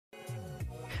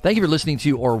Thank you for listening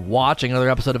to or watching another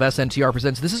episode of SNTR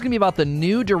Presents. This is going to be about the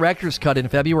new director's cut in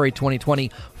February 2020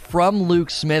 from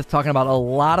Luke Smith, talking about a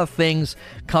lot of things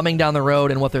coming down the road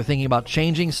and what they're thinking about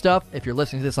changing stuff. If you're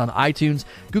listening to this on iTunes,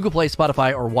 Google Play,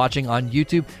 Spotify, or watching on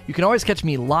YouTube, you can always catch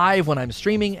me live when I'm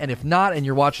streaming, and if not, and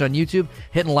you're watching on YouTube,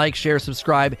 hitting like, share,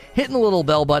 subscribe, hitting the little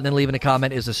bell button, and leaving a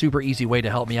comment is a super easy way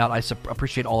to help me out. I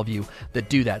appreciate all of you that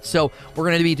do that. So we're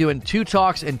going to be doing 2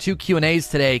 talks and 2 Q&As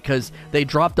today because they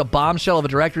dropped a bombshell of a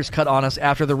director's cut on us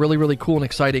after the really, really cool and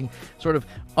exciting sort of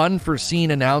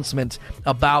unforeseen announcement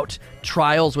about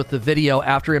Trials with the video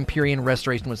after Empyrean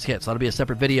Restoration was hit. So that'll be a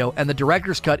separate video. And the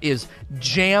director's cut is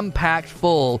jam-packed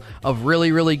full of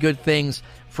really, really good things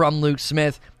from Luke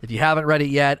Smith. If you haven't read it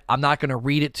yet, I'm not going to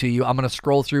read it to you. I'm going to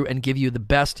scroll through and give you the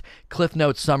best Cliff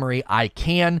Notes summary I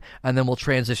can, and then we'll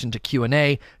transition to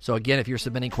Q&A. So again, if you're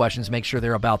submitting questions, make sure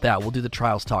they're about that. We'll do the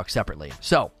Trials talk separately.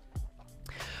 So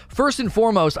first and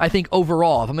foremost, I think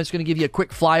overall, if I'm just going to give you a quick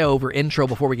flyover intro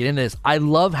before we get into this, I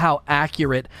love how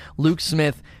accurate Luke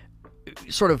Smith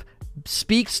sort of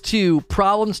speaks to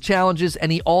problems, challenges,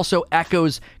 and he also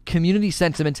echoes community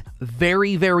sentiment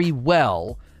very, very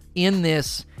well in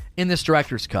this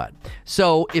director's cut.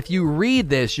 So if you read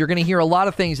this, you're going to hear a lot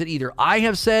of things that either I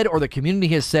have said or the community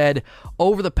has said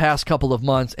over the past couple of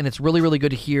months, and it's really, really good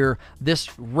to hear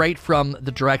this right from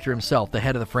the director himself, the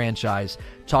head of the franchise,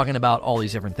 talking about all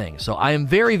these different things. So I am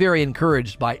very, very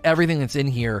encouraged by everything that's in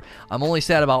here. I'm only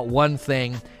sad about one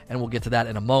thing, and we'll get to that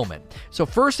in a moment. So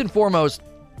first and foremost,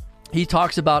 he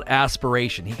talks about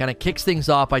aspiration. He kind of kicks things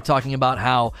off by talking about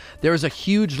how there's a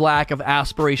huge lack of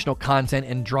aspirational content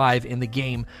and drive in the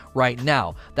game right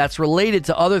now. That's related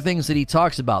to other things that he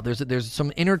talks about. There's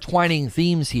some intertwining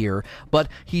themes here, but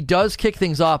he does kick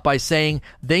things off by saying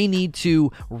they need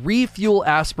to refuel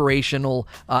aspiration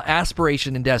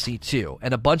in Destiny 2.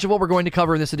 And a bunch of what we're going to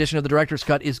cover in this edition of the Director's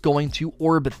Cut is going to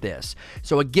orbit this.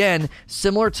 So again,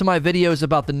 similar to my videos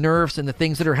about the nerfs and the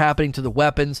things that are happening to the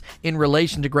weapons in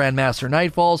relation to Grandmaster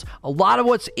Nightfalls, a lot of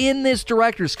what's in this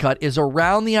director's cut is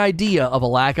around the idea of a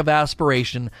lack of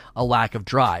aspiration, a lack of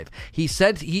drive. He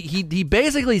said he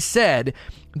basically said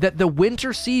that the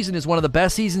winter season is one of the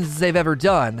best seasons they've ever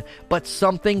done, but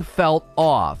something felt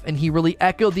off. And he really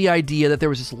echoed the idea that there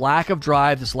was this lack of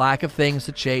drive, this lack of things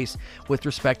to chase with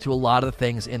respect to a lot of the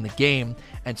things in the game.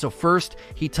 And so first,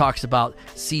 he talks about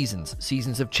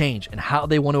seasons of change, and how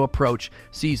they want to approach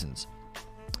seasons.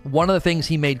 One of the things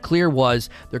he made clear was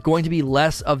they're going to be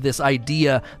less of this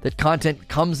idea that content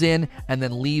comes in and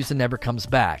then leaves and never comes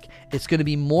back. It's going to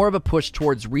be more of a push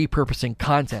towards repurposing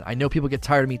content. I know people get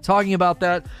tired of me talking about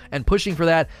that and pushing for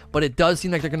that, but it does seem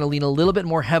like they're going to lean a little bit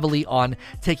more heavily on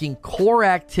taking core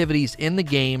activities in the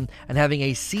game and having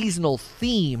a seasonal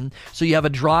theme, so you have a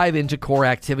drive into core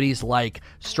activities like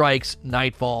strikes,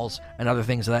 nightfalls, and other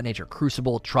things of that nature.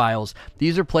 Crucible, Trials.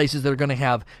 These are places that are going to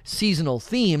have seasonal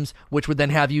themes, which would then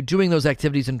have you doing those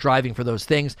activities and driving for those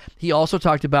things. He also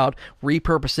talked about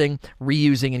repurposing,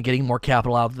 reusing, and getting more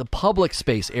capital out of the public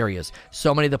space areas.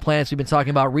 So many of the planets we've been talking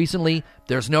about recently,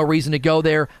 there's no reason to go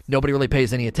there. Nobody really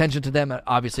pays any attention to them.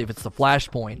 Obviously, if it's the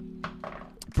Flashpoint,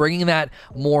 bringing that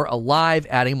more alive,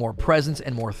 adding more presence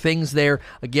and more things there.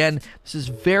 Again, this is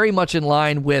very much in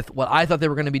line with what I thought they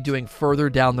were going to be doing further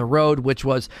down the road, which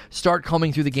was start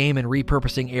combing through the game and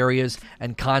repurposing areas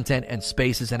and content and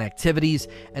spaces and activities.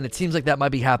 And it seems like that might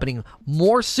be happening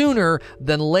more sooner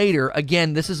than later.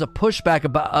 Again, this is a pushback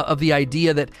of the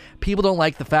idea that people don't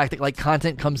like the fact that like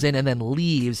content comes in and then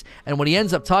leaves. And what he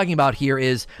ends up talking about here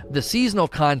is the seasonal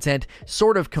content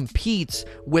sort of competes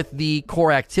with the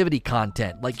core activity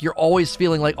content. Like you're always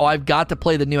feeling like, oh, I've got to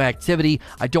play the new activity.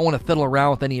 I don't want to fiddle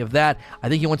around with any of that. I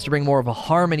think he wants to bring more of a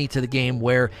harmony to the game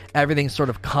where everything's sort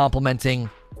of complementing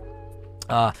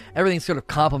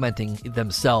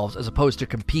themselves as opposed to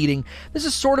competing. This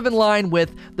is sort of in line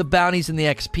with the bounties in the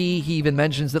XP. He even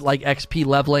mentions that like XP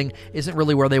leveling isn't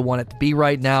really where they want it to be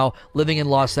right now. Living in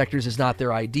lost sectors is not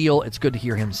their ideal. It's good to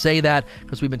hear him say that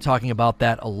because we've been talking about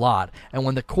that a lot. And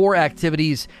when the core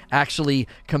activities actually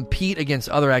compete against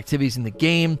other activities in the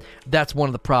game, that's one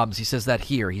of the problems. He says that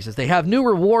here. He says they have new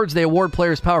rewards. They award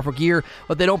players powerful gear,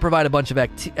 but they don't provide a bunch of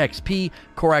XP.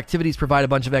 Core activities provide a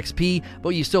bunch of XP, but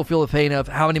you still feel the pain of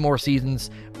how many more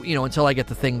seasons, until I get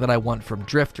the thing that I want from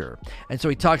Drifter. And so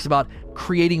he talks about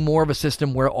creating more of a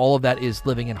system where all of that is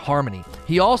living in harmony.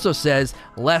 He also says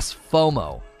less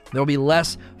FOMO. There will be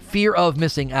less fear of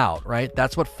missing out, right?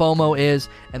 That's what FOMO is,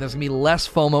 and there's going to be less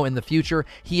FOMO in the future.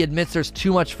 He admits there's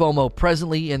too much FOMO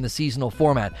presently in the seasonal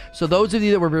format. So those of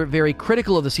you that were very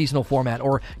critical of the seasonal format,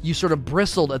 or you sort of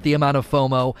bristled at the amount of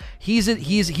FOMO, he's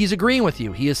agreeing with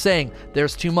you. He is saying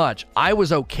there's too much. I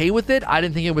was okay with it. I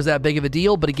didn't think it was that big of a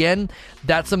deal, but again,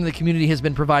 that's something the community has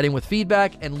been providing with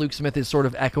feedback, and Luke Smith is sort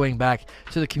of echoing back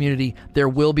to the community. There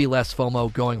will be less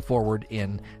FOMO going forward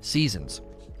in seasons.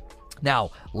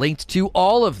 Now, linked to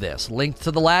all of this, linked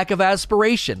to the lack of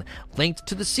aspiration, linked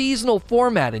to the seasonal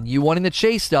format and you wanting to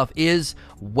chase stuff, is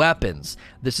weapons.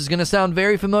 This is going to sound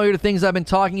very familiar to things I've been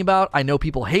talking about. I know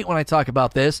people hate when I talk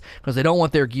about this because they don't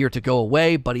want their gear to go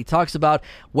away, but he talks about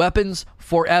weapons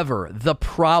forever, the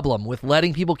problem with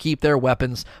letting people keep their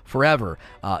weapons forever.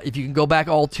 If you can go back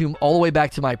all the way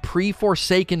back to my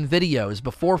pre-Forsaken videos,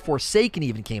 before Forsaken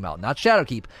even came out, not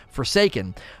Shadowkeep,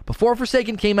 Forsaken. Before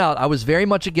Forsaken came out, I was very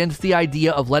much against the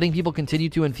idea of letting people continue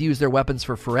to infuse their weapons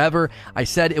for forever. I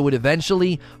said it would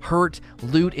eventually hurt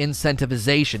loot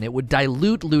incentivization. It would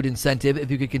dilute loot incentive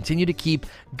if you could continue to keep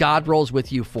God rolls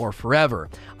with you for forever.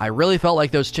 I really felt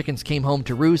like those chickens came home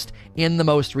to roost in the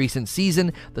most recent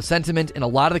season. The sentiment in a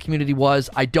lot of the community was,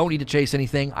 I don't need to chase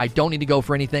anything. I don't need to go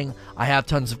for anything. I have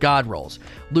tons of God rolls.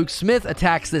 Luke Smith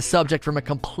attacks this subject from a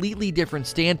completely different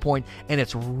standpoint, and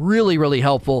it's really, really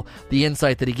helpful, the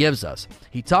insight that he gives us.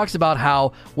 He talks about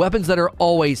how weapons that are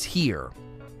always here,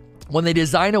 when they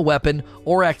design a weapon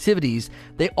or activities,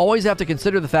 they always have to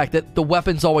consider the fact that the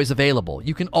weapon's always available.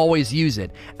 You can always use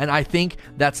it. And I think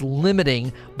that's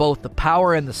limiting both the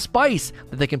power and the spice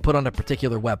that they can put on a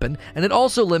particular weapon. And it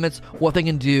also limits what they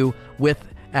can do with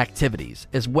activities.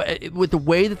 With the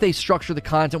way that they structure the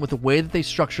content, with the way that they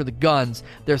structure the guns,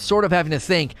 they're sort of having to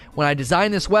think, when I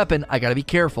design this weapon, I gotta be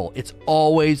careful. It's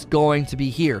always going to be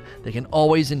here. They can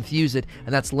always infuse it,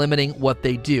 and that's limiting what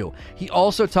they do. He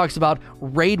also talks about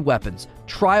raid weapons,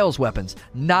 trials weapons,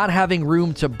 not having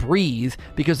room to breathe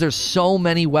because there's so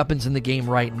many weapons in the game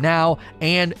right now,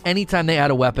 and anytime they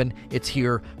add a weapon, it's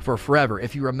here for forever.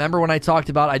 If you remember when I talked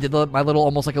about, I did my little,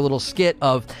 almost like a little skit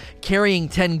of carrying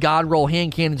 10 God roll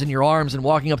hand cannons in your arms and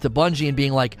walking up to Bungie and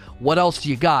being like, what else do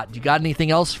you got? You got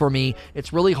anything else for me?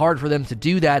 It's really hard for them to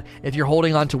do that if you're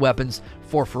holding on to weapons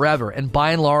for forever. And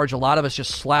by and large, a lot of us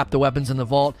just slap the weapons in the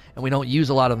vault, and we don't use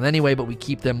a lot of them anyway, but we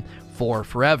keep them for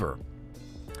forever.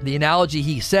 The analogy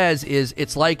he says is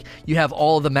it's like you have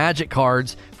all of the magic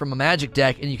cards from a magic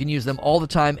deck and you can use them all the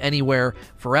time, anywhere,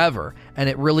 forever. And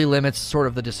it really limits sort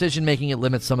of the decision making. It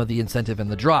limits some of the incentive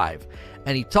and the drive.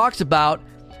 And he talks about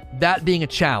that being a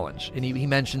challenge. And he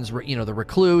mentions, the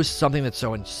recluse, something that's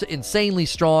so insanely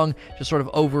strong, just sort of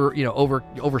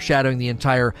overshadowing the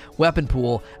entire weapon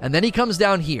pool. And then he comes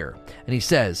down here and he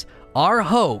says, our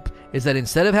hope is that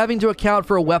instead of having to account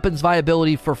for a weapon's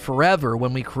viability for forever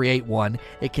when we create one,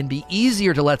 it can be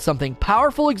easier to let something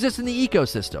powerful exist in the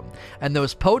ecosystem. And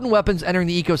those potent weapons entering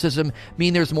the ecosystem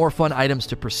mean there's more fun items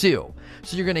to pursue.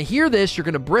 So you're going to hear this, you're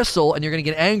going to bristle, and you're going to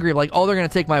get angry, like, oh, they're going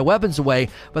to take my weapons away.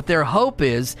 But their hope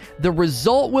is the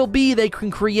result will be they can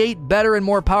create better and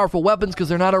more powerful weapons because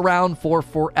they're not around for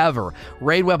forever.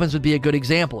 Raid weapons would be a good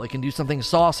example. It can do something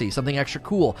saucy, something extra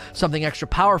cool, something extra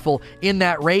powerful in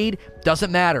that raid.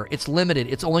 Doesn't matter. It's limited.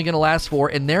 It's only going to last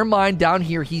for, in their mind down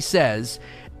here, he says,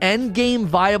 end game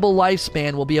viable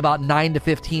lifespan will be about 9 to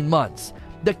 15 months.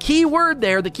 The key word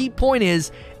there, the key point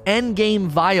is end game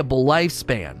viable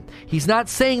lifespan. He's not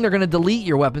saying they're going to delete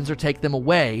your weapons or take them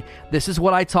away. This is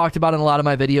what I talked about in a lot of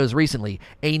my videos recently.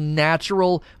 A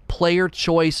natural player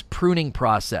choice pruning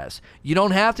process. You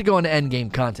don't have to go into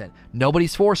endgame content.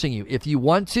 Nobody's forcing you. If you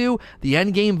want to, the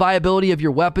endgame viability of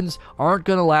your weapons aren't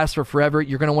going to last for forever.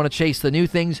 You're going to want to chase the new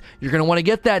things. You're going to want to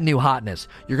get that new hotness.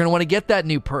 You're going to want to get that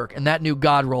new perk and that new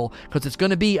god roll, because it's going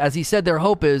to be, as he said, their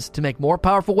hope is to make more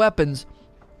powerful weapons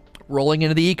rolling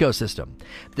into the ecosystem.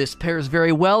 This pairs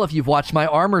very well if you've watched my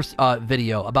armor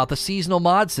video about the seasonal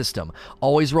mod system,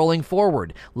 always rolling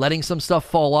forward, letting some stuff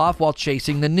fall off while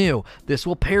chasing the new. This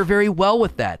will pair very well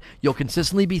with that. You'll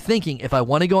consistently be thinking, if I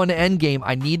want to go into endgame,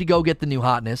 I need to go get the new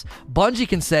hotness. Bungie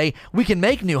can say, we can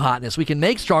make new hotness, we can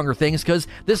make stronger things because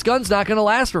this gun's not going to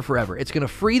last for forever. It's going to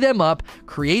free them up,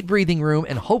 create breathing room,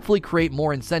 and hopefully create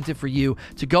more incentive for you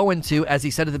to go into, as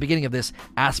he said at the beginning of this,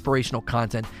 aspirational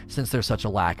content, since there's such a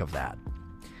lack of that.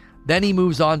 Then he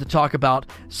moves on to talk about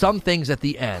some things at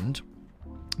the end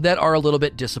that are a little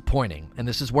bit disappointing. And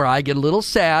this is where I get a little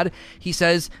sad. He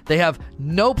says they have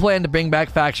no plan to bring back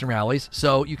faction rallies,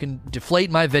 so you can deflate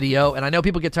my video. And I know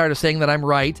people get tired of saying that I'm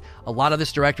right. A lot of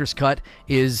this director's cut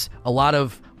is a lot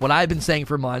of what I've been saying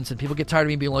for months, and people get tired of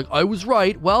me being like, I was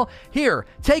right. Well, here,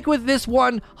 take with this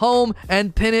one home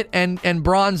and pin it and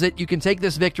bronze it. You can take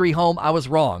this victory home. I was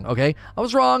wrong, okay? I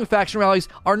was wrong. Faction rallies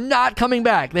are not coming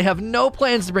back. They have no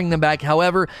plans to bring them back.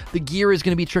 However, the gear is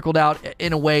going to be trickled out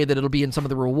in a way that it'll be in some of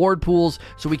the reward pools,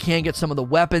 so we can get some of the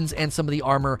weapons and some of the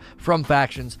armor from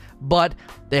factions, but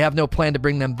they have no plan to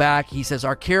bring them back. He says,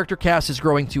 our character cast is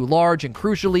growing too large, and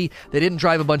crucially, they didn't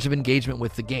drive a bunch of engagement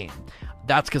with the game.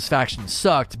 That's because factions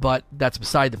sucked, but that's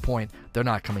beside the point. They're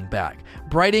not coming back.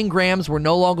 Bright engrams will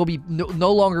no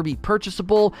longer be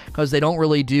purchasable because they don't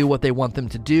really do what they want them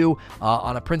to do.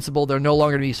 On a principle, they're no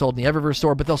longer going to be sold in the Eververse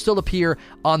store, but they'll still appear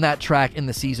on that track in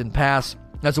the season pass.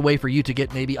 That's a way for you to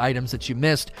get maybe items that you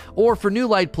missed. Or for new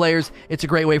light players, it's a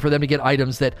great way for them to get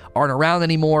items that aren't around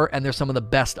anymore, and they're some of the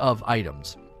best of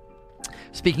items.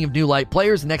 Speaking of new light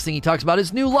players, the next thing he talks about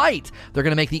is new light. They're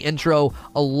going to make the intro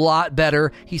a lot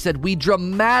better. He said, we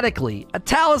dramatically,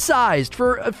 italicized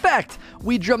for effect,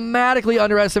 we dramatically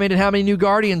underestimated how many new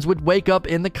Guardians would wake up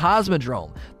in the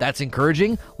Cosmodrome. That's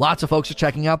encouraging. Lots of folks are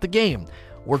checking out the game.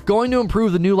 We're going to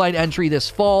improve the new light entry this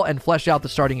fall and flesh out the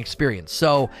starting experience.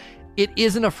 So it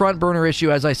isn't a front burner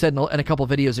issue, as I said in a couple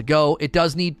videos ago. It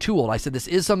does need tooled. I said this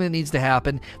is something that needs to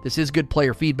happen. This is good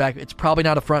player feedback. It's probably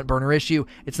not a front burner issue.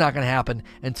 It's not going to happen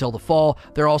until the fall.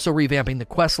 They're also revamping the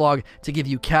quest log to give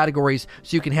you categories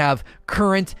so you can have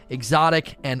current,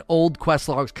 exotic, and old quest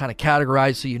logs kind of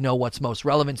categorized so you know what's most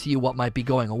relevant to you, what might be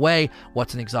going away,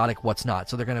 what's an exotic, what's not.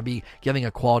 So they're going to be giving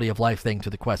a quality of life thing to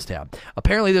the quest tab.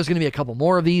 Apparently there's going to be a couple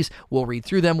more of these. We'll read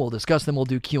through them. We'll discuss them. We'll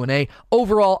do Q&A.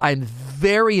 Overall, I'm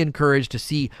very encouraged to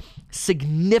see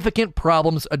significant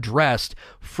problems addressed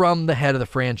from the head of the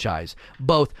franchise.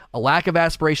 Both a lack of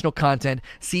aspirational content,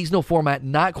 seasonal format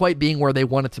not quite being where they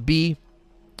want it to be,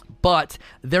 but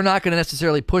they're not going to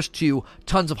necessarily push to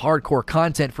tons of hardcore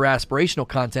content for aspirational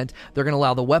content. They're going to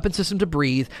allow the weapon system to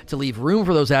breathe, to leave room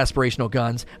for those aspirational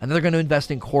guns, and then they're going to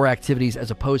invest in core activities as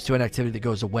opposed to an activity that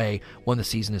goes away when the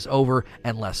season is over,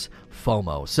 and less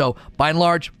FOMO. So, by and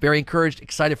large, very encouraged,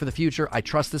 excited for the future. I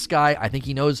trust this guy. I think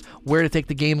he knows where to take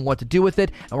the game and what to do with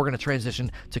it, and we're going to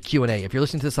transition to Q&A. If you're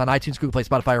listening to this on iTunes, Google Play,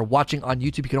 Spotify, or watching on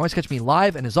YouTube, you can always catch me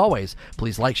live, and as always,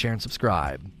 please like, share, and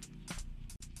subscribe.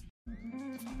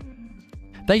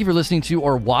 Thank you for listening to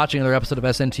or watching another episode of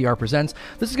SNTR Presents.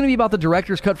 This is going to be about the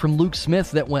director's cut from Luke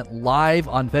Smith that went live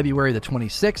on February the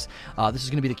 26th. This is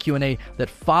going to be the Q&A that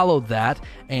followed that.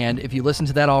 And if you listen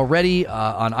to that already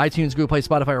on iTunes, Google Play,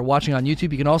 Spotify, or watching on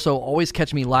YouTube, you can also always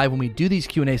catch me live when we do these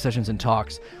Q&A sessions and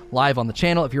talks live on the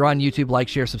channel. If you're on YouTube, like,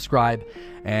 share, subscribe,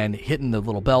 and hitting the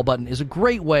little bell button is a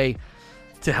great way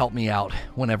to help me out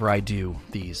whenever I do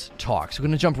these talks. We're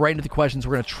going to jump right into the questions.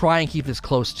 We're going to try and keep this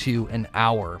close to an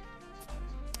hour.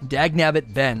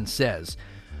 Dagnabbit Ben says,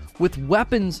 with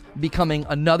weapons becoming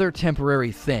another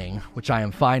temporary thing, which I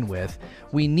am fine with,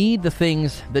 we need the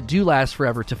things that do last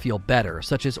forever to feel better,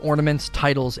 such as ornaments,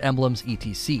 titles, emblems,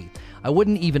 etc. I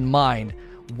wouldn't even mind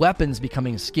weapons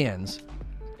becoming skins,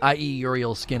 i.e.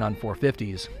 Uriel's skin on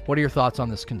 450s. What are your thoughts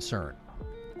on this concern?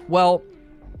 Well,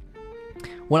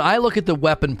 when I look at the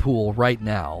weapon pool right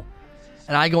now,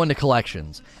 and I go into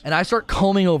collections, and I start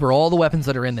combing over all the weapons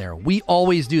that are in there. We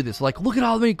always do this. Like, look at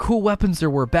how many cool weapons there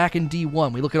were back in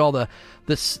D1. We look at all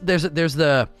there's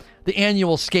the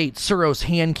annual skate, Suros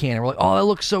hand cannon. We're like, oh, that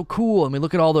looks so cool. And we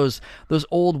look at all those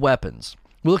old weapons.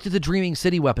 We looked at the Dreaming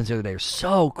City weapons the other day. They're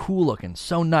so cool looking,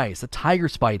 so nice. The Tiger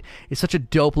Spite is such a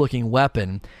dope looking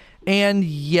weapon, and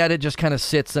yet it just kind of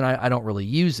sits and I don't really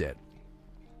use it.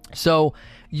 So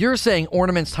you're saying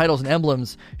ornaments, titles, and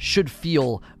emblems should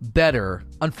feel better.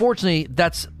 Unfortunately,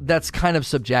 that's kind of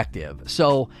subjective.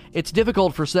 So it's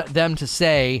difficult for them to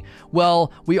say,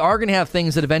 well, we are going to have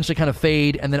things that eventually kind of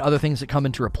fade and then other things that come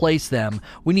in to replace them.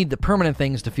 We need the permanent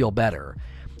things to feel better.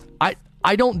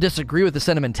 I don't disagree with the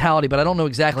sentimentality, but I don't know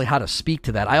exactly how to speak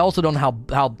to that. I also don't know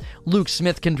how Luke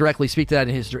Smith can directly speak to that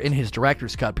in his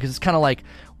director's cut, because it's kind of like,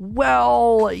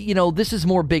 well, this is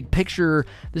more big picture.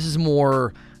 This is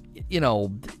more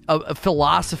a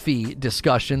philosophy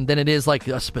discussion than it is like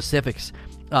a specifics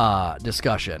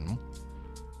discussion.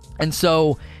 And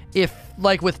so if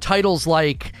like with titles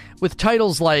like what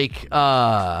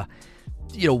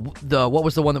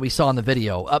was the one that we saw in the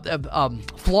video,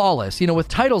 Flawless, with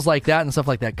titles like that and stuff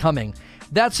like that coming,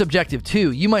 that's subjective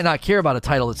too. You might not care about a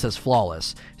title that says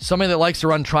Flawless. Somebody that likes to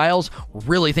run trials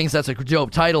really thinks that's a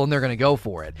dope title and they're going to go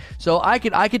for it. So I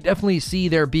could definitely see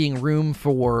there being room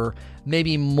for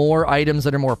maybe more items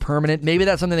that are more permanent. Maybe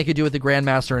that's something they could do with the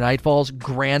Grandmaster Nightfalls.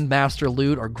 Grandmaster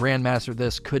loot or Grandmaster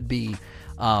this could be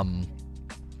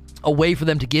a way for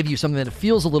them to give you something that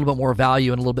feels a little bit more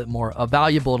value and a little bit more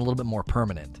valuable and a little bit more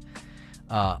permanent.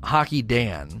 Hockey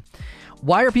Dan.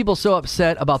 Why are people so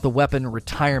upset about the weapon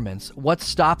retirements? What's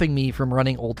stopping me from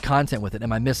running old content with it?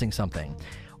 Am I missing something?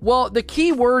 Well, the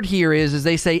key word here is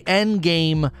they say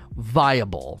endgame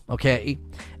viable, okay?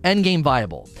 Endgame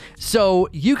viable. So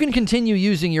you can continue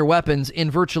using your weapons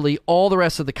in virtually all the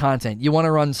rest of the content. You want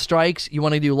to run strikes, you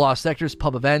want to do lost sectors,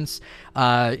 pub events,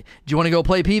 do you want to go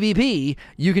play PvP?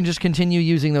 You can just continue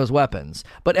using those weapons.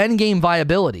 But endgame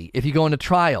viability, if you go into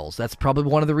trials, that's probably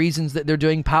one of the reasons that they're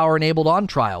doing power enabled on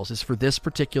trials, is for this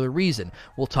particular reason.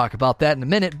 We'll talk about that in a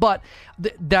minute, but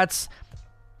that's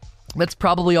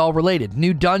probably all related.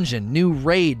 New dungeon, new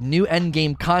raid, new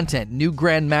endgame content, new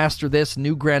Grandmaster this,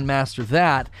 new Grandmaster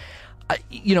that.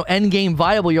 Endgame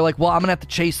viable, you're like, well, I'm going to have to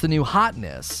chase the new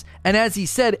hotness. And as he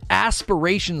said,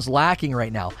 aspiration's lacking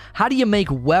right now. How do you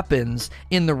make weapons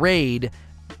in the raid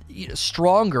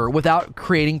stronger without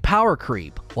creating power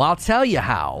creep? Well, I'll tell you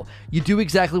how. You do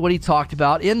exactly what he talked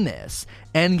about in this.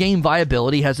 Endgame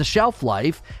viability has a shelf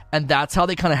life, and that's how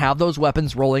they kind of have those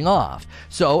weapons rolling off.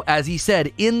 So, as he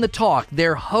said in the talk,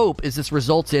 their hope is this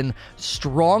results in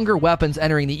stronger weapons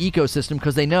entering the ecosystem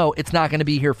because they know it's not going to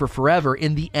be here for forever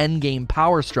in the endgame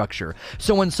power structure.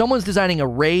 So when someone's designing a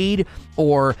raid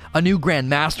or a new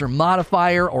Grandmaster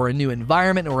modifier or a new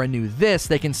environment or a new this,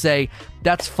 they can say,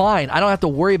 that's fine. I don't have to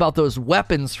worry about those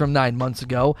weapons from 9 months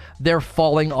ago. They're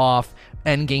falling off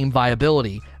endgame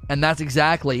viability. And that's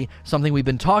exactly something we've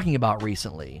been talking about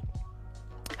recently.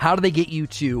 How do they get you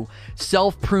to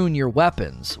self-prune your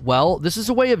weapons? Well, this is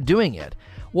a way of doing it.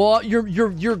 Well,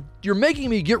 you're making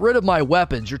me get rid of my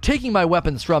weapons. You're taking my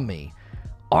weapons from me.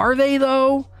 Are they,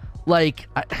 though?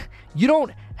 You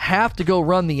don't have to go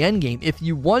run the endgame. If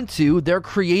you want to, they're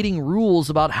creating rules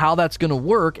about how that's going to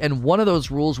work, and one of those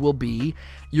rules will be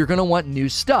you're going to want new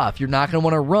stuff. You're not going to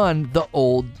want to run the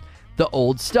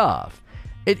old stuff.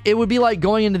 It would be like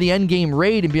going into the endgame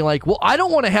raid and being like, well, I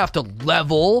don't want to have to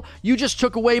level. You just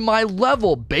took away my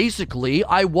level. Basically,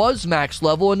 I was max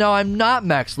level and now I'm not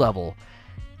max level.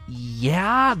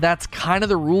 Yeah, that's kind of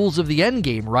the rules of the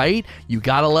endgame, right? You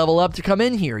gotta level up to come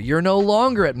in here. You're no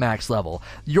longer at max level.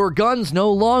 Your gun's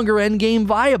no longer endgame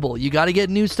viable. You gotta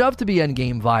get new stuff to be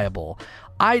endgame viable.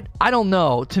 I don't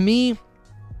know. To me,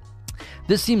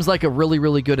 this seems like a really,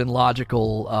 really good and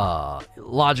logical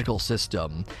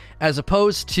system, as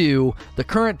opposed to the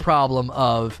current problem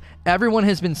of everyone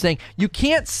has been saying, you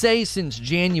can't say since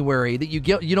January that you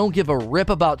don't give a rip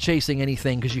about chasing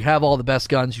anything because you have all the best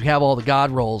guns, you have all the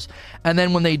god rolls, and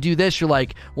then when they do this, you're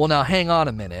like, well, now hang on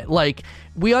a minute. Like,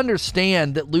 we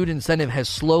understand that loot incentive has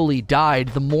slowly died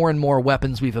the more and more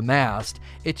weapons we've amassed.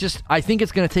 I think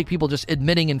it's going to take people just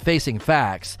admitting and facing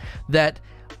facts that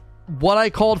what I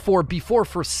called for before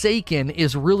Forsaken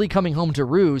is really coming home to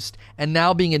roost and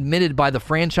now being admitted by the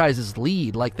franchise's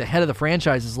lead. Like, the head of the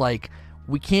franchise is like,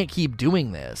 we can't keep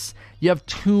doing this. You have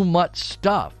too much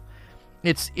stuff.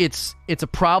 It's a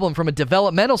problem from a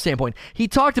developmental standpoint. He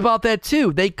talked about that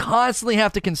too. They constantly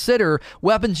have to consider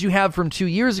weapons you have from 2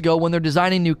 years ago when they're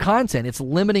designing new content. It's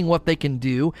limiting what they can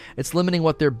do. It's limiting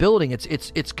what they're building.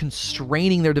 It's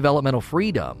constraining their developmental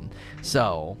freedom.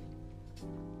 So,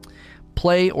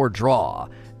 play or draw.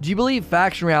 Do you believe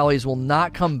faction rallies will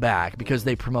not come back because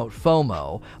they promote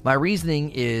FOMO? My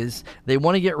reasoning is they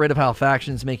want to get rid of how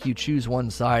factions make you choose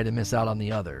one side and miss out on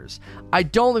the others. I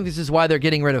don't think this is why they're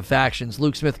getting rid of factions.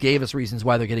 Luke Smith gave us reasons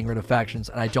why they're getting rid of factions,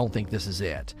 and I don't think this is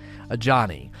it.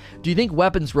 Johnny, do you think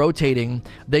weapons rotating,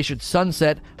 they should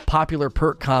sunset popular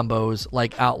perk combos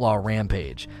like Outlaw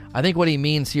Rampage? I think what he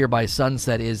means here by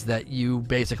sunset is that you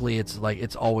basically,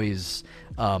 it's always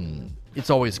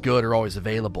good or always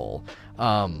available.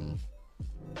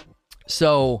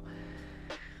 So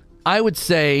I would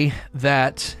say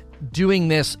that doing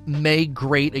this may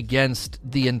grate against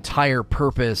the entire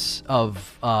purpose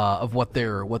of what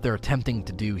they're attempting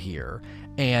to do here.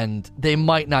 And they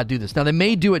might not do this. Now, they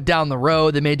may do it down the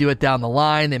road. They may do it down the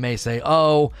line. They may say,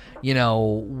 we're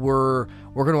going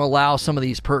to allow some of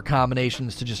these perk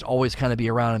combinations to just always kind of be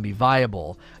around and be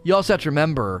viable. You also have to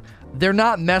remember, they're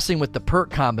not messing with the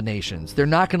perk combinations. They're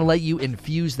not going to let you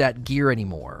infuse that gear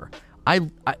anymore.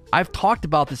 I've talked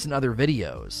about this in other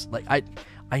videos. Like,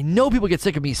 I know people get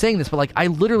sick of me saying this, but like, I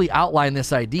literally outline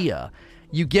this idea.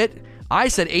 I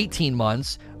said 18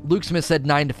 months. Luke Smith said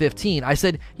 9 to 15. I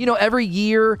said, every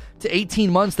year to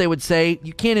 18 months, they would say,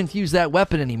 you can't infuse that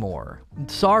weapon anymore.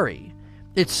 Sorry.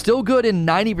 It's still good in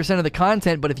 90% of the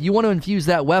content, but if you want to infuse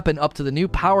that weapon up to the new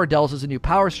power deltas and new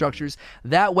power structures,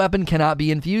 that weapon cannot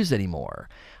be infused anymore.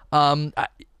 And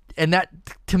that,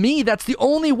 to me, that's the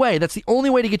only way. That's the only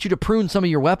way to get you to prune some of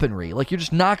your weaponry. Like, you're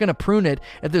just not going to prune it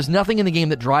if there's nothing in the game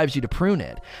that drives you to prune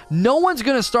it. No one's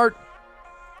going to start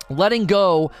letting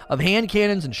go of hand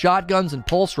cannons and shotguns and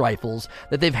pulse rifles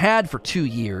that they've had for 2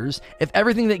 years if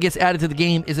everything that gets added to the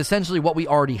game is essentially what we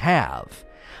already have.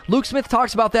 Luke Smith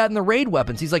talks about that in the raid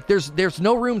weapons. He's like, there's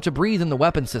no room to breathe in the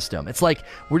weapon system. It's like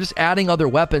we're just adding other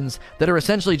weapons that are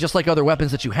essentially just like other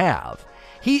weapons that you have.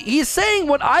 He's saying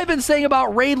what I've been saying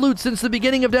about raid loot since the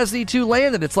beginning of Destiny 2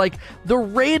 landed. It's like the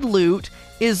raid loot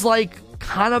is like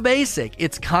kind of basic.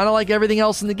 It's kind of like everything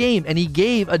else in the game. And he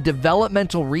gave a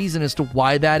developmental reason as to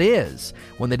why that is.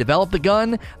 When they develop the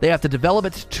gun, they have to develop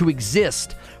it to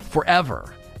exist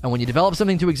forever. And when you develop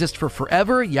something to exist for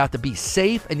forever, you have to be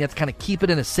safe and you have to kind of keep it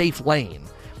in a safe lane,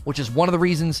 which is one of the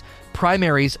reasons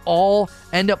primaries all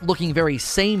end up looking very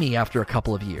samey after a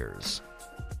couple of years.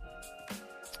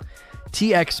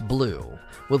 TX Blue.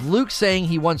 With Luke saying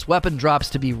he wants weapon drops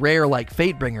to be rare like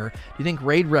Fatebringer, do you think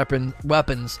raid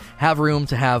weapons have room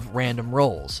to have random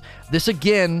rolls? This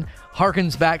again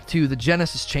harkens back to the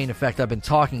Genesis chain effect I've been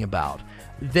talking about.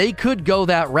 They could go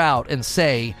that route and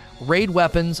say raid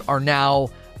weapons are now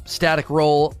static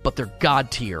roll, but they're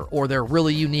god tier, or they're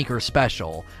really unique or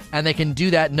special. And they can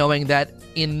do that knowing that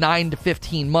in 9 to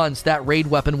 15 months, that raid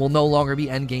weapon will no longer be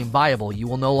endgame viable. You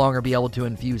will no longer be able to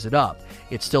infuse it up.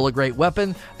 It's still a great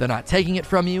weapon. They're not taking it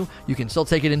from you. You can still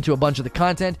take it into a bunch of the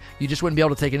content. You just wouldn't be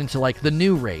able to take it into like the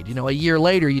new raid. You know, a year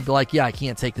later, you'd be like, yeah, I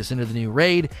can't take this into the new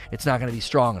raid. It's not going to be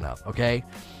strong enough, okay?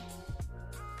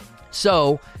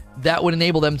 So that would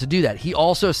enable them to do that. He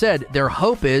also said their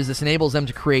hope is this enables them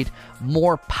to create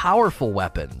more powerful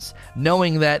weapons,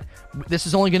 knowing that this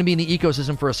is only going to be in the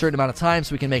ecosystem for a certain amount of time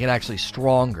so we can make it actually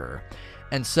stronger.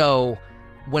 And so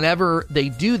whenever they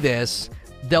do this,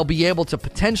 they'll be able to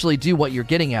potentially do what you're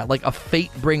getting at, like a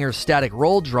Fatebringer static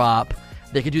roll drop.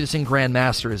 They could do this in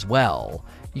Grandmaster as well.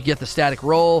 You get the static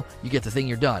roll, you get the thing,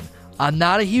 you're done. I'm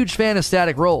not a huge fan of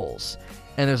static rolls,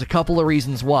 and there's a couple of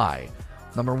reasons why.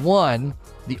 Number one,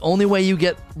 the only way you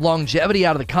get longevity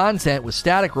out of the content with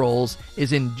static rolls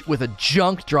is with a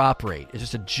junk drop rate. It's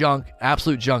just a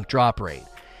absolute junk drop rate.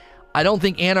 I don't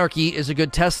think Anarchy is a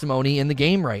good testimony in the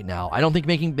game right now. I don't think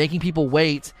making people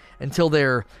wait until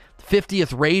their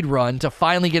 50th raid run to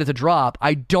finally get it to drop,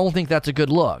 I don't think that's a good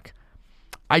look.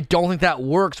 I don't think that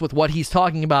works with what he's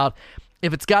talking about.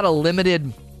 If it's got a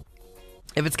limited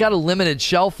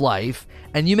shelf life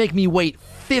and you make me wait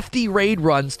 50 raid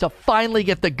runs to finally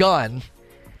get the gun,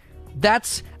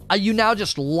 that's you now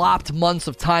just lopped months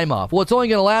of time off. Well, it's only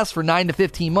going to last for 9 to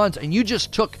 15 months, and you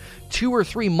just took 2 or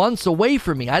 3 months away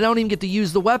from me. I don't even get to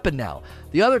use the weapon now.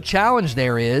 The other challenge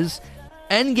there is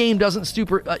endgame doesn't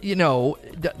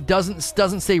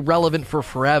stay relevant for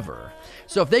forever.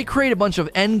 So if they create a bunch of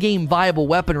endgame viable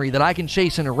weaponry that I can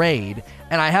chase in a raid,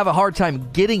 and I have a hard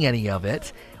time getting any of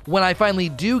it, when I finally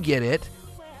do get it,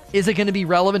 is it going to be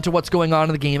relevant to what's going on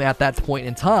in the game at that point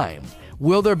in time?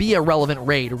 Will there be a relevant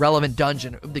raid, a relevant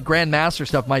dungeon? The Grandmaster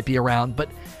stuff might be around, but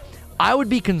I would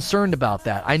be concerned about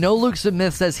that. I know Luke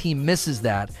Smith says he misses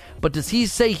that, but does he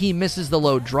say he misses the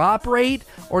low drop rate,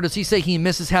 or does he say he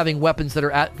misses having weapons that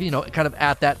are at, kind of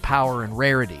at that power and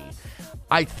rarity?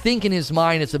 I think in his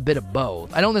mind it's a bit of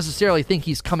both. I don't necessarily think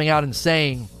he's coming out and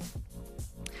saying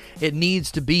it needs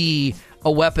to be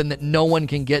a weapon that no one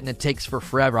can get and it takes for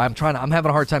forever. I'm having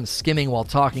a hard time skimming while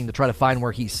talking to try to find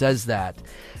where he says that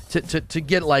to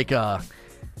get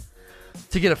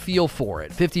a feel for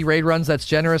it. 50 raid runs, that's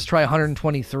generous. Try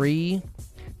 123.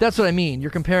 That's what I mean.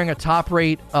 You're comparing a top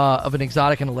rate of an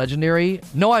exotic and a legendary.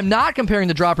 No, I'm not comparing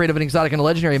the drop rate of an exotic and a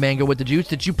legendary, Mango, with the juice.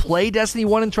 Did you play Destiny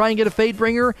 1 and try and get a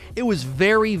Fatebringer? It was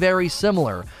very, very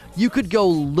similar. You could go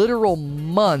literal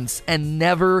months and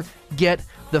never get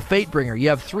the Fatebringer. You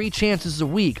have 3 chances a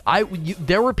week.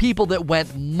 There were people that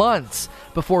went months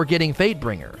before getting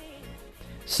Fatebringer.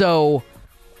 So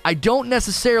I don't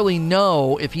necessarily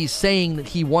know if he's saying that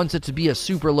he wants it to be a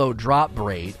super low drop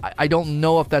rate. I don't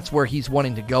know if that's where he's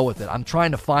wanting to go with it. I'm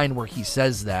trying to find where he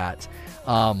says that,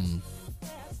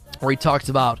 where he talks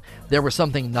about there was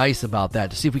something nice about that,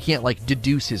 to see if we can't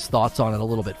deduce his thoughts on it a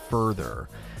little bit further.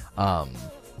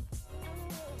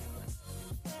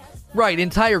 Right,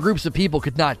 entire groups of people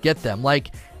could not get them.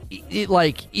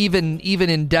 Even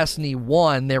in Destiny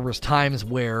 1, there was times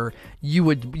where you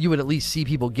would at least see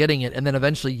people getting it, and then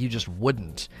eventually you just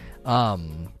wouldn't.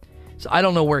 So I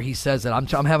don't know where he says that.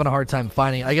 I'm having a hard time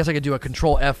finding it. I guess I could do a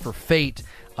Control F for Fate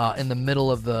in the middle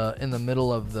of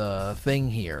the thing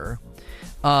here.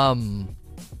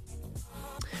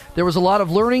 There was a lot of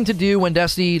learning to do when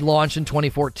Destiny launched in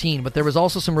 2014, but there was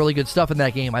also some really good stuff in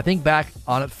that game. I think back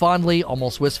on it fondly,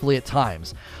 almost wistfully at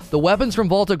times. The weapons from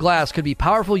Vault of Glass could be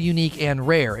powerful, unique, and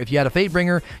rare. If you had a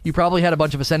Fatebringer, you probably had a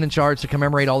bunch of Ascendant shards to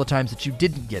commemorate all the times that you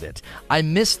didn't get it. I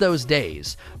miss those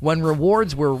days when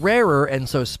rewards were rarer and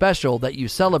so special that you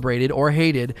celebrated or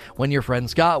hated when your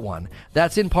friends got one.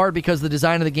 That's in part because the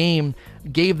design of the game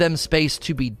gave them space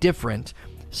to be different,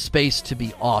 space to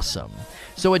be awesome.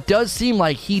 So it does seem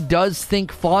like he does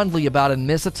think fondly about and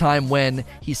miss a time when,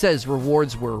 he says,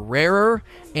 rewards were rarer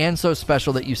and so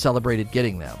special that you celebrated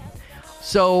getting them.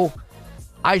 So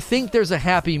I think there's a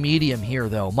happy medium here,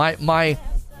 though.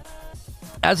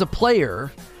 As a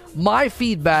player, my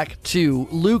feedback to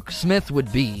Luke Smith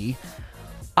would be,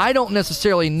 I don't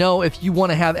necessarily know if you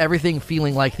want to have everything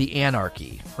feeling like the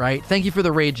Anarchy, right? Thank you for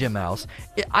the raid, Jim Mouse.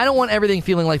 I don't want everything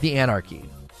feeling like the Anarchy.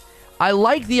 I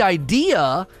like the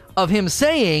idea of him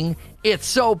saying it's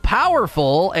so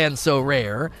powerful and so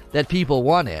rare that people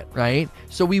want it, right?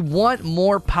 So we want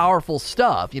more powerful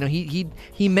stuff. You know, he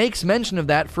makes mention of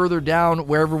that further down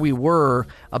wherever we were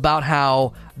about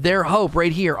how their hope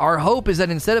right here, our hope is that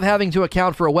instead of having to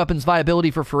account for a weapon's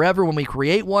viability for forever when we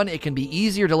create one, it can be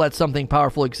easier to let something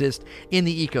powerful exist in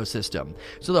the ecosystem.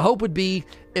 So the hope would be,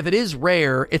 if it is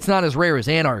rare, it's not as rare as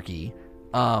Anarchy.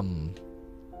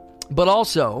 But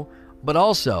also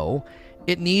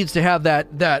it needs to have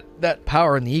that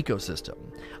power in the ecosystem.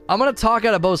 I'm going to talk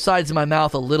out of both sides of my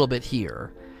mouth a little bit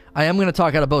here. I am going to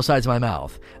talk out of both sides of my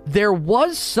mouth. There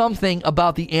was something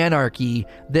about the Anarchy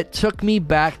that took me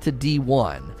back to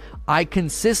D1. I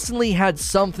consistently had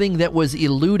something that was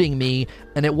eluding me,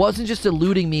 and it wasn't just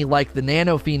eluding me like the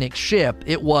Nano Phoenix ship.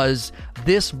 It was,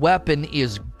 this weapon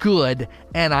is good,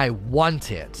 and I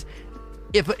want it.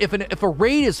 If a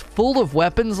raid is full of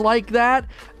weapons like that,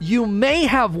 you may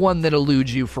have one that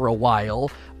eludes you for a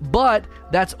while, but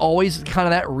that's always kind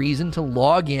of that reason to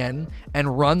log in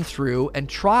and run through and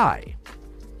try.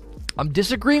 I'm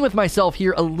disagreeing with myself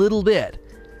here a little bit,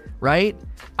 right?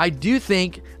 I do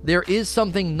think there is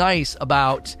something nice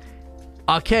about,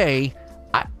 okay,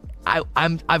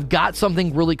 I've got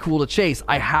something really cool to chase.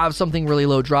 I have something really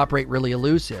low drop rate, really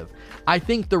elusive. I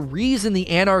think the reason the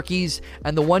Anarchies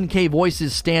and the 1K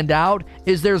voices stand out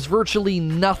is there's virtually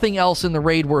nothing else in the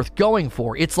raid worth going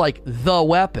for. It's like the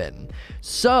weapon.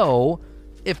 So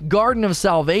if Garden of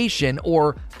Salvation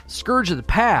or Scourge of the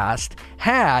Past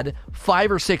had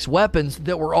 5 or 6 weapons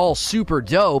that were all super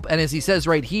dope, and as he says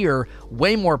right here,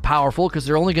 way more powerful because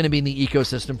they're only going to be in the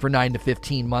ecosystem for 9 to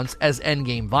 15 months as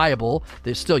endgame viable.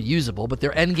 They're still usable, but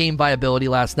their endgame viability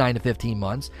lasts 9 to 15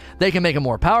 months. They can make them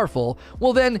more powerful.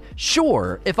 Well then,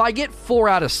 sure, if I get 4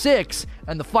 out of 6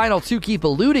 and the final 2 keep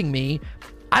eluding me,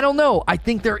 I don't know. I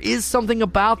think there is something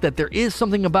about that. There is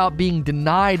something about being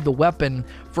denied the weapon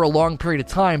for a long period of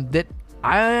time that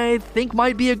I think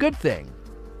might be a good thing.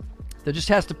 There just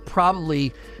has to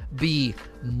probably be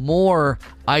more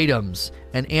items,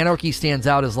 and Anarchy stands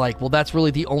out as like, well, that's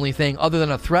really the only thing other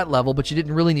than a threat level, but you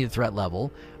didn't really need a threat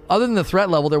level. Other than the threat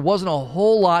level, there wasn't a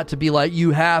whole lot to be like,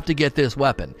 you have to get this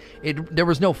weapon. There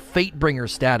was no Fatebringer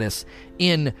status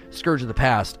in Scourge of the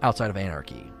Past outside of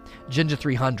Anarchy. Jinja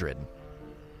 300.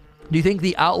 Do you think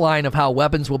the outline of how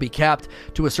weapons will be capped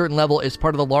to a certain level is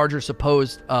part of the larger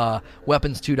supposed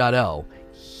Weapons 2.0?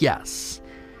 Yes.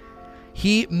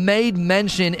 He made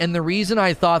mention, and the reason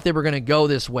I thought they were going to go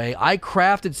this way, I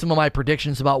crafted some of my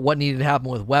predictions about what needed to happen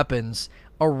with weapons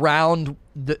around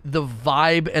the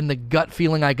vibe and the gut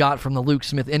feeling I got from the Luke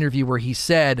Smith interview where he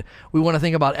said, we want to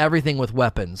think about everything with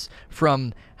weapons,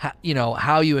 from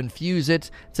how you infuse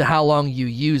it to how long you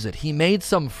use it. He made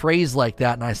some phrase like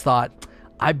that, and I thought,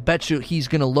 I bet you he's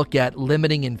going to look at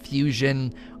limiting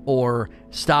infusion or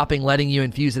stopping letting you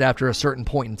infuse it after a certain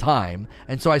point in time.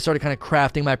 And so I started kind of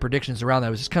crafting my predictions around that. It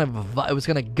was just kind of it was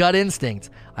kind of gut instinct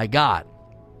I got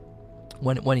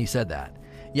when he said that.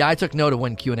 Yeah, I took note of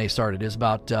when Q&A started. It was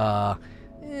about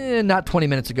not 20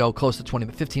 minutes ago, close to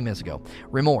 15 minutes ago.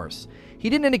 Remorse. He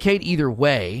didn't indicate either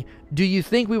way. Do you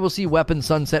think we will see weapon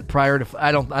sunset prior to...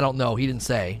 I don't know. He didn't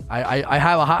say. I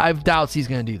have doubts he's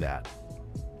going to do that.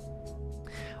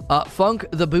 Funk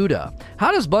the Buddha.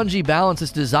 How does Bungie balance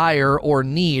its desire or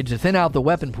need to thin out the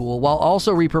weapon pool while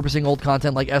also repurposing old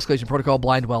content like Escalation Protocol,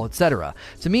 Blindwell, etc.?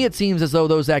 To me, it seems as though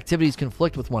those activities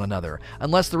conflict with one another,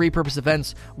 unless the repurposed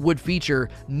events would feature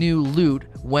new loot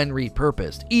when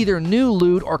repurposed. Either new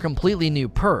loot or completely new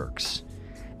perks.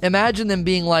 Imagine them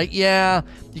being like, yeah,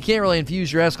 you can't really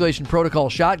infuse your Escalation Protocol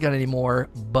shotgun anymore,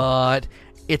 but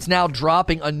it's now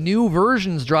dropping, a new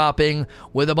version's dropping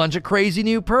with a bunch of crazy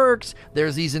new perks.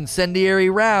 There's these incendiary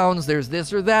rounds, there's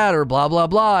this or that, or blah, blah,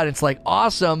 blah. And it's like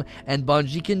awesome. And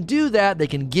Bungie can do that. They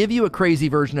can give you a crazy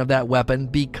version of that weapon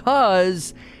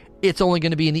because it's only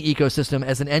going to be in the ecosystem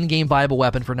as an endgame viable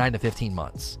weapon for 9 to 15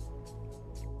 months.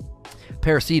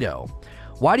 Parasito.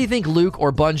 Why do you think Luke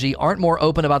or Bungie aren't more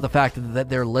open about the fact that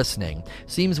they're listening?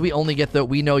 Seems we only get the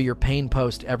 "we know your pain"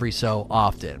 post every so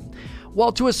often.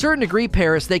 Well, to a certain degree,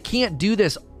 Paris, they can't do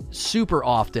this super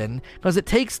often because it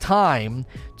takes time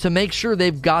to make sure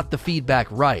they've got the feedback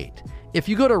right. If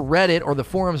you go to Reddit or the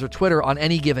forums or Twitter on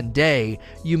any given day,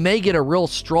 you may get a real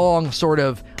strong sort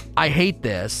of, I hate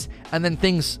this, and then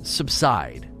things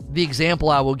subside. The example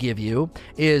I will give you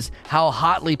is how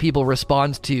hotly people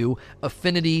respond to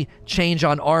Affinity change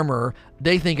on armor.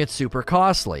 They think it's super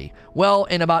costly. Well,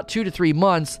 in about 2 to 3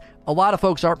 months, a lot of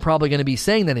folks aren't probably going to be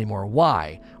saying that anymore.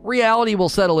 Why? Reality will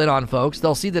settle in on folks.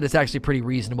 They'll see that it's actually pretty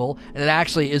reasonable, and it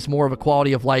actually is more of a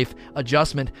quality of life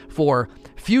adjustment for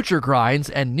future grinds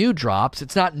and new drops.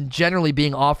 It's not generally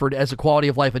being offered as a quality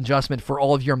of life adjustment for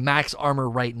all of your max armor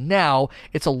right now.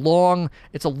 It's a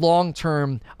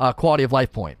long-term quality of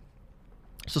life point.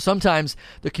 So sometimes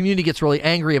the community gets really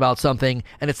angry about something,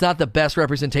 and it's not the best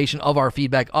representation of our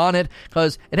feedback on it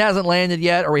because it hasn't landed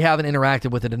yet or we haven't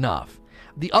interacted with it enough.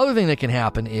 The other thing that can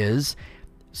happen is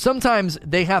sometimes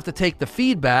they have to take the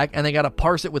feedback and they got to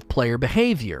parse it with player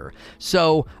behavior.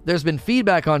 So there's been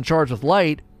feedback on Charged with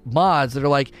Light mods that are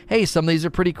like, hey, some of these are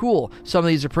pretty cool, some of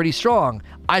these are pretty strong.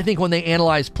 I think when they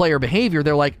analyze player behavior,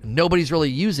 they're like, nobody's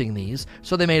really using these,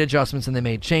 so they made adjustments and they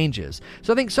made changes.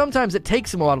 So I think sometimes it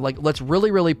takes them a while to let's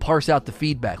really parse out the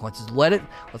feedback. Let's let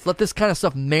this kind of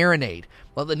stuff marinate.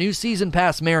 Let the new season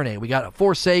pass marinate. We got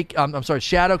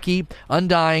Shadowkeep,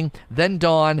 Undying, then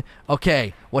Dawn.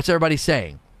 Okay, what's everybody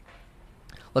saying?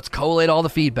 Let's collate all the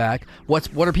feedback. What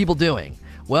are people doing?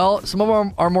 Well, some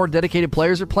of our more dedicated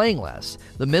players are playing less.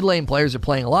 The mid lane players are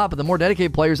playing a lot, but the more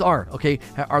dedicated players aren't. Okay,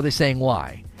 are they saying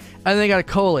why? And then they got to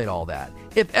collate all that.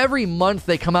 If every month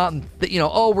they come out and,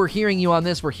 we're hearing you on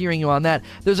this, we're hearing you on that,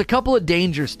 there's a couple of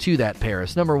dangers to that,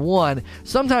 Paris. Number one,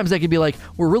 sometimes they could be like,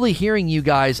 we're really hearing you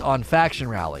guys on faction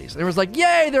rallies. And it was like,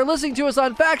 yay, they're listening to us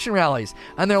on faction rallies.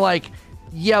 And they're like,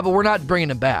 yeah, but we're not bringing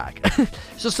them back.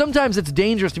 So sometimes it's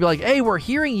dangerous to be like, hey, we're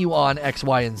hearing you on X,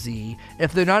 Y, and Z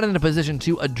if they're not in a position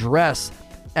to address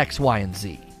X, Y, and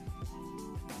Z.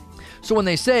 So when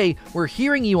they say, we're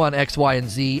hearing you on X, Y, and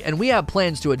Z, and we have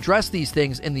plans to address these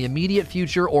things in the immediate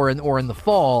future or in the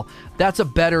fall, that's a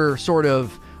better sort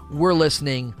of, we're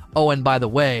listening, oh, and by the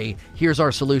way, here's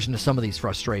our solution to some of these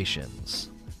frustrations.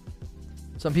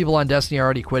 Some people on Destiny are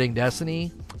already quitting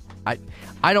Destiny.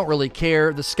 I don't really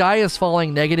care. The sky is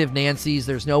falling, negative Nancy's.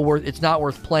 It's not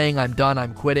worth playing. I'm done.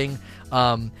 I'm quitting.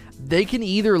 They can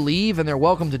either leave, and they're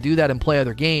welcome to do that and play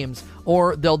other games,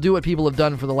 or they'll do what people have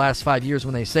done for the last 5 years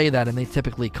when they say that, and they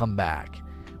typically come back.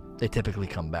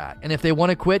 And if they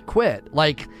want to quit.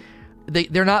 Like,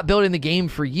 they're not building the game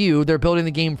for you. They're building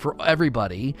the game for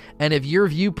everybody. And if your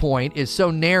viewpoint is so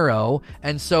narrow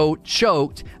and so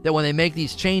choked that when they make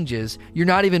these changes, you're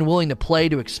not even willing to play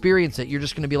to experience it. You're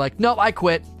just going to be like, nope, I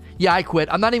quit. Yeah, I quit.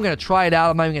 I'm not even going to try it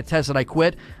out. I'm not even going to test it. I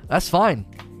quit. That's fine.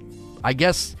 I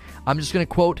guess I'm just going to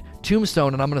quote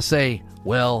Tombstone and I'm going to say,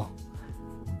 well,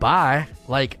 bye.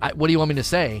 Like, what do you want me to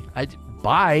say?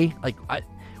 Bye.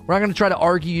 We're not going to try to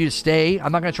argue you to stay.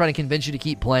 I'm not going to try to convince you to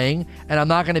keep playing. And I'm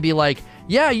not going to be like,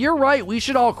 yeah, you're right. We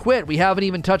should all quit. We haven't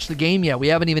even touched the game yet. We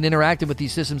haven't even interacted with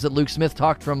these systems that Luke Smith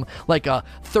talked from like a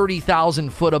 30,000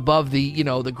 foot above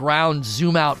the ground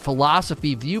zoom out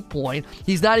philosophy viewpoint.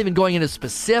 He's not even going into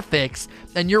specifics.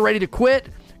 And you're ready to quit?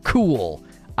 Cool.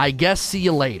 I guess see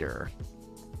you later.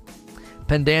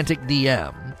 Pedantic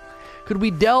DM. Could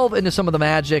we delve into some of the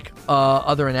magic,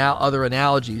 other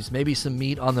analogies, maybe some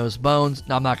meat on those bones?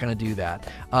 No, I'm not going to do that.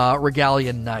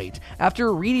 Regalia Knight.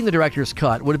 After reading the director's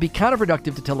cut, would it be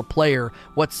counterproductive to tell a player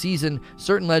what season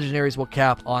certain legendaries will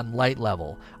cap on light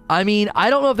level? I mean, I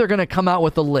don't know if they're going to come out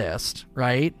with a list,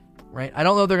 right? I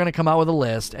don't know if they're going to come out with a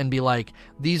list and be like,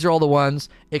 these are all the ones.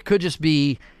 It could just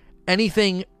be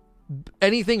anything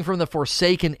from the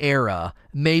Forsaken era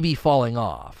maybe falling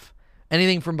off.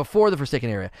 Anything from before the Forsaken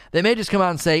era. They may just come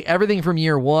out and say everything from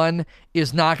year one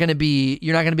is not going to be,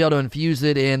 you're not going to be able to infuse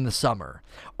it in the summer.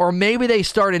 Or maybe they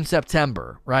start in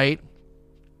September, right?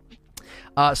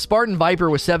 Spartan Viper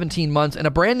with 17 months, and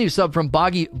a brand new sub from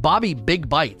Bobby Big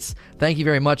Bites. Thank you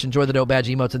very much. Enjoy the dope badge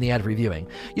emotes and the ad reviewing.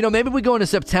 You know, maybe we go into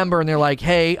September and they're like,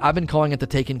 hey, I've been calling it the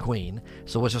Taken Queen,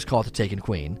 so let's just call it the Taken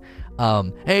Queen.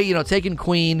 Hey, you know, Taken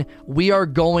Queen, we are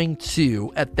going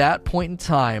to, at that point in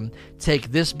time,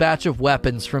 take this batch of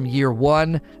weapons from year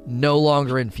 1, no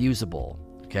longer infusible.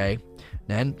 Okay?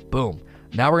 Then, boom.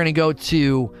 Now we're going to go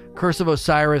to Curse of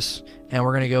Osiris, and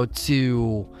we're going to go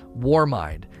to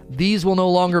Warmind. These will no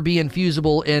longer be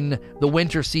infusible in the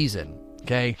winter season.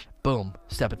 Okay? Boom.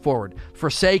 Step it forward.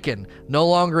 Forsaken, no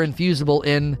longer infusible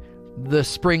in the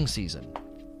spring season.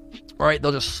 All right?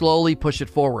 They'll just slowly push it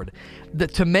forward.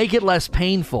 To make it less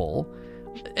painful,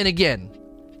 and again,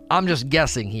 I'm just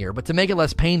guessing here, but to make it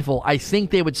less painful, I think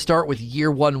they would start with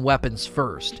year 1 weapons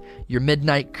first. Your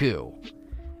Midnight Coup.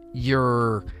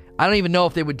 I don't even know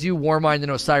if they would do Warmind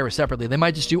and Osiris separately. They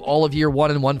might just do all of year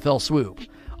 1 in one fell swoop.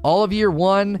 All of year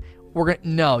 1,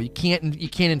 you can't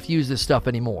infuse this stuff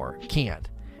anymore. You can't.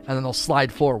 And then they'll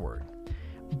slide forward.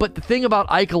 But the thing about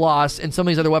Ikelos and some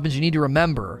of these other weapons you need to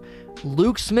remember,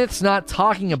 Luke Smith's not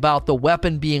talking about the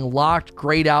weapon being locked,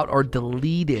 grayed out, or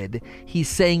deleted. He's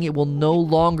saying it will no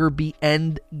longer be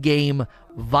end game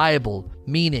viable,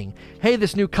 meaning, hey,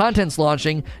 this new content's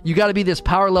launching, you got to be this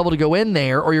power level to go in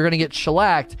there or you're going to get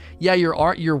shellacked. Yeah,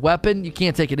 your weapon, you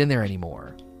can't take it in there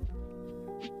anymore.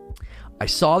 I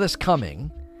saw this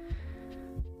coming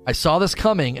and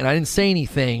I didn't say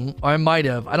anything, or I might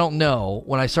have, I don't know,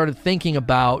 when I started thinking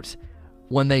about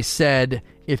when they said,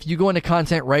 if you go into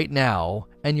content right now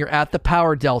and you're at the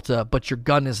power delta, but your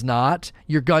gun is not,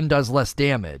 your gun does less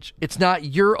damage. It's not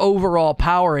your overall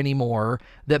power anymore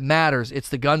that matters. It's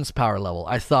the gun's power level.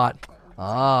 I thought,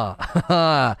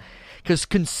 because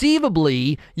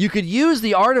conceivably, you could use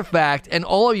the artifact and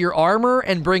all of your armor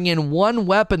and bring in one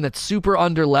weapon that's super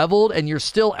underleveled and you're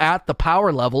still at the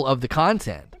power level of the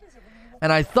content.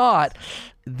 And I thought,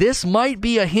 this might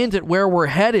be a hint at where we're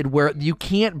headed, where you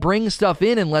can't bring stuff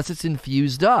in unless it's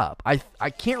infused up. I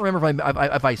can't remember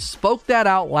if I spoke that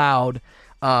out loud.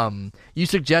 You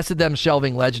suggested them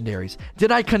shelving legendaries.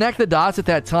 Did I connect the dots at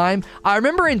that time? I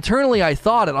remember internally I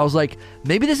thought it. I was like,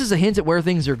 maybe this is a hint at where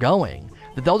things are going.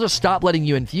 That they'll just stop letting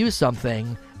you infuse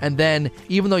something, and then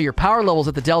even though your power level's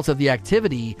at the delta of the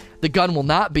activity, the gun will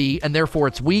not be, and therefore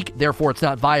it's weak, therefore it's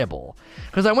not viable.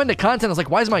 Because I went to content, I was like,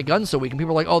 why is my gun so weak? And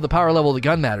people were like, oh, the power level of the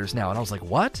gun matters now. And I was like,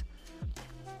 what?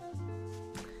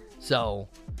 So,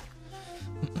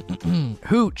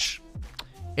 Hooch,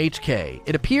 HK.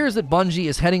 It appears that Bungie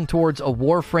is heading towards a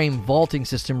Warframe vaulting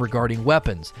system regarding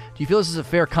weapons. Do you feel this is a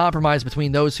fair compromise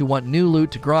between those who want new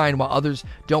loot to grind while others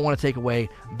don't want to take away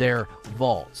their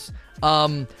vaults?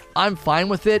 I'm fine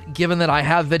with it, given that I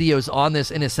have videos on this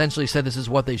and essentially said this is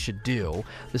what they should do.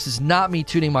 This is not me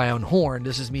tooting my own horn.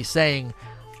 This is me saying,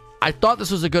 I thought this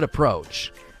was a good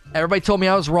approach. Everybody told me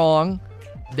I was wrong.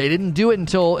 They didn't do it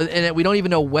until, and we don't even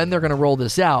know when they're going to roll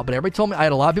this out, but everybody told me, I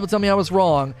had a lot of people tell me I was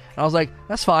wrong, and I was like,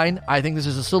 that's fine. I think this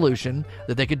is a solution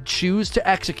that they could choose to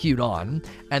execute on,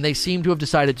 and they seem to have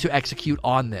decided to execute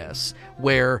on this,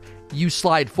 where you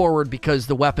slide forward because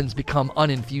the weapons become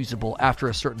uninfusable after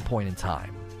a certain point in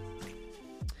time.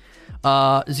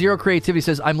 Zero Creativity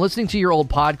says, I'm listening to your old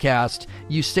podcast.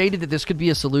 You stated that this could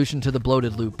be a solution to the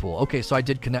bloated loot pool. Okay, so I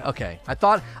did connect. Okay, I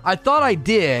thought I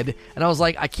did, and I was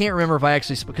like, I can't remember if I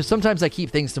actually, because sometimes I keep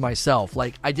things to myself.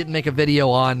 Like, I didn't make a video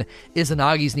on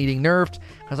Izanagi's needing nerfed,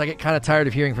 because I get kind of tired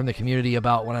of hearing from the community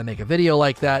about when I make a video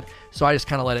like that, so I just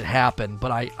kind of let it happen.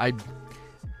 But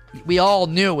we all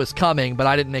knew it was coming, but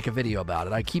I didn't make a video about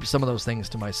it. I keep some of those things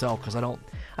to myself because I don't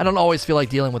always feel like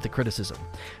dealing with the criticism.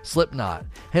 Slipknot.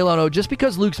 Hey, Lono, just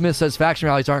because Luke Smith says faction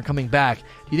rallies aren't coming back,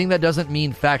 do you think that doesn't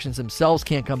mean factions themselves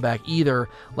can't come back either,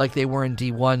 like they were in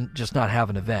D1, just not have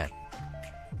an event?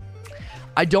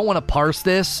 I don't want to parse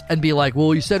this and be like,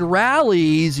 well, you said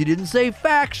rallies, you didn't say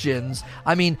factions.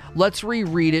 I mean, let's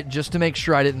reread it just to make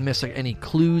sure I didn't miss any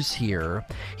clues here.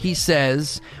 He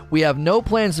says, we have no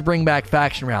plans to bring back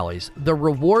faction rallies. The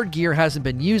reward gear hasn't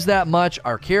been used that much,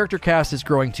 our character cast is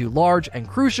growing too large, and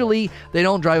crucially, they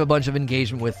don't drive a bunch of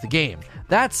engagement with the game.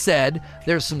 That said,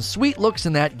 there's some sweet looks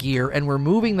in that gear, and we're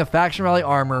moving the faction rally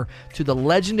armor to the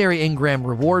legendary Engram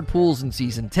reward pools in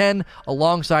Season 10,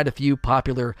 alongside a few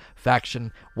popular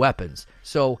faction weapons.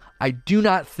 So I do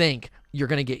not think you're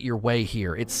going to get your way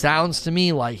here. It sounds to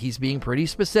me like he's being pretty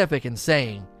specific and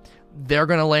saying they're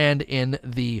going to land in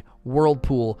the world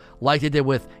pool like they did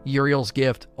with Uriel's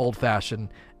Gift, Old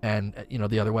Fashioned, and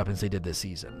the other weapons they did this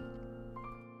season.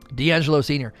 D'Angelo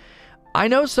Sr., I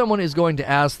know someone is going to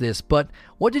ask this, but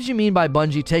what did you mean by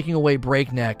Bungie taking away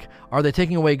Breakneck? Are they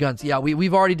taking away guns? Yeah,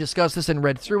 we've already discussed this and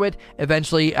read through it.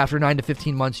 Eventually, after 9 to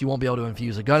 15 months, you won't be able to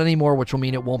infuse a gun anymore, which will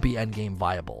mean it won't be endgame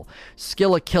viable.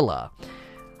 Skillakilla.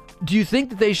 Do you think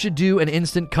that they should do an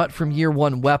instant cut from year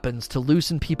 1 weapons to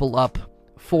loosen people up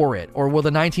for it? Or will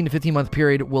the 19 to 15 month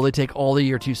period, will they take all the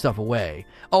year 2 stuff away?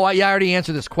 Oh, I already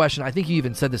answered this question. I think you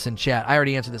even said this in chat. I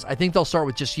already answered this. I think they'll start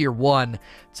with just year 1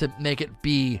 to make it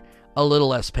be a little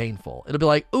less painful. It'll be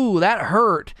like, ooh, that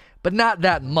hurt, but not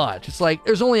that much. It's like,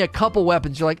 there's only a couple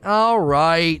weapons. You're like, all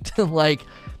right, like,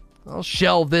 I'll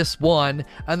shelve this one,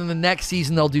 and then the next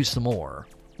season they'll do some more.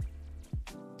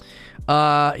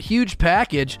 Huge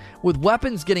package. With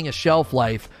weapons getting a shelf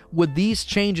life, would these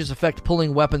changes affect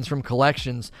pulling weapons from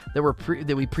collections that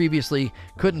we previously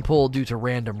couldn't pull due to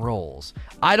random rolls?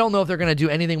 I don't know if they're going to do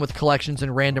anything with collections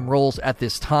and random rolls at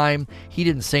this time. He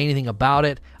didn't say anything about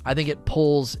it. I think it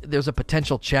pulls, there's a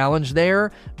potential challenge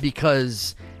there,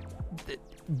 because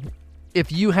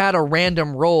if you had a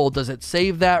random roll, does it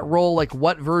save that roll? Like,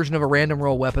 what version of a random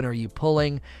roll weapon are you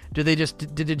pulling? Did it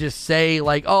just say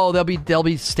like, oh, there'll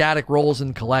be static rolls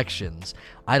in collections?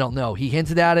 I don't know. He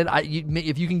hinted at it.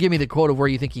 If you can give me the quote of where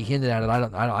you think he hinted at it,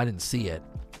 I didn't see it,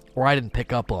 or I didn't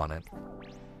pick up on it.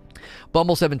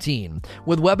 Bumble 17.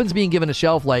 With weapons being given a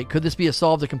shelf life, could this be a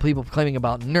solve to people claiming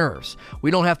about nerfs?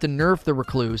 We don't have to nerf the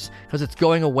recluse because it's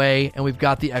going away, and we've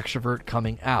got the extrovert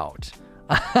coming out.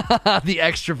 The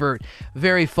extrovert.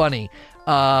 Very funny.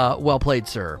 Well played,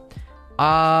 sir.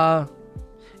 I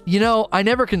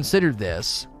never considered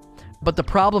this, but the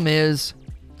problem is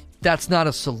that's not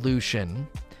a solution.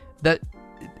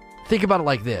 Think about it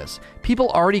like this. People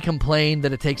already complain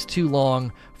that it takes too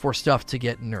long for stuff to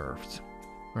get nerfed,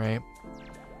 right?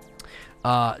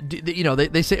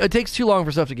 They say it takes too long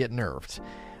for stuff to get nerfed.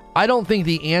 I don't think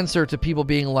the answer to people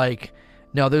being like,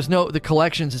 no, the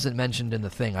collections isn't mentioned in the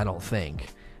thing, I don't think.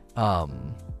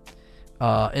 In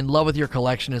love with your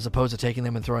collection as opposed to taking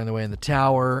them and throwing them away in the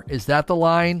tower. Is that the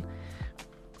line?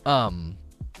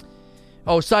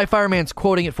 Sci-Fireman's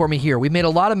quoting it for me here. We've made a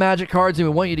lot of Magic cards, and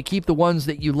we want you to keep the ones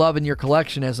that you love in your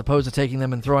collection as opposed to taking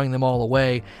them and throwing them all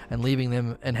away and leaving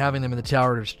them and having them in the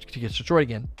tower to get destroyed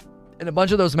again. And a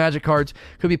bunch of those Magic cards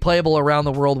could be playable around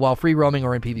the world while free roaming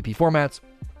or in PvP formats.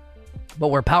 But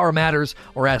where power matters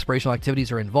or aspirational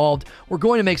activities are involved, we're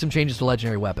going to make some changes to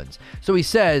legendary weapons. So he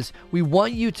says, we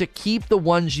want you to keep the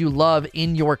ones you love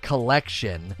in your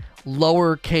collection,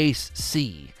 lowercase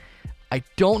c. I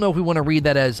don't know if we want to read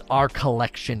that as our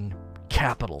collection,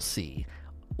 capital C.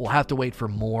 We'll have to wait for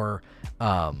more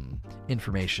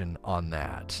information on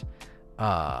that.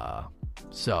 But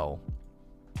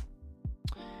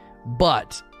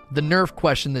the nerf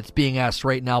question that's being asked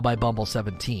right now by Bumble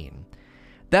 17,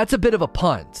 that's a bit of a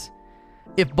punt.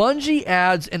 If Bungie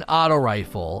adds an auto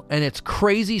rifle and it's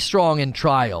crazy strong in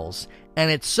trials,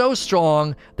 and it's so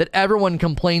strong that everyone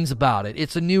complains about it,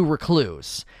 it's a new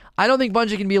recluse, I don't think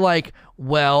Bungie can be like,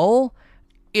 well,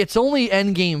 it's only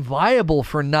endgame viable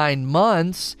for 9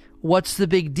 months. What's the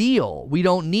big deal? We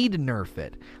don't need to nerf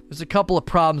it. There's a couple of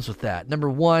problems with that. Number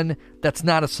one, that's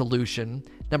not a solution.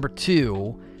 Number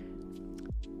two,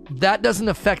 that doesn't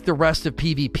affect the rest of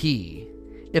PvP.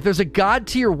 If there's a god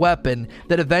tier weapon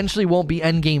that eventually won't be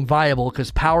endgame viable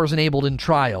because power's enabled in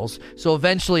trials, so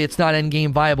eventually it's not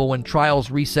endgame viable when trials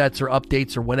resets or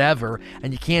updates or whatever,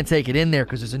 and you can't take it in there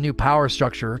because there's a new power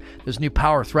structure, there's new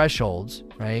power thresholds,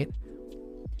 right?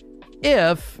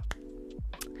 If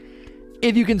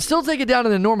you can still take it down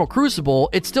in a normal Crucible,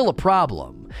 it's still a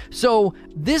problem. So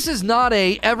this is not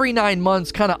a every 9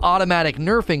 months kind of automatic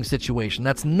nerfing situation.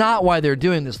 That's not why they're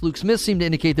doing this. Luke Smith seemed to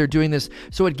indicate they're doing this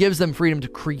so it gives them freedom to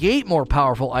create more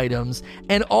powerful items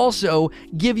and also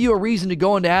give you a reason to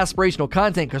go into aspirational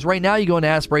content, because right now you go into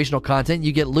aspirational content,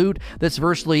 you get loot that's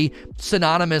virtually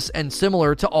synonymous and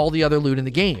similar to all the other loot in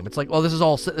the game. It's like, well, this is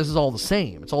all the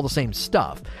same. It's all the same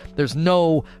stuff. There's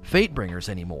no Fatebringers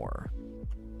anymore.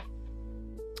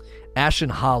 Ashen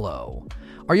Hollow.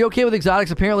 Are you okay with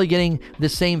exotics apparently getting the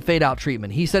same fade out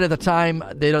treatment? He said at the time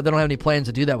they don't have any plans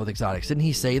to do that with exotics. Didn't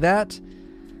he say that?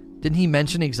 Didn't he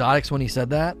mention exotics when he said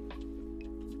that?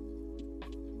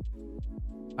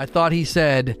 I thought he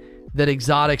said that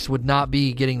exotics would not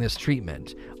be getting this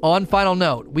treatment. On final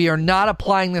note, we are not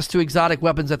applying this to exotic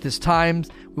weapons at this time.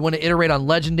 We want to iterate on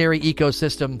legendary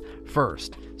ecosystem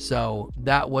first. So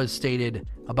that was stated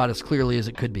about as clearly as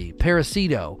it could be.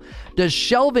 Parasito. Does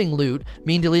shelving loot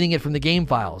mean deleting it from the game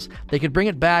files? They could bring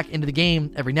it back into the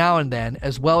game every now and then,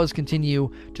 as well as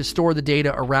continue to store the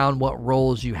data around what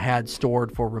roles you had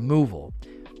stored for removal.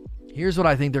 Here's what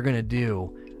I think they're going to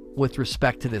do with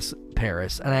respect to this,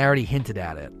 Paris, and I already hinted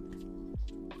at it.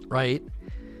 right?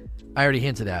 I already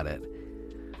hinted at it.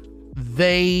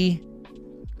 They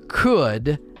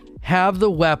could have the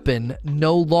weapon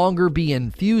no longer be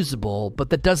infusible, but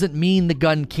that doesn't mean the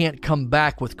gun can't come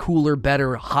back with cooler,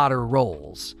 better, hotter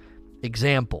rolls.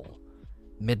 Example,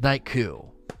 Midnight Coup,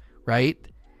 right?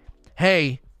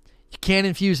 Hey, you can't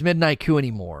infuse Midnight Coup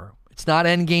anymore. It's not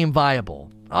endgame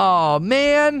viable. Oh,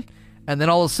 man. And then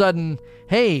all of a sudden,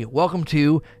 hey, welcome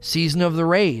to Season of the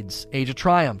Raids, Age of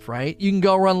Triumph, right? You can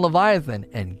go run Leviathan,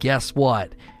 and guess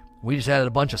what? We just added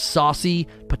a bunch of saucy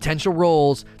potential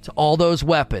rolls to all those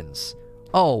weapons.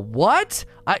 Oh, what?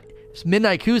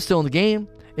 Midnight Coup is still in the game.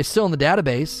 It's still in the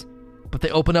database. But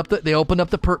they opened up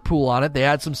the perk pool on it. They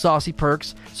add some saucy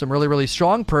perks, some really, really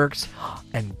strong perks.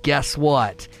 And guess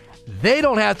what? They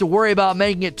don't have to worry about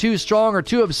making it too strong or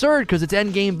too absurd because its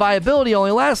endgame viability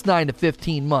only lasts 9 to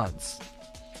 15 months.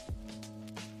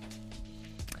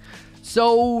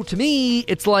 So to me,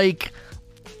 it's like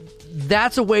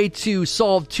that's a way to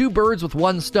solve two birds with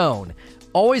one stone.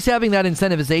 Always having that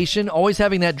incentivization, always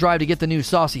having that drive to get the new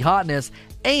saucy hotness,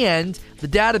 and the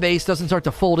database doesn't start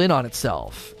to fold in on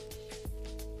itself.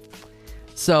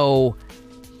 So,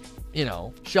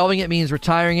 shelving it means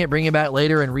retiring it, bringing it back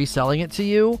later, and reselling it to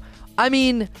you. I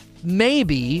mean,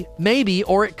 maybe,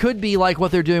 or it could be like what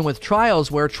they're doing with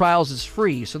Trials, where Trials is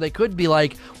free. So they could be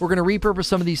like, we're going to repurpose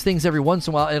some of these things every once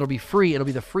in a while, and it'll be free. It'll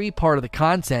be the free part of the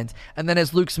content. And then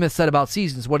as Luke Smith said about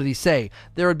Seasons, what did he say?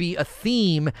 There would be a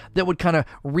theme that would kind of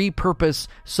repurpose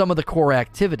some of the core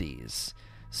activities.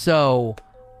 So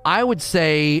I would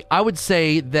say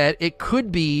that it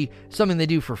could be something they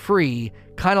do for free,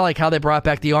 kind of like how they brought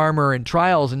back the armor in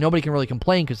Trials, and nobody can really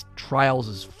complain because Trials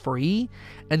is free.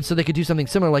 And so they could do something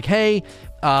similar, like, hey,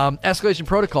 Escalation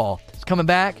Protocol is coming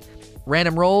back,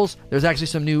 random rolls. There's actually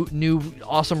some new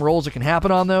awesome rolls that can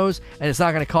happen on those, and it's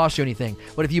not going to cost you anything.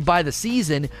 But if you buy the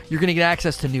season, you're going to get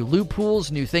access to new loot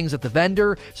pools, new things at the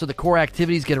vendor, so the core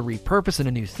activities get a repurpose and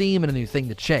a new theme and a new thing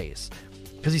to chase.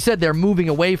 Because he said they're moving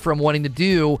away from wanting to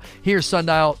do, here's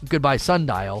Sundial, goodbye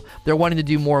Sundial. They're wanting to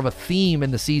do more of a theme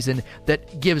in the season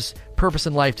that gives purpose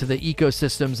and life to the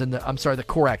ecosystems and the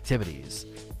core activities.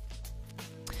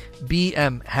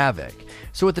 BM Havoc.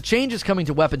 So with the changes coming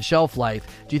to weapon shelf life,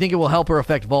 do you think it will help or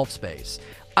affect vault space?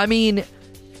 I mean,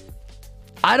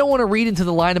 I don't want to read into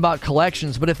the line about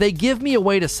collections, but if they give me a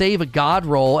way to save a God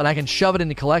roll and I can shove it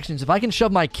into collections, if I can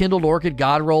shove my Kindled Orchid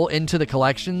God roll into the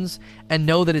collections and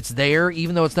know that it's there,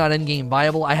 even though it's not endgame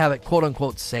viable, I have it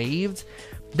quote-unquote saved,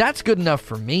 that's good enough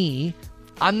for me.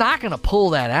 I'm not going to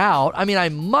pull that out. I mean, I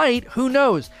might. Who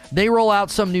knows? They roll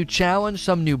out some new challenge,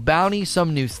 some new bounty,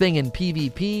 some new thing in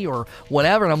PvP or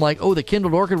whatever, and I'm like, oh, the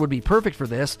Kindled Orchid would be perfect for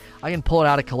this. I can pull it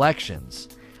out of collections.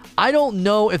 I don't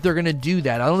know if they're going to do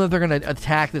that. I don't know if they're going to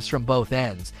attack this from both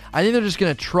ends. I think they're just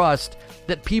going to trust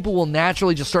that people will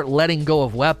naturally just start letting go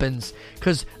of weapons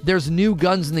because there's new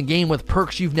guns in the game with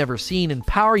perks you've never seen and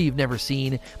power you've never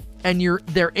seen, and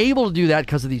they're able to do that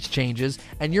because of these changes,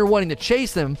 and you're wanting to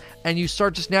chase them, and you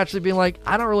start just naturally being like,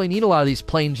 I don't really need a lot of these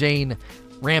plain Jane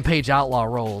Rampage Outlaw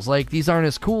rolls. Like, these aren't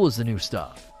as cool as the new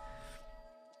stuff.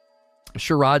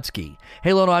 Sharadsky.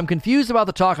 Hey, Lono, I'm confused about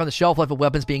the talk on the shelf life of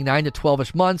weapons being 9 to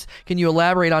 12-ish months. Can you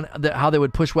elaborate on how they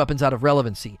would push weapons out of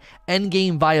relevancy?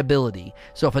 Endgame viability.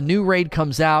 So if a new raid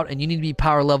comes out and you need to be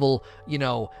power level,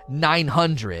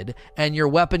 900, and your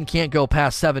weapon can't go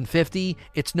past 750,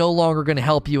 it's no longer going to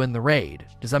help you in the raid.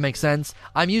 Does that make sense?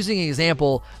 I'm using an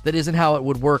example that isn't how it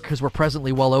would work because we're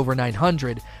presently well over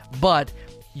 900, but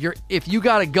if you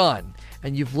got a gun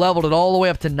and you've leveled it all the way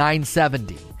up to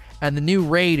 970, and the new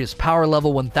raid is power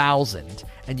level 1000,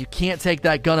 and you can't take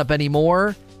that gun up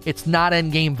anymore, it's not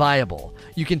endgame viable.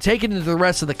 You can take it into the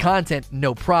rest of the content,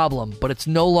 no problem, but it's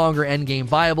no longer endgame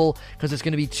viable because it's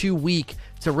going to be too weak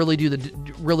to really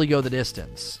go the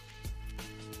distance.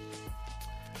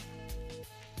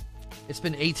 It's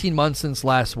been 18 months since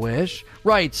Last Wish.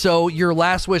 Right, so your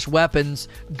Last Wish weapons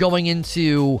going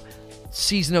into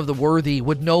Season of the Worthy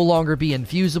would no longer be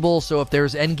infusible, so if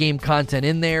there's endgame content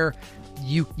in there,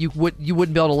 you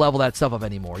wouldn't be able to level that stuff up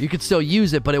anymore. You could still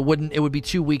use it, but it would be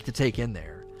too weak to take in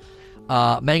there.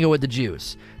 Mango with the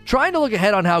Juice. Trying to look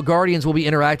ahead on how Guardians will be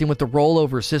interacting with the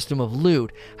rollover system of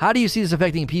loot. How do you see this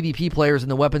affecting PvP players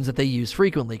and the weapons that they use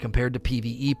frequently compared to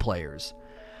PvE players?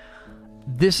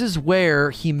 This is where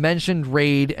he mentioned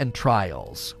Raid and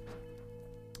Trials.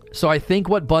 So I think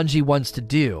what Bungie wants to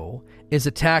do is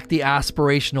attack the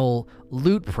aspirational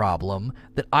loot problem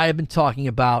that I have been talking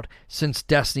about since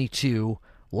Destiny 2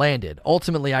 landed.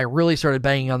 Ultimately, I really started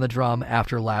banging on the drum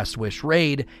after Last Wish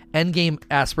Raid. Endgame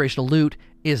aspirational loot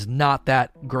is not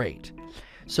that great.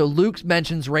 So Luke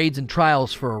mentions raids and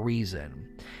trials for a reason.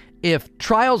 if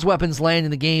Trials weapons land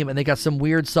in the game and they got some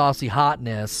weird saucy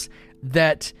hotness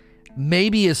that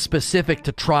maybe is specific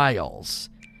to Trials.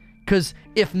 Because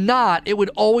if not, it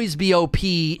would always be OP,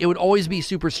 it would always be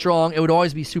super strong, it would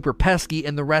always be super pesky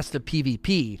in the rest of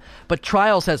PvP. But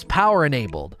Trials has power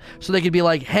enabled. So they could be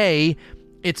like, hey,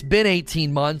 it's been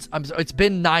 18 months, it's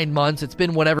been 9 months, it's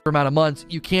been whatever amount of months,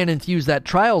 you can't infuse that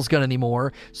Trials gun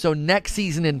anymore, so next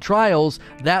season in Trials,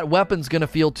 that weapon's going to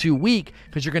feel too weak,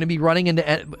 because you're going to be running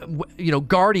into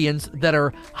Guardians that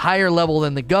are higher level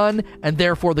than the gun, and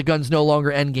therefore the gun's no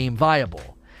longer endgame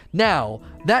viable. Now,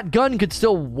 that gun could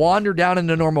still wander down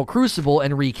into normal Crucible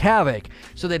and wreak havoc,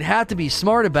 so they'd have to be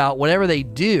smart about whatever they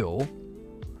do.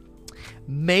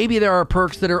 Maybe there are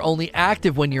perks that are only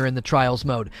active when you're in the Trials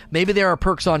mode. Maybe there are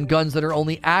perks on guns that are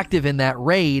only active in that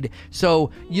raid,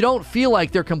 so you don't feel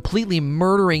like they're completely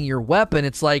murdering your weapon.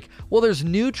 It's like, well, there's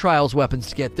new Trials weapons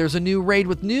to get. There's a new raid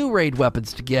with new raid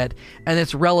weapons to get, and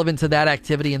it's relevant to that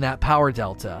activity and that power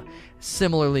delta.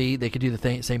 Similarly, they could do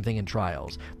the same thing in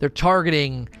Trials. They're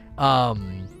targeting,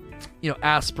 aspirational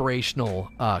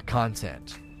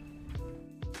content.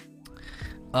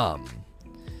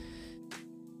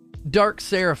 Dark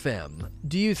Seraphim,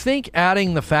 do you think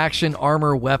adding the faction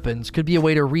armor weapons could be a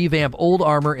way to revamp old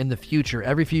armor in the future?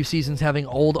 Every few seasons having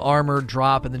old armor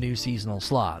drop in the new seasonal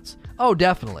slots. Oh,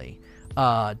 definitely.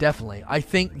 Definitely. I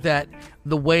think that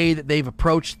the way that they've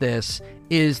approached this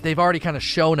is they've already kind of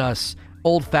shown us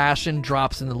old-fashioned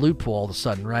drops in the loot pool all of a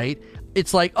sudden, right?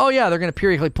 It's like, oh yeah, they're going to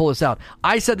periodically pull this out.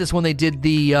 I said this when they did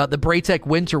the Braytech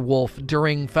Winter Wolf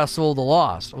during Festival of the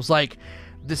Lost. I was like,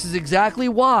 this is exactly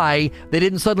why they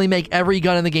didn't suddenly make every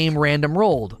gun in the game random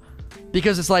rolled.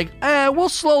 Because it's like, we'll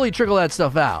slowly trickle that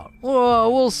stuff out.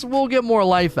 We'll get more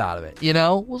life out of it, you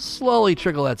know? We'll slowly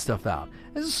trickle that stuff out.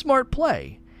 It's a smart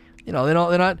play. You know, they're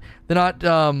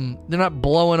not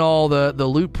blowing all the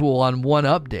loot pool on one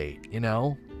update, you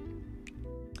know?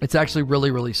 It's actually really,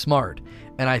 really smart.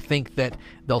 And I think that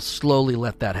they'll slowly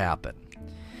let that happen.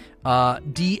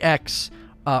 DX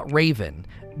Raven,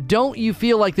 don't you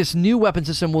feel like this new weapon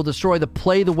system will destroy the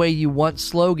play the way you want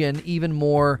slogan even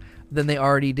more than they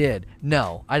already did?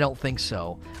 No, I don't think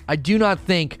so. I do not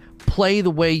think play the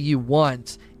way you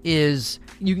want is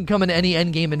you can come into any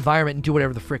endgame environment and do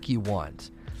whatever the frick you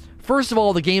want. First of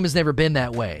all, the game has never been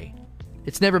that way.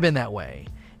 It's never been that way.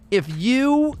 If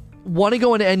you want to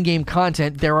go into endgame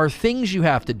content, there are things you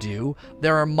have to do.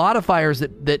 There are modifiers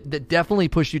that definitely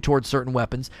push you towards certain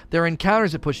weapons. There are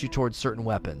encounters that push you towards certain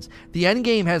weapons. The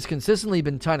endgame has consistently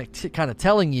been kind of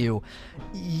telling you,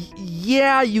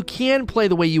 yeah, you can play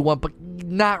the way you want, but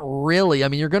not really. I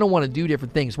mean, you're going to want to do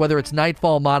different things, whether it's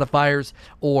Nightfall modifiers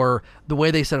or the way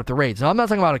they set up the raids. Now, I'm not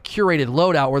talking about a curated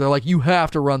loadout where they're like, you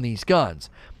have to run these guns.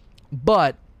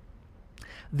 But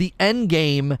the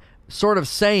endgame sort of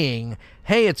saying,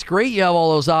 hey, it's great you have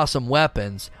all those awesome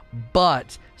weapons,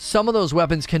 but some of those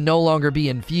weapons can no longer be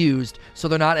infused, so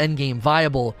they're not endgame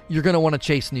viable. You're going to want to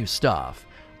chase new stuff.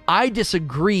 I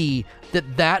disagree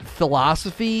that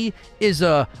philosophy is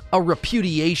a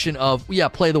repudiation of, yeah,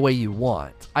 play the way you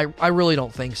want. I really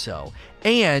don't think so.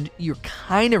 And you're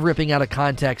kind of ripping out of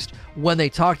context when they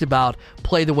talked about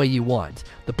play the way you want.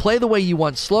 The play the way you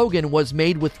want slogan was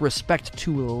made with respect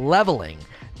to leveling,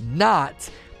 not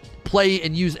play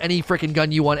and use any freaking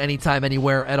gun you want anytime,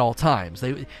 anywhere, at all times.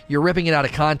 You're ripping it out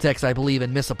of context, I believe,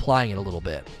 and misapplying it a little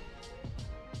bit.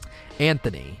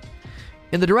 Anthony,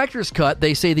 in the director's cut,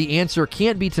 they say the answer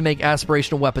can't be to make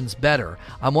aspirational weapons better.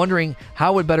 I'm wondering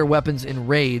how would better weapons in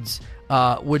raids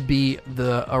would be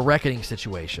a reckoning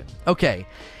situation. Okay,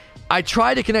 I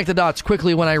tried to connect the dots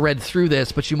quickly when I read through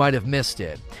this, but you might have missed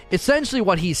it. Essentially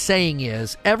what he's saying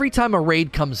is, every time a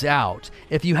raid comes out,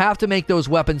 if you have to make those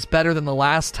weapons better than the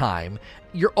last time,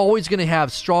 you're always going to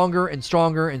have stronger and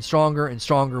stronger and stronger and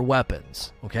stronger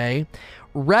weapons, okay?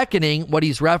 Reckoning, what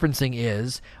he's referencing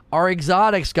is, our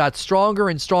exotics got stronger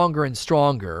and stronger and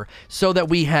stronger, so that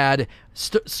we had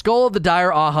Skull of the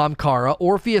Dire Ahamkara,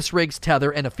 Orpheus Riggs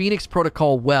Tether, and a Phoenix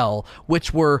Protocol Well,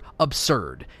 which were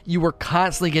absurd. You were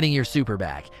constantly getting your super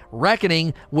back.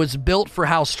 Reckoning was built for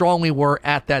how strong we were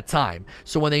at that time.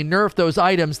 So when they nerfed those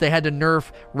items, they had to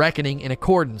nerf Reckoning in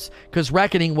accordance, because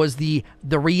Reckoning was the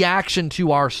reaction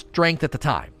to our strength at the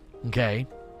time. Okay?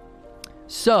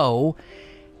 So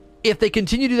if they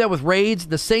continue to do that with raids,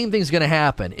 the same thing's going to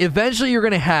happen. Eventually, you're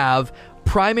going to have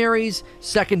primaries,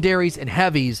 secondaries, and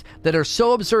heavies that are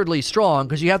so absurdly strong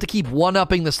because you have to keep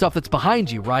one-upping the stuff that's behind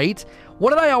you, right?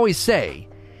 What did I always say?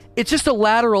 It's just a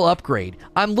lateral upgrade.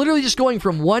 I'm literally just going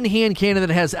from one hand cannon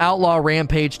that has Outlaw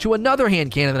Rampage to another hand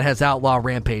cannon that has Outlaw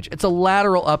Rampage. It's a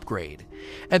lateral upgrade.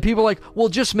 And people are like, well,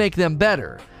 just make them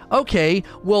better. okay,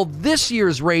 well, this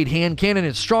year's raid hand cannon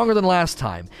is stronger than last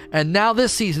time, and now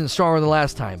this season's stronger than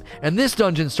last time, and this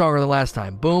dungeon's stronger than last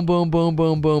time. Boom, boom, boom,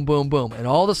 boom, boom, boom, boom. And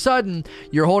all of a sudden,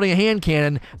 you're holding a hand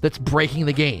cannon that's breaking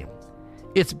the game.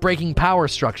 It's breaking power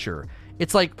structure.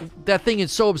 It's like, that thing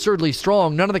is so absurdly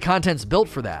strong, none of the content's built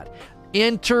for that.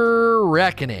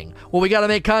 Inter-reckoning. Well, we got to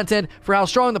make content for how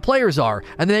strong the players are,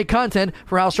 and they make content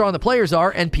for how strong the players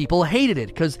are, and people hated it,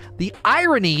 because the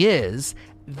irony is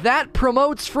that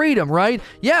promotes freedom, right?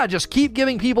 Yeah, just keep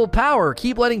giving people power,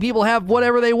 keep letting people have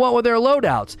whatever they want with their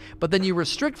loadouts, but then you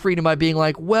restrict freedom by being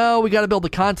like, well, we got to build the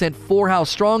content for how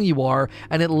strong you are,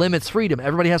 and it limits freedom.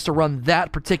 Everybody has to run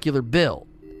that particular build.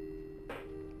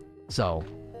 So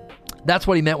that's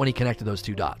what he meant when he connected those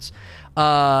two dots.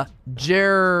 I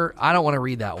don't want to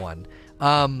read that one.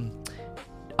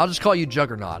 I'll just call you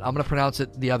Juggernaut. I'm going to pronounce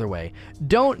it the other way.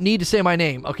 Don't need to say my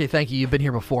name. Okay, thank you. You've been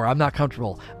here before. I'm not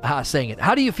comfortable saying it.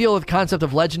 How do you feel with the concept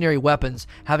of legendary weapons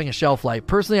having a shelf life?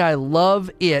 Personally, I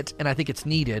love it, and I think it's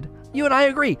needed. You and I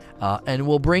agree. And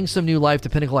will bring some new life to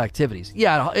Pinnacle activities.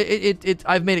 Yeah,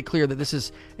 I've made it clear that this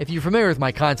is, if you're familiar with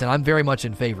my content, I'm very much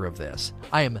in favor of this.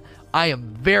 I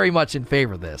am very much in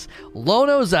favor of this.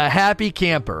 Lono's a happy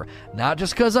camper. Not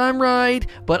just because I'm right,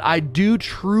 but I do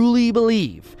truly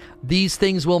believe these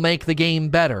things will make the game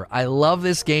better. I love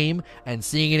this game, and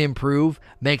seeing it improve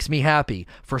makes me happy.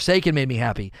 Forsaken made me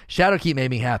happy. Shadowkeep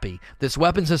made me happy. This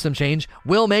weapon system change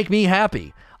will make me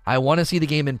happy. I want to see the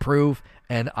game improve,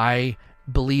 and I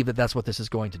believe that that's what this is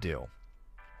going to do.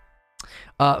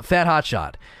 Fat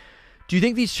Hotshot. Do you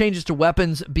think these changes to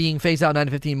weapons being phased out 9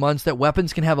 to 15 months, that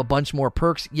weapons can have a bunch more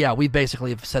perks? Yeah, we basically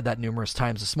have said that numerous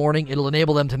times this morning. It'll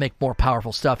enable them to make more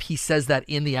powerful stuff. He says that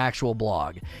in the actual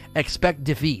blog. Expect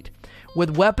defeat.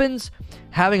 With weapons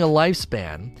having a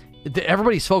lifespan,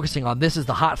 everybody's focusing on this is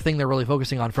the hot thing they're really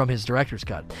focusing on from his director's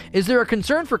cut. Is there a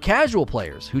concern for casual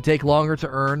players who take longer to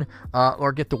earn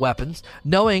or get the weapons,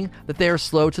 knowing that they are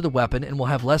slow to the weapon and will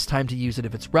have less time to use it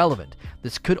if it's relevant?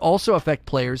 This could also affect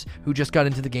players who just got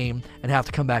into the game and have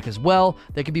to come back as well.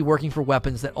 They could be working for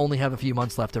weapons that only have a few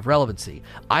months left of relevancy.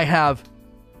 I have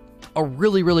a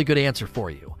really, really good answer for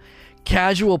you.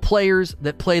 Casual players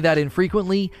that play that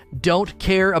infrequently don't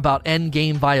care about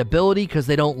endgame viability because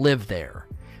they don't live there.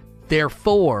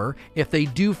 Therefore, if they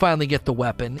do finally get the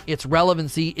weapon, its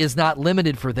relevancy is not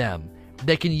limited for them.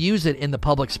 They can use it in the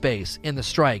public space, in the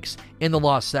strikes, in the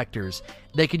lost sectors.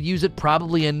 They could use it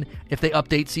probably in, if they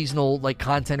update seasonal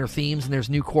content or themes and there's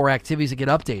new core activities that get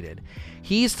updated.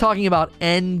 He's talking about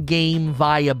end game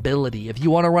viability. If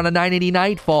you want to run a 980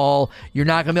 Nightfall, you're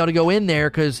not going to be able to go in there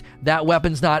because that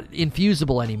weapon's not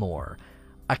infusible anymore.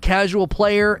 A casual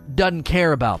player doesn't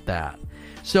care about that.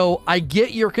 So I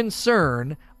get your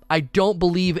concern. I don't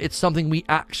believe it's something we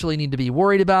actually need to be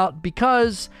worried about,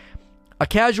 because a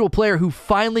casual player who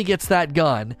finally gets that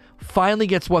gun, finally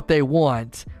gets what they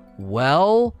want,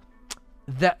 well,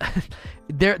 that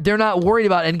they're not worried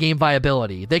about endgame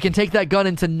viability. They can take that gun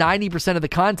into 90% of the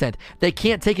content. They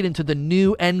can't take it into the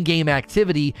new endgame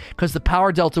activity because the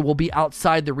power delta will be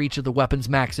outside the reach of the weapon's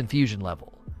max infusion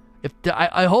level.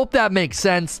 I hope that makes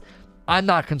sense. I'm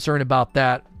not concerned about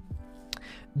that.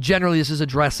 Generally, this is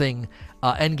addressing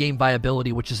endgame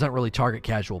viability, which doesn't really target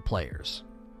casual players.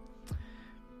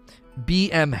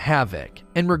 BM Havoc.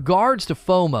 In regards to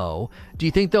FOMO, do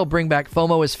you think they'll bring back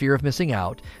FOMO as fear of missing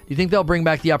out? Do you think they'll bring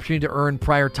back the opportunity to earn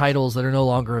prior titles that are no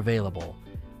longer available?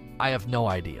 I have no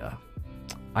idea.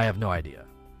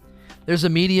 There's a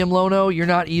medium, Lono. You're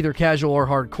not either casual or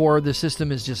hardcore. The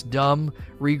system is just dumb,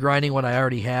 regrinding what I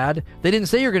already had. They didn't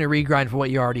say you're going to regrind for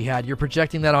what you already had. You're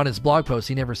projecting that on his blog post.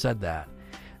 He never said that.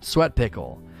 Sweat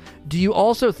Pickle. Do you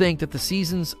also think that the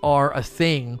seasons are a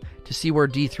thing to see where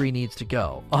D3 needs to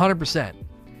go? 100%.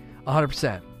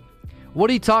 100%. What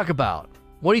did he talk about?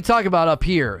 What did he talk about up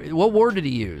here? What word did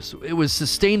he use? It was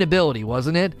sustainability,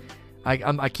 wasn't it?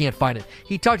 I can't find it.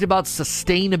 He talked about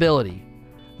sustainability.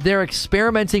 They're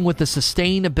experimenting with the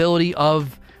sustainability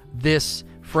of this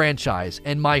franchise.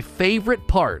 And my favorite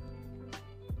part,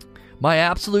 my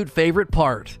absolute favorite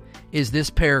part, is this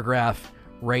paragraph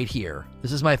right here.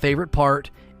 This is my favorite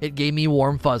part. It gave me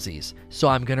warm fuzzies, so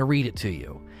I'm going to read it to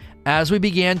you. As we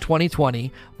began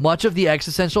 2020, much of the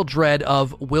existential dread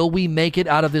of will we make it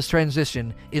out of this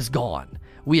transition is gone.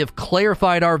 We have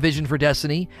clarified our vision for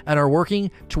Destiny and are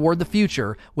working toward the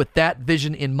future with that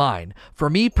vision in mind. For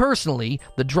me personally,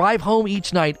 the drive home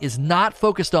each night is not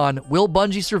focused on will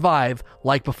Bungie survive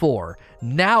like before.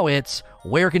 Now it's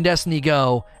where can Destiny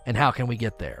go and how can we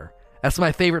get there? That's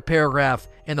my favorite paragraph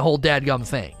in the whole dadgum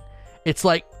thing. It's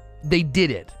like they did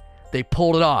it. They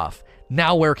pulled it off.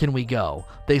 Now where can we go?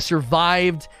 They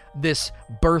survived this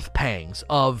birth pangs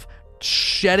of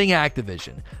shedding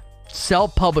Activision,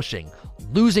 self-publishing,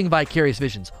 losing Vicarious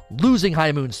Visions, losing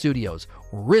High Moon Studios.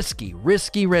 Risky,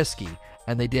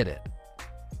 and they did it.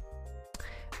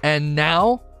 And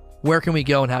now, where can we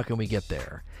go and how can we get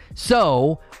there?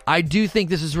 So, I do think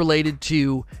this is related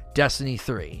to Destiny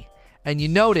 3. And you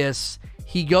notice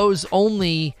he goes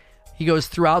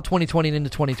throughout 2020 and into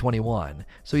 2021.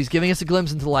 So he's giving us a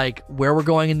glimpse into like where we're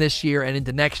going in this year and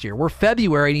into next year. We're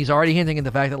February and he's already hinting at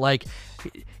the fact that like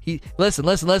listen.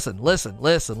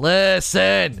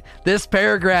 This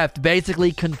paragraph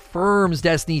basically confirms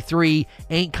Destiny 3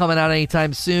 ain't coming out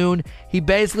anytime soon. He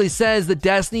basically says that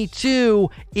Destiny 2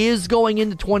 is going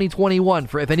into 2021.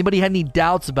 For if anybody had any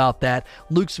doubts about that,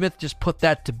 Luke Smith just put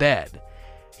that to bed.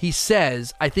 He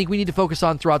says, I think we need to focus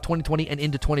on throughout 2020 and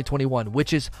into 2021,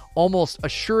 which is almost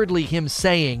assuredly him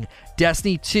saying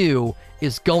Destiny 2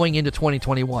 is going into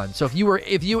 2021. So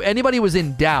if anybody was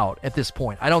in doubt at this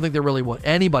point, I don't think there really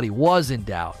anybody was in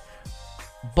doubt.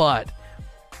 But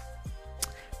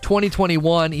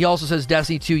 2021, he also says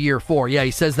Destiny 2 Year 4. Yeah,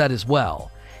 he says that as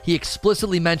well. He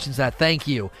explicitly mentions that. Thank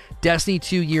you. Destiny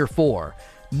 2 Year 4.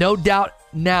 No doubt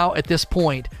now at this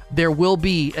point, there will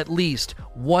be at least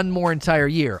one more entire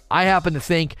year. I happen to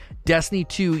think Destiny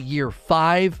 2 Year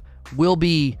 5 will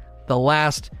be the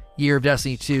last year of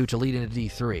Destiny 2 to lead into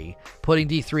D3, putting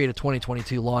D3 at a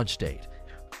 2022 launch date.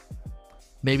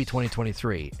 Maybe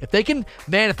 2023. If they can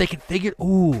figure,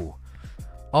 oh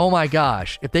my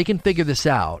gosh, if they can figure this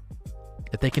out,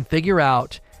 if they can figure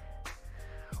out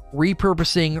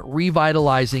repurposing,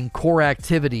 revitalizing core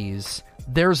activities,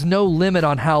 there's no limit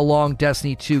on how long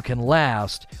Destiny 2 can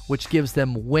last, which gives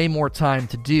them way more time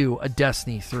to do a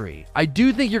Destiny 3. I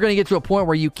do think you're going to get to a point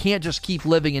where you can't just keep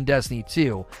living in Destiny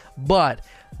 2, but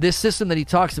this system that he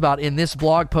talks about in this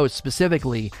blog post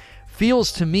specifically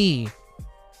feels to me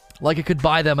like it could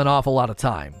buy them an awful lot of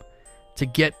time to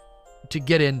get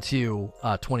into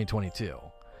 2022.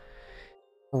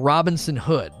 Robinson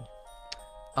Hood.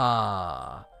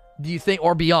 Do you think,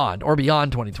 or beyond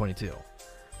 2022?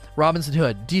 Robinson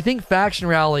Hood, do you think Faction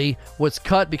Rally was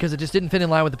cut because it just didn't fit in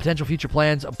line with the potential future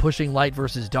plans of pushing Light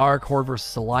versus Dark, Horde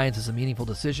versus Alliance as a meaningful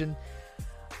decision?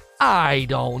 I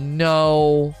don't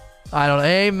know.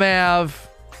 Hey, Mav,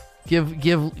 give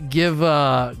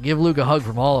Luke a hug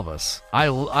from all of us. I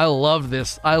love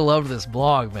this. I love this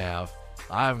blog, Mav.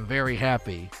 I'm very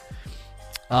happy.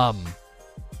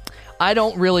 I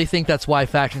don't really think that's why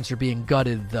factions are being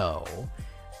gutted, though.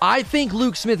 I think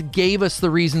Luke Smith gave us the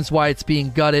reasons why it's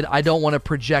being gutted. I don't want to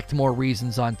project more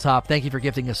reasons on top. Thank you for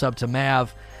gifting a sub to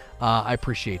Mav. I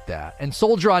appreciate that. And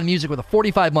Soldier on Music with a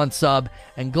 45-month sub,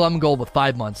 and Glum Gold with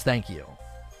 5 months. Thank you.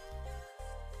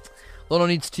 Lono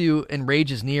needs to enrage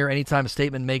his near anytime a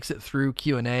statement makes it through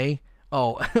Q&A.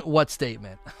 Oh, what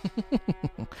statement?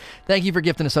 Thank you for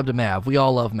gifting a sub to Mav. We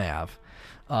all love Mav.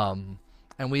 And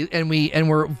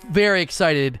we're very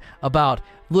excited about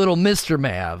little Mr.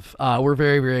 Mav. We're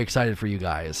very, very excited for you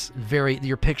guys.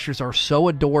 Your pictures are so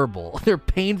adorable. They're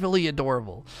painfully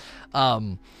adorable.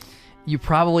 You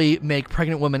probably make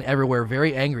pregnant women everywhere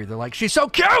very angry. They're like, she's so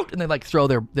cute! And they like throw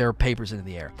their papers into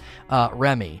the air.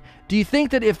 Remy, do you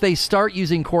think that if they start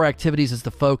using core activities as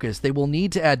the focus, they will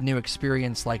need to add new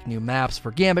experience like new maps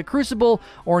for Gambit Crucible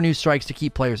or new strikes to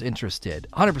keep players interested?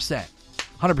 100%.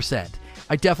 100%.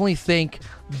 I definitely think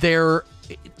they're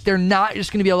not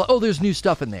just going to be able to, there's new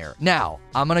stuff in there. Now,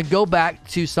 I'm going to go back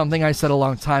to something I said a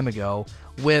long time ago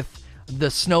with the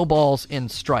snowballs in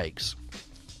strikes.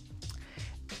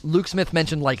 Luke Smith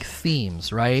mentioned like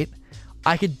themes, right?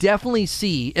 I could definitely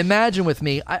see, imagine with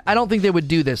me, I don't think they would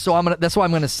do this, so that's why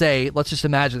I'm going to say, let's just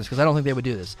imagine this, because I don't think they would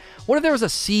do this. What if there was a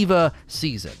SIVA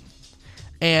season,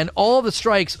 and all the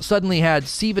strikes suddenly had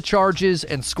SIVA charges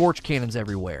and Scorch Cannons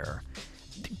everywhere?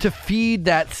 To feed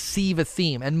that SIVA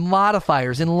theme and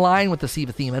modifiers in line with the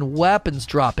SIVA theme and weapons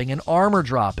dropping and armor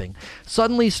dropping.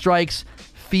 Suddenly strikes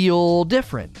feel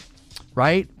different,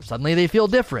 right? Suddenly they feel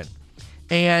different.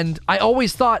 And I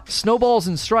always thought snowballs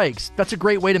and strikes, that's a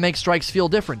great way to make strikes feel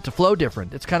different, to flow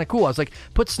different. It's kind of cool. I was like,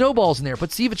 put snowballs in there,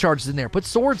 put SIVA charges in there, put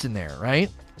swords in there, right?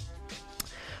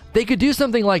 They could do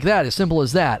something like that, as simple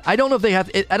as that. I don't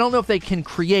know if they can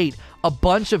create a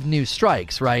bunch of new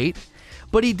strikes, right?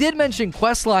 But he did mention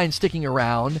questline sticking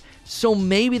around, so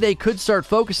maybe they could start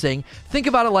focusing. Think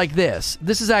about it like this.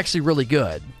 This is actually really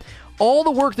good. All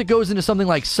the work that goes into something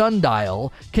like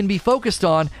Sundial can be focused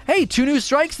on, hey, 2 new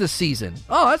strikes this season.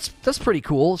 Oh, that's pretty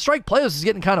cool. Strike Playlist is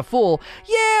getting kind of full.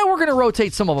 Yeah, we're going to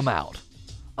rotate some of them out.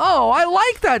 Oh, I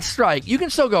like that strike. You can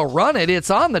still go run it. It's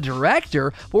on the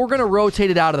director, but we're going to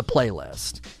rotate it out of the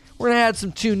playlist. We're going to add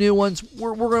some 2 new ones.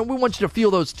 We want you to feel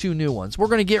those 2 new ones. We're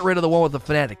going to get rid of the one with the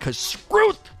Fanatic, because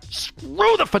screw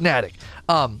Screw the Fanatic.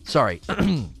 Sorry.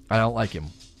 I don't like him.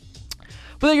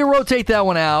 But they can rotate that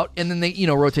one out, and then they,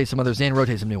 rotate some others in,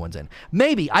 rotate some new ones in.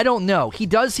 Maybe. I don't know. He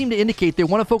does seem to indicate they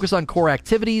want to focus on core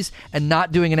activities and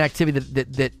not doing an activity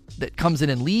that comes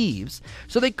in and leaves.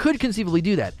 So they could conceivably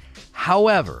do that.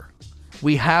 However,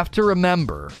 we have to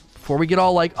remember, before we get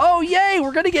all like, oh, yay,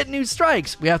 we're going to get new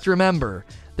strikes, we have to remember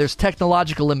there's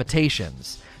technological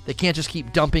limitations. They can't just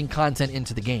keep dumping content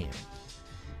into the game.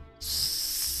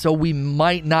 So we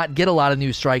might not get a lot of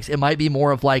new strikes. It might be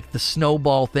more of like the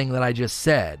snowball thing that I just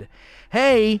said.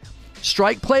 Hey,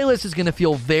 strike playlist is going to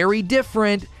feel very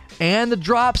different, and the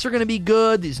drops are going to be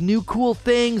good. These new cool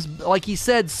things, like he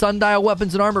said, sundial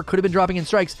weapons and armor could have been dropping in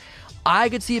strikes. I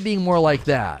could see it being more like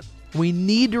that. We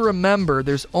need to remember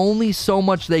there's only so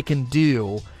much they can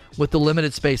do with the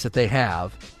limited space that they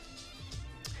have.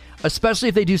 Especially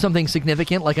if they do something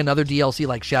significant like another DLC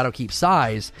like Shadowkeep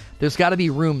Size, there's got to be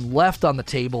room left on the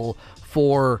table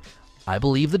for, I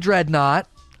believe, the Dreadnought.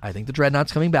 I think the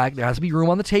Dreadnought's coming back. There has to be room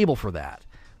on the table for that.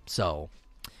 So,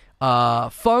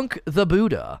 Funk the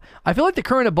Buddha. I feel like the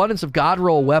current abundance of God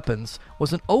roll weapons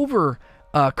was an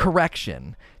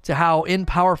correction to how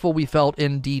powerful we felt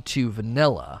in D2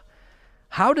 Vanilla.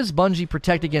 How does Bungie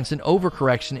protect against an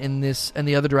overcorrection in this and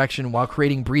the other direction while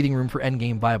creating breathing room for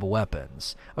endgame viable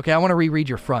weapons? Okay, I want to reread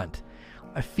your front.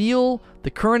 I feel the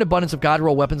current abundance of God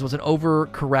roll weapons was an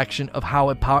overcorrection of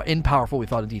how powerful we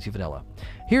thought in D2 Vanilla.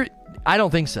 Here, I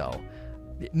don't think so.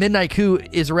 Midnight Coup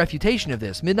is a refutation of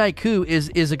this. Midnight Coup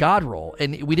is a God roll,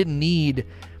 and we didn't need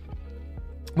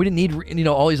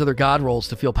all these other God rolls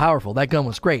to feel powerful. That gun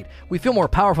was great. We feel more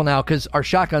powerful now because our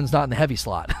shotgun's not in the heavy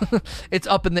slot. It's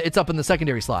up in the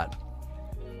secondary slot.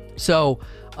 So,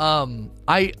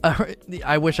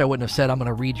 I wish I wouldn't have said I'm going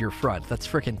to read your front. That's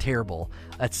freaking terrible.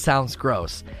 That sounds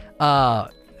gross.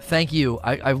 Thank you.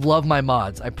 I love my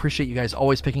mods. I appreciate you guys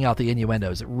always picking out the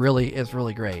innuendos. It really is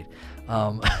really great.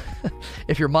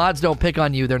 If your mods don't pick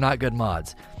on you, they're not good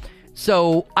mods.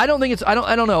 So I don't think I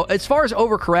don't know. As far as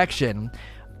overcorrection,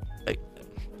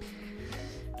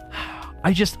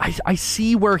 I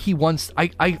see where he wants.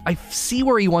 I see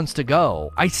where he wants to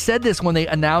go. I said this when they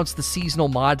announced the seasonal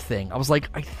mod thing. I was like,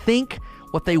 I think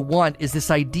what they want is this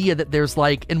idea that there's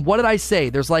like, and what did I say?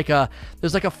 There's like a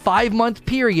 5-month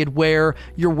period where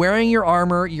you're wearing your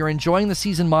armor, you're enjoying the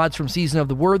season mods from Season of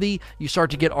the Worthy, you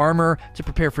start to get armor to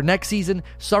prepare for next season,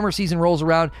 summer season rolls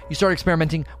around, you start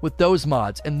experimenting with those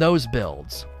mods and those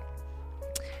builds.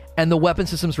 And the weapon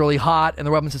system's really hot, and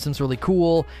the weapon system's really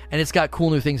cool, and it's got cool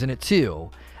new things in it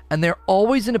too. And they're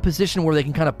always in a position where they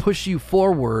can kind of push you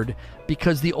forward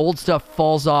because the old stuff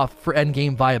falls off for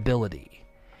endgame viability.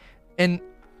 And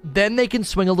then they can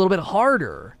swing a little bit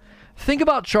harder. Think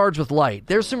about Charge with Light.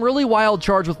 There's some really wild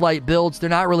Charge with Light builds. They're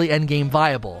not really endgame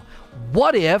viable.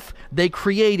 What if they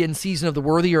create in Season of the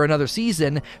Worthy or another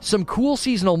season some cool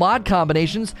seasonal mod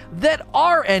combinations that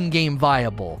are endgame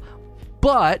viable,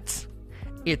 but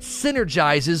it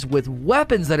synergizes with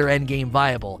weapons that are endgame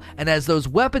viable. And as those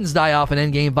weapons die off in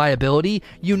endgame viability,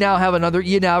 you now have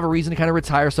a reason to kind of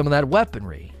retire some of that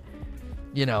weaponry.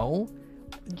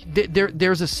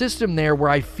 There's a system there where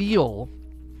I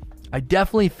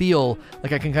definitely feel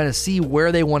like I can kind of see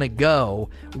where they want to go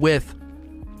with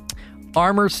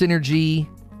armor synergy,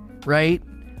 right?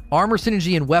 Armor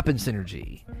synergy and weapon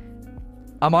synergy.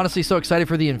 I'm honestly so excited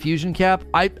for the infusion cap.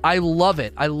 I love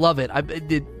it. I love it.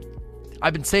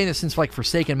 I've been saying this since like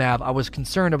Forsaken map. I was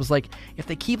concerned. I was like, if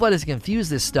they keep letting us confuse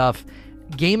this stuff,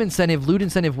 game incentive, loot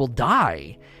incentive will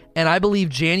die. And I believe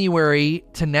January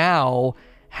to now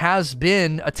has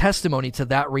been a testimony to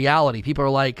that reality. People are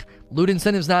like, loot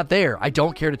incentive's not there. I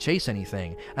don't care to chase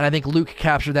anything. And I think Luke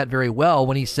captured that very well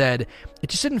when he said, it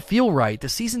just didn't feel right. The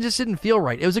season just didn't feel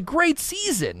right. It was a great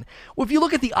season. Well, if you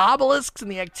look at the obelisks and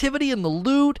the activity and the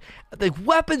loot, the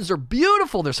weapons are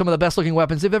beautiful. They're some of the best looking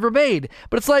weapons they've ever made.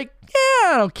 But it's like,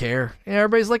 yeah, I don't care. And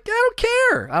everybody's like, I don't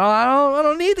care. I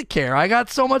don't need to care. I got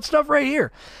so much stuff right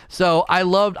here. So I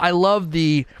love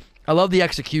the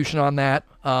execution on that.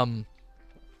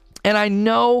 And I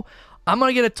know I'm going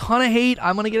to get a ton of hate.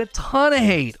 I'm going to get a ton of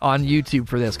hate on YouTube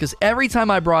for this, because every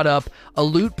time I brought up a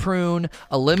loot prune,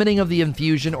 a limiting of the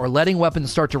infusion, or letting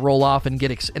weapons start to roll off and get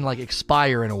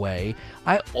expire in a way,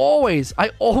 I always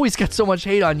get so much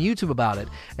hate on YouTube about it.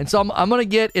 And so I'm going to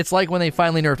get, it's like when they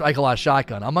finally nerfed Ikol's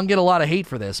shotgun. I'm going to get a lot of hate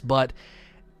for this, but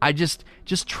I just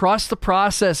trust the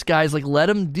process, guys. Like, let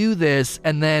them do this,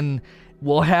 and then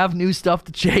we'll have new stuff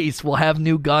to chase. We'll have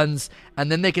new guns,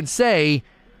 and then they can say,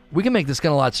 we can make this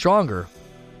gun a lot stronger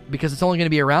because it's only going to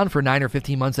be around for 9 or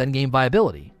 15 months endgame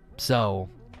viability. So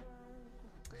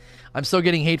I'm still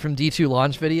getting hate from D2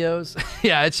 launch videos.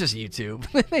 Yeah, it's just YouTube.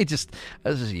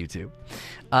 That's just YouTube.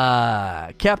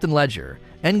 Captain Ledger.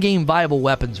 Endgame viable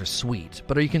weapons are sweet,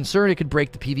 but are you concerned it could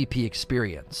break the PvP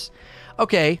experience?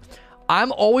 Okay,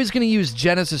 I'm always going to use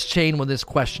Genesis Chain when this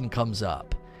question comes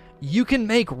up. You can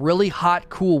make really hot,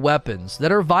 cool weapons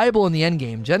that are viable in the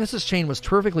endgame. Genesis Chain was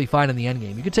perfectly fine in the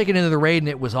endgame. You could take it into the raid and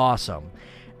it was awesome.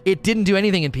 It didn't do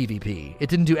anything in PvP. It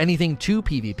didn't do anything to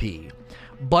PvP.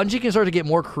 Bungie can start to get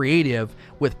more creative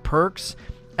with perks,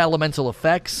 elemental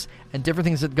effects, and different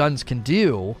things that guns can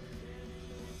do,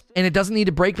 and it doesn't need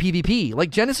to break PvP. Like,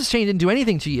 Genesis Chain didn't do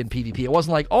anything to you in PvP. It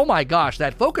wasn't like, oh my gosh,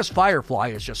 that Focus Firefly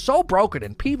is just so broken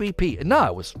in PvP. No,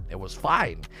 it was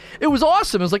fine. It was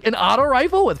awesome. It was like an auto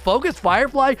rifle with Focus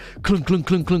Firefly. Clunk, clunk,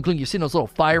 clunk, clunk, clunk. You see those little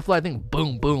Firefly things?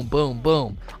 Boom, boom, boom,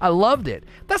 boom. I loved it.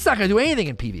 That's not going to do anything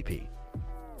in PvP.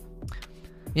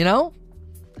 You know?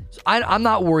 So I'm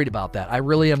not worried about that. I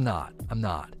really am not. I'm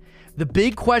not. The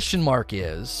big question mark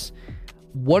is,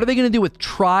 what are they going to do with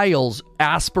Trials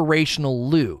aspirational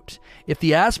loot? If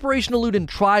the aspirational loot in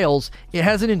Trials, it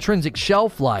has an intrinsic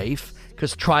shelf life,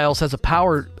 because Trials has a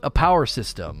power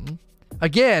system.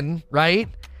 Again, right?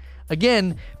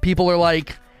 Again, people are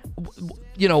like,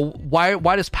 you know, why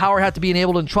does power have to be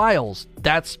enabled in Trials?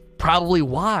 That's probably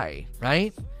why,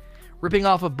 right? Ripping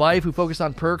off of Bife, who focused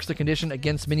on perks, the condition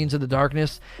against Minions of the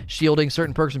Darkness, shielding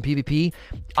certain perks in PvP.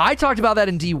 I talked about that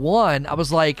in D1. I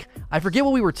was like, I forget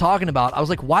what we were talking about. I was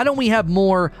like, why don't we have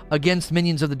more against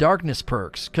Minions of the Darkness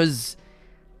perks? Because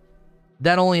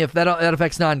that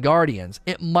affects non-Guardians.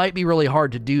 It might be really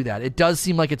hard to do that. It does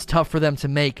seem like it's tough for them to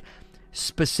make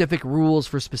specific rules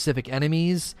for specific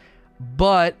enemies.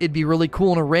 But it'd be really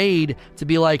cool in a raid to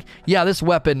be like, yeah, this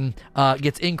weapon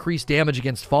gets increased damage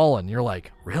against Fallen. You're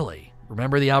like, really?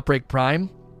 Remember the Outbreak Prime?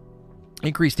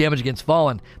 Increased damage against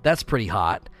Fallen. That's pretty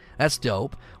hot. That's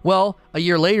dope. Well, a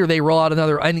year later, they roll out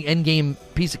another endgame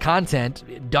piece of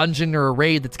content, dungeon or a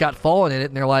raid that's got Fallen in it,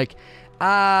 and they're like,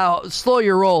 slow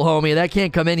your roll, homie. That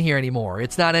can't come in here anymore.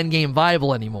 It's not endgame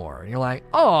viable anymore. And you're like,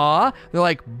 aw. They're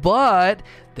like, but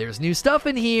there's new stuff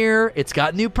in here. It's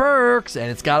got new perks, and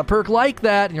it's got a perk like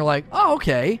that. And you're like, oh,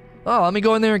 okay. Oh, let me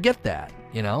go in there and get that,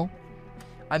 you know?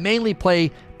 I mainly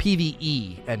play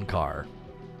PvE NCAR.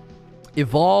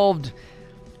 Evolved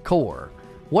Core.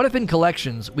 What if in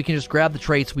collections we can just grab the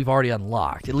traits we've already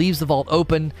unlocked? It leaves the vault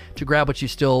open to grab what you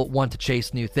still want to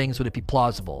chase new things. Would it be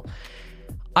plausible?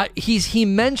 He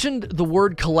mentioned the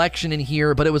word collection in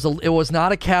here, but it was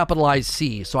not a capitalized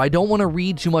C, so I don't want to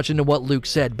read too much into what Luke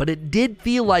said, but it did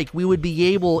feel like we would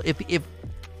be able, if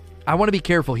I want to be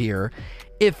careful here,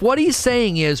 if what he's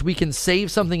saying is we can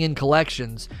save something in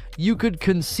collections, you could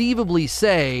conceivably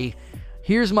say,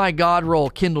 here's my God Roll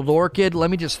Kindled Orchid,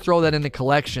 let me just throw that into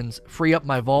collections, free up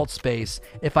my vault space.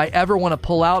 If I ever want to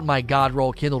pull out my God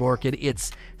Roll Kindled Orchid,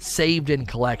 it's saved in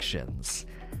collections.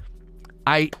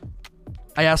 I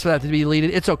asked for that to be deleted.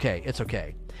 It's okay. It's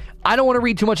okay. I don't want to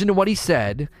read too much into what he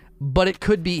said, but he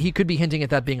could be hinting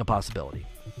at that being a possibility.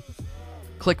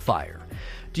 Clickfire.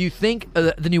 Do you think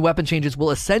the new weapon changes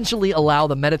will essentially allow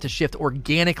the meta to shift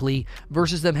organically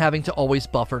versus them having to always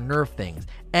buff or nerf things?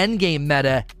 Endgame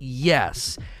meta,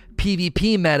 yes.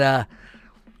 PvP meta,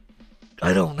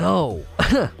 I don't know.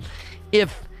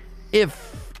 If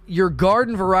your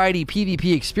garden variety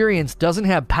PvP experience doesn't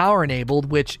have power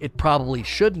enabled, which it probably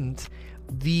shouldn't,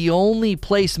 the only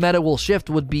place meta will shift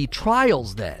would be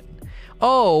Trials then.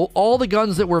 Oh, all the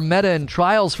guns that were meta in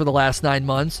Trials for the last 9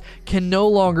 months can no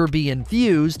longer be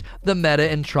infused. The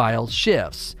meta in Trials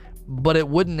shifts, but it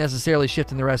wouldn't necessarily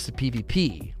shift in the rest of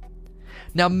PvP.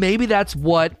 Now, maybe that's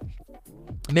what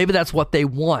they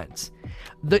want.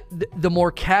 The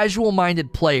more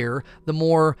casual-minded player, the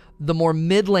more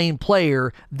mid-lane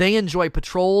player, they enjoy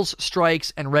patrols,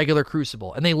 strikes, and regular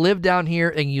Crucible, and they live down here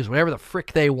and use whatever the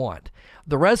frick they want.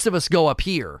 The rest of us go up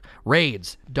here.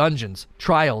 Raids, dungeons,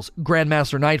 trials,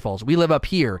 Grandmaster Nightfalls. We live up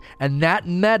here, and that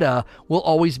meta will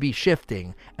always be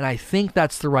shifting, and I think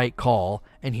that's the right call,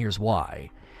 and here's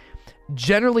why.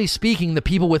 Generally speaking, the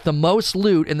people with the most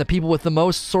loot and the people with the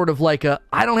most sort of like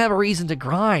I don't have a reason to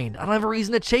grind. I don't have a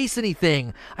reason to chase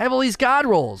anything. I have all these God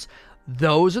rolls.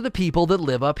 Those are the people that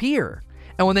live up here.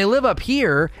 And when they live up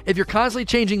here, if you're constantly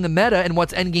changing the meta and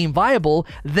what's endgame viable,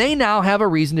 they now have a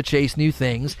reason to chase new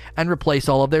things and replace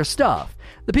all of their stuff.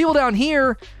 The people down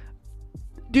here,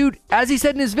 dude, as he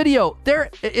said in his video,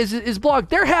 his blog,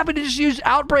 they're happy to just use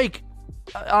Outbreak.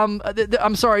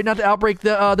 I'm sorry, not the Outbreak,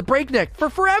 the Breakneck for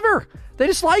forever. They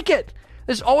just like it.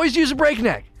 They just always use a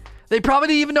Breakneck. They probably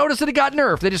didn't even notice that it got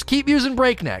nerfed. They just keep using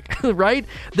Breakneck, right?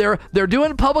 They're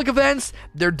doing public events,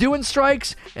 they're doing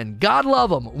strikes, and God love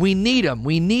them. We need them.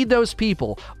 We need those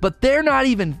people. But they're not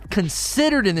even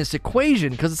considered in this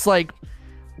equation because it's like,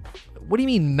 what do you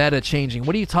mean meta changing?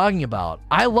 What are you talking about?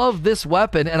 I love this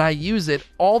weapon and I use it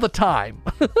all the time.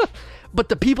 But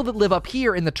the people that live up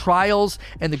here in the trials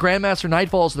and the Grandmaster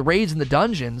Nightfalls, the raids and the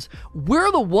dungeons,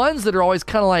 we're the ones that are always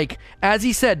kind of like, as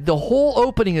he said, the whole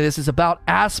opening of this is about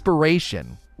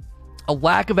aspiration. A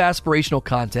lack of aspirational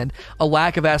content, a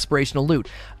lack of aspirational loot.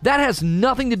 That has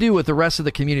nothing to do with the rest of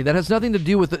the community. That has nothing to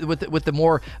do with the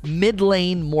more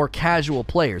mid-lane, more casual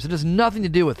players. It has nothing to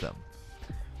do with them.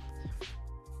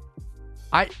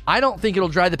 I don't think it'll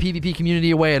drive the PvP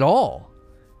community away at all.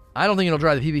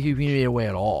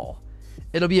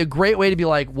 It'll be a great way to be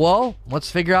like, well,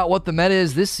 let's figure out what the meta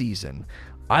is this season.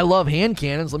 I love hand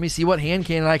cannons. Let me see what hand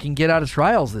cannon I can get out of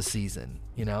trials this season,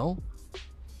 you know?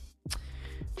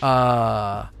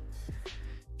 Shusher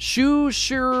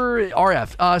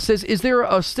RF says, is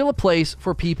there still a place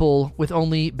for people with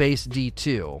only base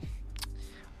D2?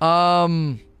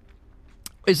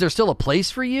 Is there still a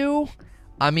place for you?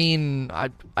 I mean,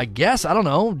 I guess, I don't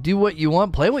know. Do what you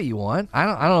want, play what you want. I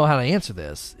don't know how to answer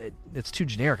this. It's too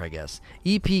generic, I guess.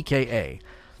 EPKA.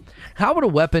 How would a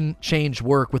weapon change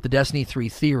work with the Destiny 3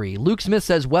 theory? Luke Smith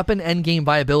says weapon endgame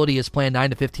viability is planned 9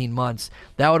 to 15 months.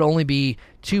 That would only be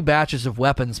 2 batches of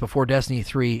weapons before Destiny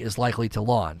 3 is likely to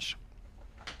launch.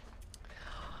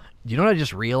 Do you know what I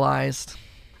just realized?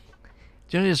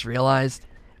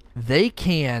 They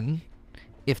can,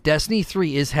 if Destiny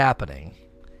 3 is happening,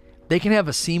 they can have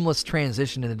a seamless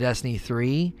transition into Destiny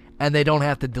 3, and they don't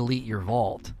have to delete your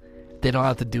vault. They don't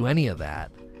have to do any of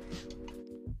that.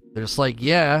 They're just like,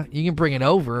 yeah, you can bring it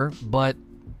over, but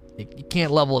you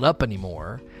can't level it up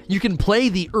anymore. You can play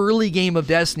the early game of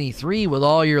Destiny 3 with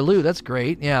all your loot. That's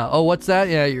great. Yeah. Oh, what's that?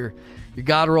 Yeah, your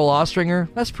God Roll Austringer.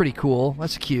 That's pretty cool.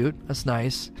 That's cute. That's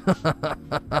nice.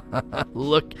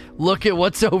 Look at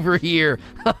what's over here.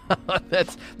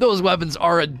 Those weapons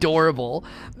are adorable.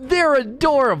 They're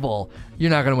adorable. You're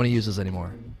not going to want to use those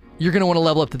anymore. You're going to want to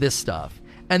level up to this stuff.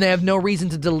 And they have no reason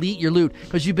to delete your loot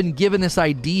because you've been given this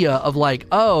idea of like,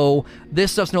 oh,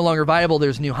 this stuff's no longer viable.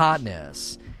 There's new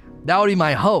hotness. That would be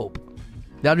my hope.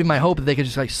 That would be my hope that they could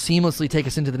just like seamlessly take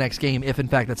us into the next game if in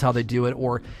fact that's how they do it,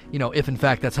 or, you know, if in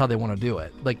fact that's how they want to do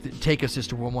it. Like take us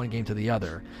just from one game to the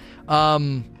other.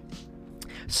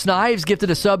 Snives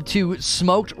gifted a sub to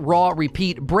Smoked Raw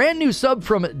Repeat. Brand new sub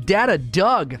from Data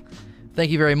Doug.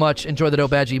 Thank you very much. Enjoy the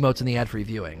dope badge emotes and the ad-free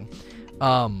viewing.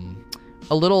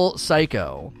 A little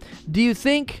psycho. Do you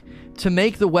think to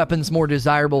make the weapons more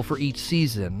desirable for each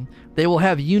season, they will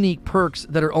have unique perks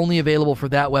that are only available for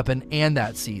that weapon and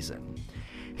that season?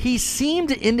 He seemed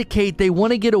to indicate they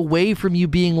want to get away from you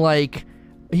being like,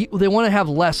 they want to have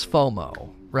less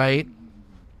FOMO, right?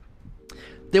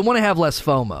 They want to have less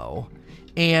FOMO,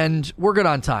 and we're good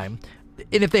on time.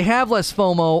 And if they have less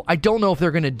FOMO, I don't know if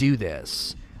they're going to do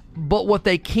this. But what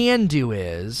they can do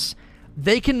is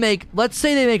they can make, let's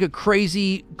say they make a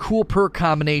crazy cool perk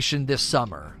combination this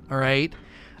summer, all right?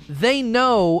 They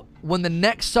know when the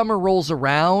next summer rolls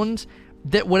around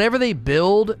that whatever they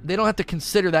build, they don't have to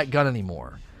consider that gun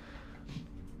anymore.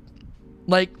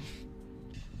 Like,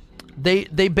 they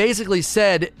basically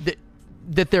said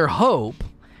that their hope,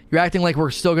 you're acting like we're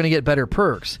still going to get better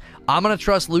perks. I'm going to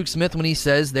trust Luke Smith when he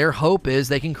says their hope is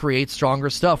they can create stronger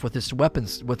stuff with this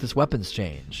weapons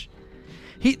change.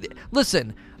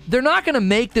 Listen, they're not going to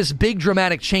make this big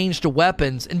dramatic change to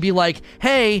weapons and be like,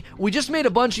 hey, we just made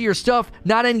a bunch of your stuff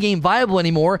not endgame viable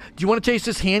anymore. Do you want to chase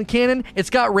this hand cannon? It's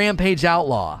got Rampage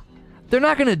Outlaw. They're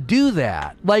not going to do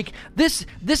that. Like, this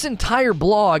entire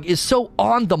blog is so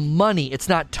on the money. It's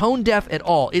not tone deaf at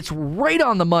all. It's right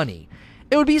on the money.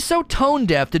 It would be so tone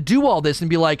deaf to do all this and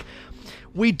be like,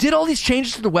 we did all these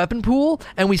changes to the weapon pool,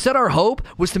 and we said our hope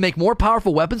was to make more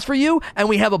powerful weapons for you, and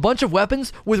we have a bunch of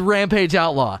weapons with Rampage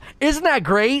Outlaw. Isn't that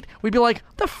great? We'd be like,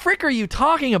 the frick are you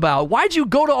talking about? Why'd you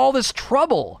go to all this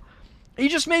trouble? You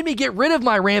just made me get rid of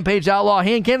my Rampage Outlaw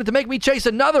hand cannon to make me chase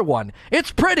another one.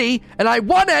 It's pretty, and I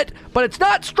want it, but it's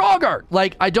not stronger.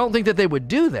 Like, I don't think that they would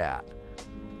do that.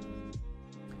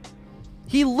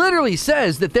 He literally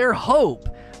says that their hope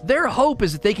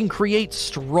is that they can create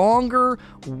stronger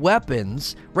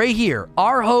weapons. Right here,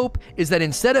 our hope is that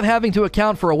instead of having to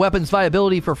account for a weapon's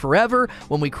viability for forever,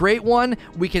 when we create one,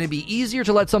 we can be easier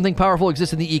to let something powerful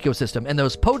exist in the ecosystem. And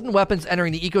those potent weapons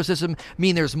entering the ecosystem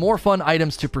mean there's more fun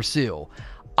items to pursue.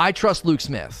 I trust Luke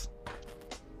Smith.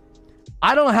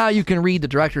 I don't know how you can read the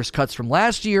director's cuts from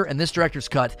last year and this director's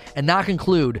cut and not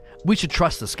conclude we should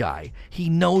trust this guy. He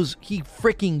knows, he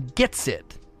freaking gets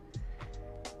it.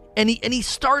 And he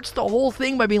starts the whole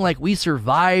thing by being like, we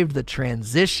survived the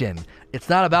transition. It's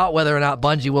not about whether or not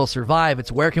Bungie will survive.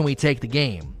 It's where can we take the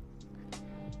game.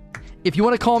 If you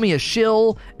want to call me a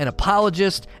shill, an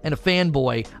apologist, and a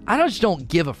fanboy, I just don't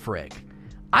give a frick.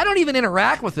 I don't even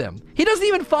interact with him. He doesn't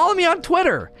even follow me on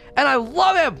Twitter. And I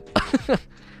love him.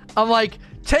 I'm like,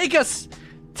 take us,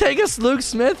 Luke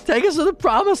Smith. Take us to the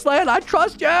promised land. I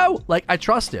trust you. Like, I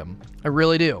trust him. I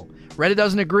really do. Reddit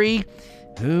doesn't agree.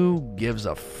 Who gives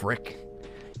a frick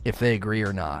if they agree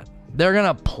or not? They're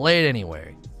going to play it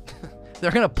anyway.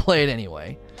 They're going to play it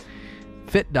anyway.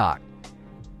 FitDoc.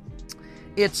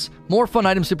 Its more fun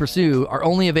items to pursue are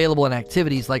only available in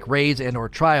activities like raids and or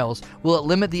trials. Will it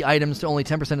limit the items to only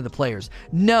 10% of the players?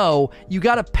 No, you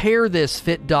got to pair this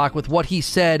FitDoc with what he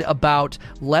said about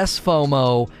less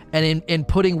FOMO and in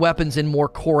putting weapons in more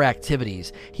core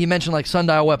activities. He mentioned like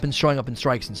sundial weapons showing up in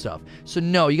strikes and stuff. So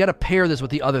no, you got to pair this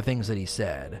with the other things that he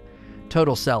said.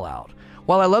 Total sellout.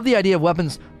 While I love the idea of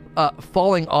weapons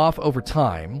falling off over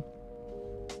time,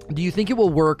 do you think it will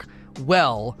work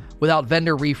well without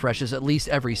vendor refreshes at least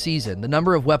every season? The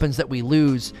number of weapons that we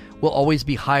lose will always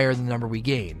be higher than the number we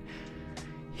gain.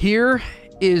 Here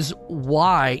is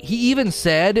why. He even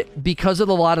said because of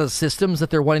a lot of the systems that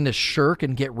they're wanting to shirk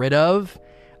and get rid of,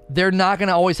 they're not going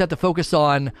to always have to focus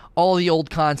on all the old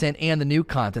content and the new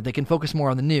content. They can focus more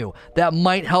on the new. That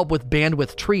might help with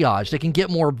bandwidth triage. They can get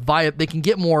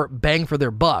more bang for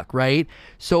their buck, right?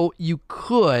 So you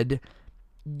could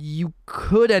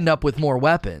end up with more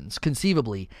weapons,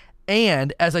 conceivably.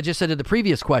 And, as I just said in the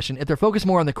previous question, if they're focused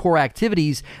more on the core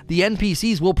activities, the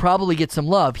NPCs will probably get some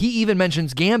love. He even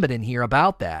mentions Gambit in here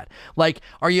about that. Like,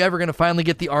 are you ever going to finally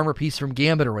get the armor piece from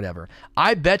Gambit or whatever?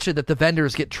 I bet you that the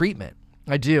vendors get treatment.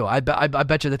 I do. I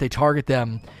bet you that they target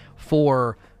them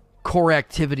for core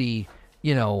activity,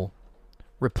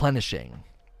 replenishing.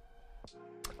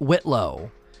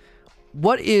 Whitlow.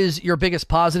 What is your biggest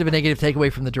positive and negative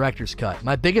takeaway from the director's cut?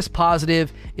 My biggest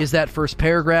positive is that first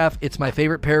paragraph. It's my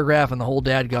favorite paragraph in the whole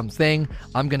dadgum thing.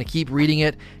 I'm going to keep reading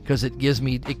it because it gives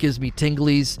me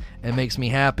tinglies and makes me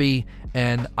happy.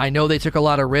 And I know they took a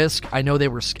lot of risk. I know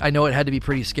it had to be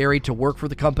pretty scary to work for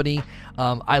the company.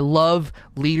 I love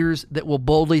leaders that will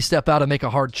boldly step out and make a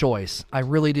hard choice. I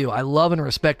really do. I love and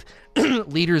respect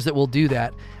leaders that will do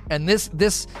that. And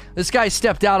this guy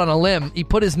stepped out on a limb. He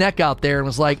put his neck out there and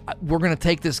was like, we're going to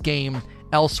take this game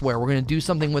elsewhere. We're going to do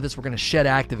something with this. We're going to shed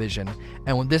Activision.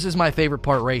 And this is my favorite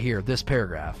part right here, this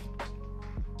paragraph.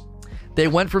 They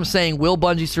went from saying, will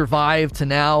Bungie survive, to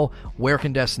now, where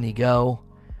can Destiny go?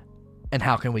 And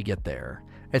how can we get there?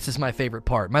 It's just my favorite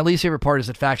part. My least favorite part is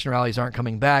that faction rallies aren't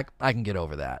coming back. I can get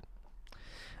over that.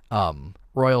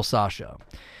 Royal Sasha.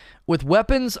 With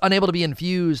weapons unable to be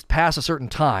infused past a certain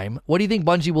time, what do you think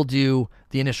Bungie will do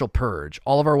the initial purge?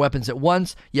 All of our weapons at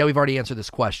once? Yeah, we've already answered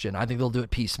this question. I think they'll do it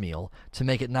piecemeal to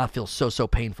make it not feel so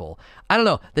painful. I don't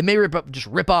know. They may just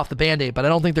rip off the Band-Aid, but I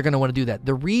don't think they're going to want to do that.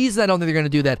 The reason I don't think they're going to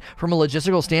do that from a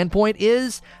logistical standpoint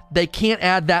is they can't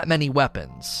add that many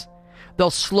weapons. They'll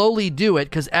slowly do it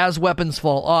because as weapons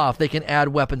fall off, they can add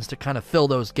weapons to kind of fill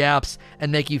those gaps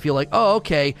and make you feel like, oh,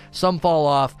 okay, some fall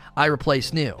off, I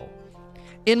replace new.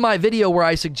 In my video where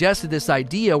I suggested this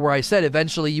idea, where I said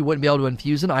eventually you wouldn't be able to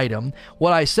infuse an item,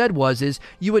 what I said is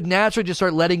you would naturally just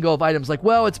start letting go of items like,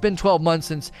 well, it's been 12 months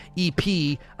since EP,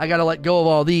 I got to let go of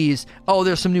all these. Oh,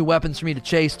 there's some new weapons for me to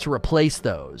chase to replace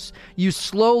those. You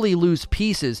slowly lose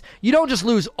pieces. You don't just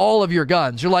lose all of your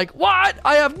guns. You're like, what?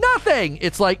 I have nothing.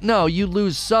 It's like, no, you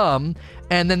lose some,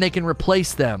 and then they can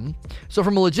replace them. So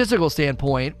from a logistical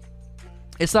standpoint,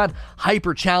 it's not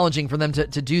hyper challenging for them to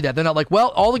do that. They're not like, well,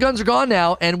 all the guns are gone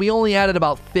now, and we only added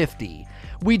about 50.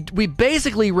 We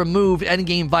basically removed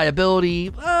endgame viability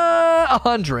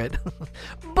 100,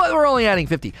 but we're only adding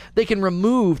 50. They can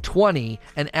remove 20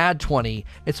 and add 20.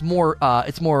 It's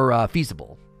more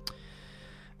feasible.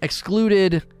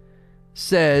 Excluded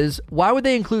says, why would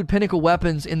they include pinnacle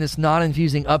weapons in this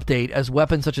non-infusing update, as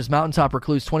weapons such as Mountaintop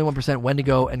Recluse, 21%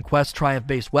 Wendigo, and Quest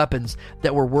Triumph-based weapons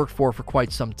that were worked for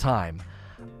quite some time?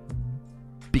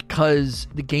 Because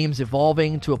the game's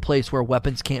evolving to a place where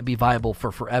weapons can't be viable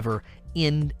for forever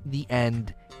in the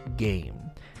end game.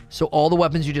 So all the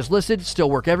weapons you just listed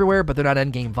still work everywhere, but they're not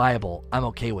end game viable. I'm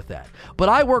okay with that. But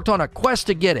I worked on a quest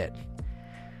to get it.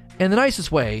 In the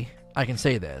nicest way I can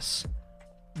say this,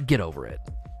 get over it.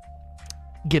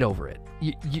 Get over it.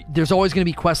 There's always going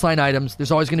to be questline items.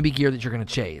 There's always going to be gear that you're going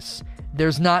to chase.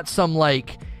 There's not some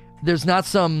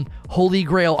holy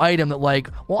grail item that like,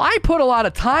 well, I put a lot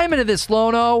of time into this,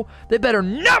 Lono. They better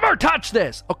never touch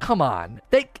this. Oh, come on.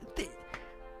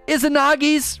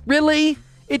 Izanagi's? Really?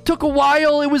 It took a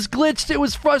while. It was glitched. It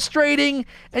was frustrating.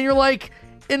 And you're like,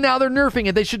 and now they're nerfing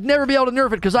it. They should never be able to nerf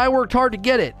it because I worked hard to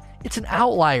get it. It's an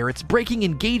outlier. It's breaking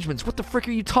engagements. What the frick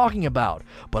are you talking about?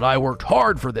 But I worked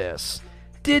hard for this.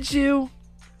 Did you?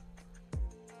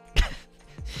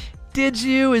 Did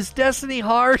you? Is Destiny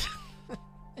hard?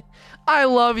 I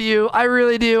love you. I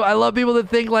really do. I love people that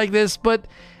think like this, but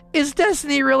is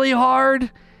Destiny really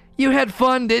hard? You had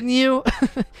fun, didn't you?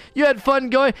 You had fun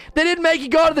going. They didn't make you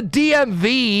go to the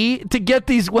DMV to get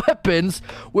these weapons.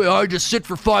 Well, I just sit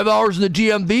for 5 hours in the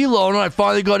DMV alone and I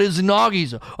finally got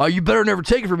Izanagi's. You better never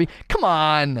take it from me. Come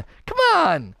on. Come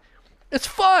on. It's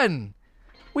fun.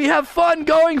 We have fun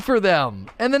going for them.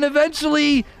 And then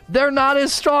eventually, they're not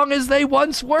as strong as they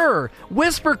once were.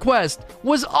 Whisper Quest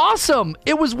was awesome.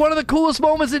 It was one of the coolest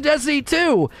moments in Destiny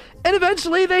 2. And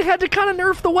eventually, they had to kind of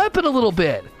nerf the weapon a little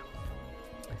bit.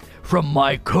 From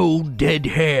my cold, dead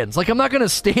hands. Like, I'm not going to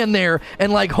stand there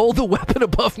and, like, hold the weapon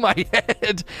above my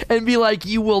head and be like,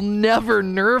 you will never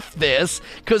nerf this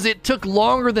because it took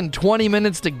longer than 20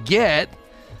 minutes to get.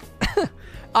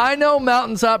 I know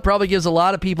Mountaintop probably gives a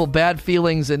lot of people bad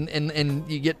feelings and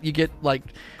you get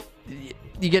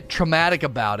traumatic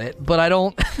about it, but I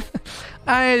don't.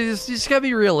 You just gotta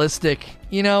be realistic.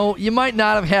 You know, you might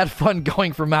not have had fun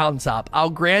going for Mountaintop. I'll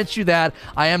grant you that.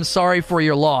 I am sorry for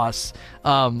your loss.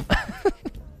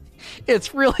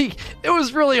 It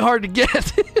was really hard to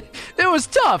get. It was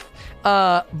tough.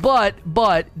 But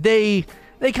they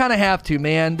kind of have to,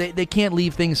 man. They can't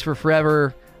leave things for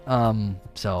forever.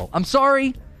 So I'm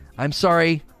sorry.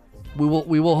 We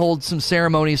will hold some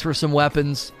ceremonies for some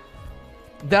weapons.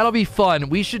 That'll be fun.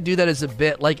 We should do that as a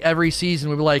bit. Like every season,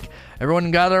 we'll be like,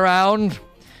 everyone gather around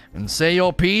and say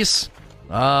your piece.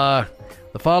 The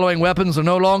following weapons are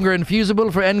no longer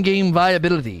infeasible for endgame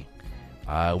viability.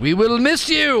 We will miss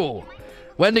you,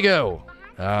 Wendigo.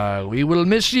 We will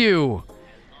miss you.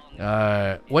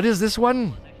 What is this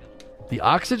one? The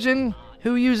oxygen?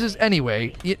 Who uses...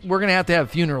 Anyway, we're going to have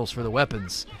funerals for the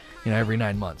weapons, every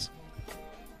 9 months.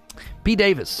 P.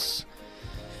 Davis.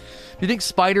 Do you think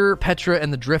Spider, Petra,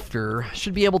 and the Drifter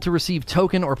should be able to receive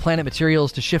token or planet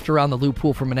materials to shift around the loot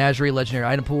pool for Menagerie Legendary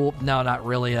Item Pool? No, not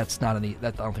really. I don't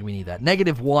think we need that.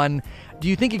 -1. Do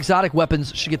you think exotic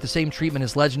weapons should get the same treatment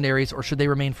as legendaries, or should they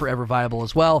remain forever viable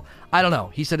as well? I don't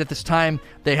know. He said at this time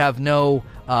they have no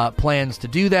plans to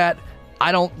do that.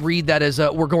 I don't read that as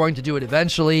we're going to do it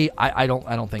eventually. I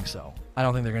don't think so. I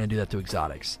don't think they're going to do that to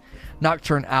exotics.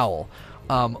 Nocturne Owl.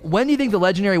 When do you think the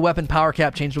legendary weapon power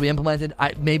cap change will be implemented?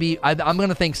 I'm going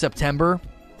to think September.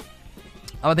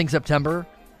 I'm going to think September.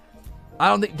 I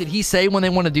don't think... Did he say when they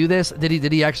want to do this?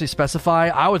 Did he actually specify?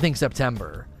 I would think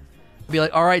September. Be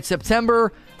like, all right,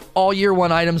 September, all year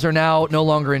one items are now no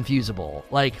longer infusable.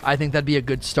 Like, I think that'd be a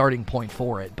good starting point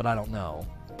for it, but I don't know.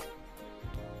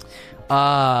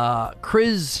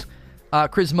 Chris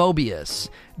Mobius.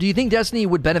 Do you think Destiny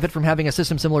would benefit from having a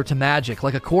system similar to Magic,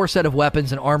 like a core set of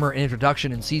weapons and armor and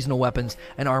introduction and seasonal weapons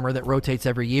and armor that rotates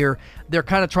every year? They're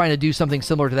kind of trying to do something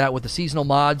similar to that with the seasonal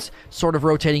mods, sort of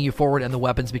rotating you forward and the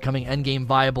weapons becoming endgame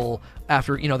viable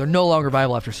after, they're no longer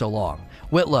viable after so long.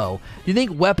 Whitlow, do you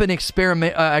think weapon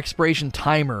expiration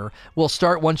timer will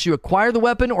start once you acquire the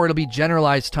weapon, or it'll be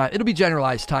generalized time? It'll be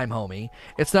generalized time, homie.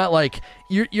 It's not like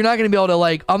you're not going to be able to,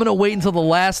 like, I'm going to wait until the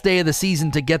last day of the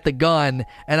season to get the gun,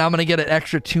 and I'm going to get an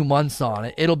extra 2 months on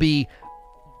it. It'll be,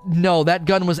 no, that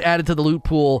gun was added to the loot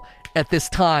pool at this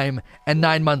time, and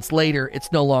 9 months later,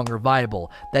 it's no longer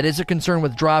viable. That is a concern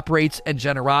with drop rates and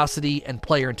generosity and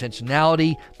player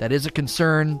intentionality. That is a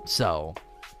concern, so...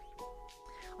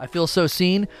 I feel so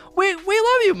seen. We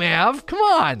love you, Mav. Come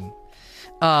on.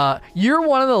 You're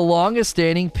one of the longest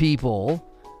standing people,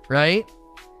 right?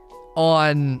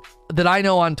 That I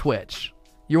know on Twitch.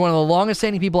 You're one of the longest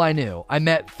standing people I knew. I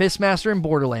met Fistmaster in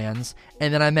Borderlands,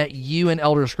 and then I met you in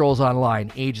Elder Scrolls Online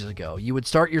ages ago. You would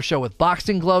start your show with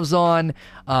boxing gloves on.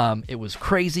 It was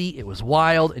crazy. It was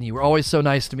wild, and you were always so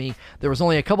nice to me. There was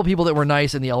only a couple people that were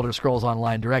nice in the Elder Scrolls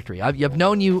Online directory. I've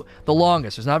known you the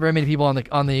longest. There's not very many people on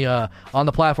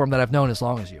the platform that I've known as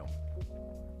long as you.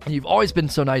 And you've always been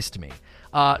so nice to me.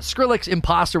 Skrillex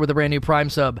Imposter with a brand new Prime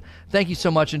sub. Thank you so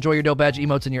much. Enjoy your dope badge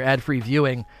emotes and your ad-free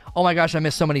viewing. Oh my gosh, I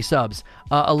missed so many subs.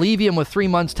 Allevium with 3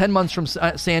 months, 10 months from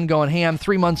Sand Going Ham,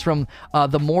 3 months from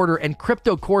The Mortar, and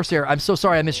Crypto Corsair. I'm so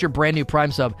sorry I missed your brand new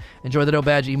Prime sub. Enjoy the dope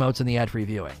badge emotes and the ad-free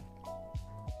viewing.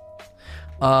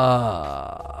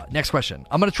 Next question.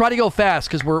 I'm gonna try to go fast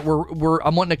because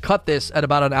I'm wanting to cut this at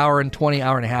about an hour and 20,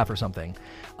 hour and a half or something.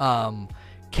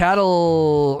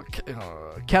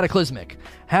 Cataclysmic.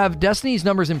 Have Destiny's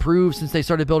numbers improved since they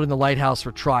started building the lighthouse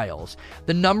for Trials?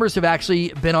 The numbers have actually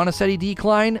been on a steady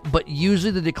decline, but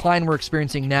usually the decline we're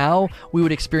experiencing now, we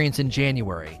would experience in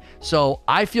January. So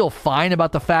I feel fine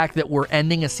about the fact that we're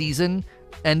ending a season,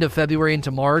 end of February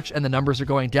into March, and the numbers are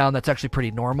going down. That's actually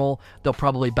pretty normal. They'll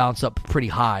probably bounce up pretty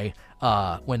high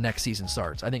when next season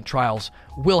starts. I think Trials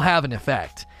will have an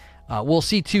effect. We'll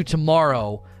see too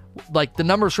tomorrow. Like the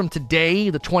numbers from today,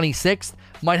 the 26th,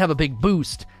 might have a big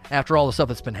boost after all the stuff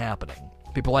that's been happening.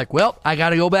 People are like, well, I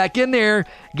got to go back in there,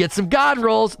 get some God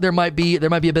rolls. There might be a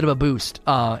bit of a boost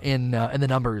in the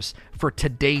numbers for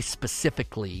today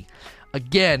specifically.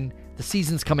 Again, the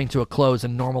season's coming to a close,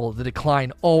 and the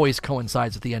decline always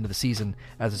coincides with the end of the season,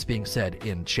 as it's being said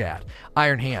in chat.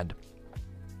 Iron Hand.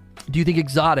 Do you think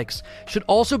exotics should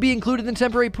also be included in the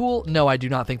temporary pool? No, I do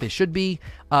not think they should be.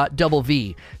 Double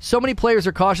V. So many players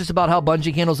are cautious about how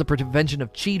Bungie handles the prevention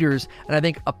of cheaters, and I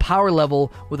think a power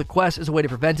level with a quest is a way to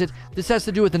prevent it. This has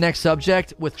to do with the next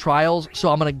subject, with Trials, so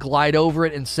I'm going to glide over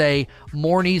it and say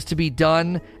more needs to be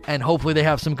done, and hopefully they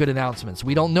have some good announcements.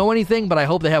 We don't know anything, but I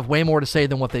hope they have way more to say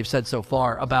than what they've said so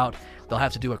far about they'll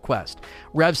have to do a quest.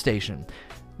 Rev Station.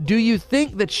 Do you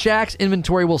think that Shaq's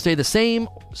inventory will stay the same,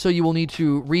 so you will need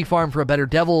to refarm for a better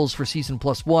Devils for Season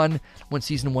 +1 when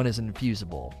Season 1 is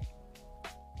infusable?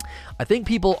 I think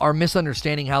people are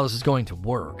misunderstanding how this is going to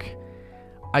work.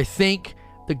 I think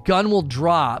the gun will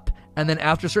drop, and then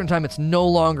after a certain time, it's no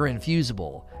longer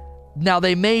infusable. Now,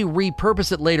 they may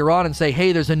repurpose it later on and say,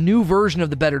 hey, there's a new version of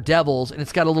the Better Devils, and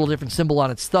it's got a little different symbol on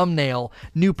its thumbnail,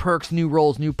 new perks, new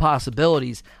roles, new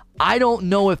possibilities. I don't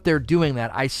know if they're doing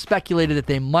that. I speculated that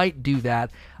they might do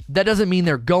that. That doesn't mean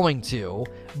they're going to,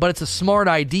 but it's a smart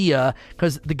idea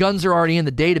because the guns are already in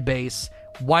the database.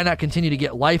 Why not continue to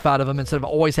get life out of them instead of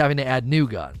always having to add new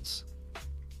guns?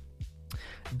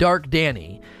 Dark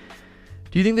Danny.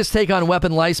 Do you think this take on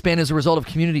weapon lifespan is a result of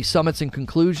community summits and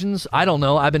conclusions? I don't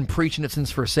know. I've been preaching it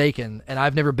since Forsaken, and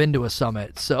I've never been to a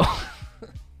summit, so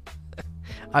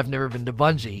I've never been to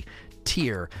Bungie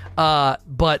tier.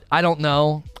 But I don't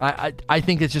know. I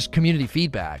think it's just community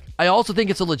feedback. I also think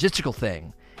it's a logistical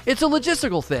thing. It's a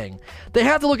logistical thing. They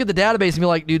have to look at the database and be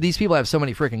like, dude, these people have so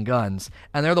many freaking guns,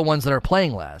 and they're the ones that are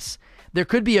playing less. There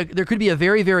could be a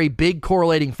very, very big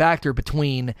correlating factor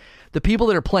between the people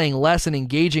that are playing less and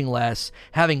engaging less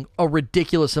having a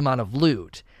ridiculous amount of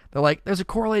loot. They're like, there's a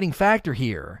correlating factor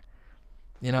here.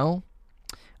 You know?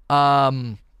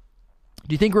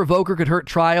 Do you think Revoker could hurt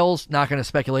Trials? Not going to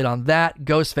speculate on that.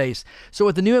 Ghostface. So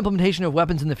with the new implementation of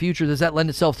weapons in the future, does that lend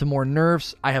itself to more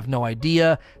nerfs? I have no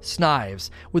idea.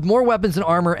 Snives. With more weapons and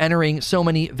armor entering so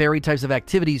many varied types of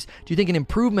activities, do you think an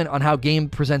improvement on how game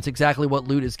presents exactly what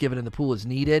loot is given in the pool is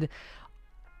needed?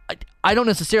 I don't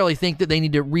necessarily think that they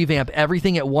need to revamp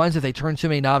everything at once. If they turn too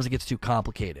many knobs, it gets too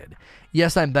complicated.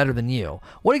 Yes, I'm better than you.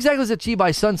 What exactly is achieved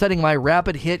by sunsetting my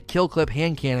rapid hit kill clip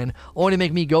hand cannon, only to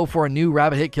make me go for a new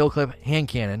rapid hit kill clip hand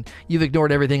cannon? You've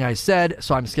ignored everything I said,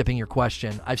 so I'm skipping your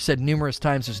question. I've said numerous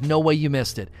times, there's no way you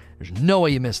missed it. There's no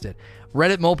way you missed it.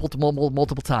 Read it multiple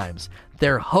times.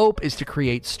 Their hope is to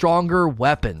create stronger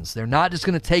weapons. They're not just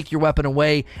going to take your weapon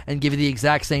away and give you the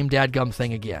exact same dadgum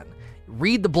thing again.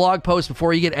 Read the blog post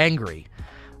before you get angry.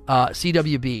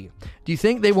 CWB. Do you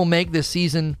think they will make this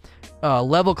season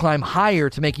level climb higher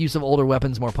to make use of older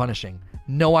weapons more punishing?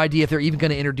 No idea if they're even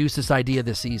going to introduce this idea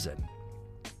this season.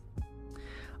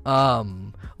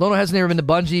 Lono hasn't ever been to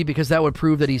Bungie because that would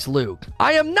prove that he's Luke.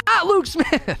 I am not Luke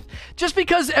Smith! Just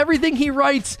because everything he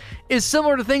writes is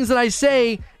similar to things that I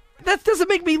say, that doesn't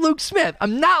make me Luke Smith.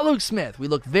 I'm not Luke Smith. We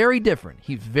look very different.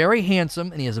 He's very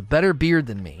handsome, and he has a better beard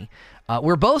than me.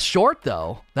 We're both short,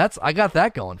 though. I got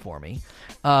that going for me.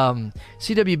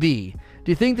 CWB.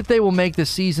 Do you think that they will make this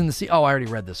season I already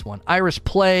read this one. Irish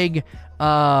Plague.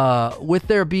 With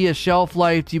there be a shelf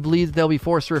life, do you believe that they'll be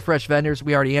forced to refresh vendors?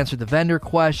 We already answered the vendor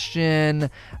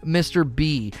question. Mr.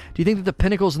 B. Do you think that the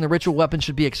pinnacles and the ritual weapons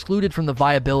should be excluded from the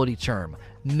viability term?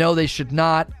 No, they should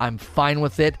not. I'm fine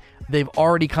with it. They've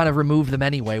already kind of removed them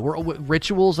anyway.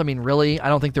 Rituals, I mean, really, I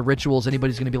don't think the rituals,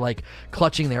 anybody's going to be like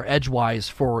clutching their edgewise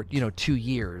for, 2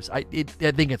 years. I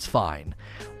think it's fine.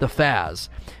 The Faz.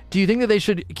 Do you think that they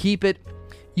should keep it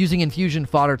using infusion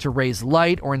fodder to raise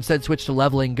light or instead switch to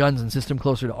leveling guns and system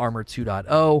closer to Armor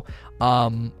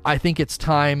 2.0? I think it's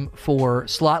time for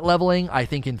slot leveling. I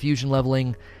think infusion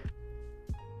leveling...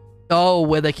 Oh,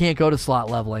 well, they can't go to slot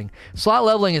leveling. Slot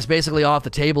leveling is basically off the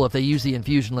table if they use the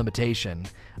infusion limitation.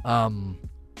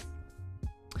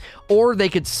 Or they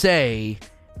could say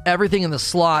everything in the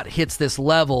slot hits this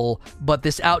level, but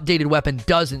this outdated weapon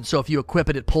doesn't. So if you equip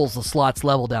it, it pulls the slot's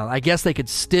level down. I guess they could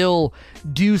still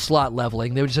do slot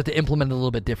leveling. They would just have to implement it a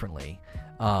little bit differently.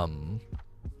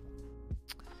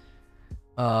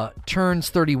 Turns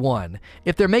 31.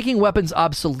 If they're making weapons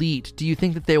obsolete, do you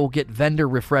think that they will get vendor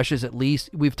refreshes at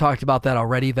least? We've talked about that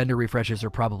already. Vendor refreshes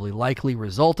are probably likely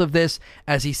result of this.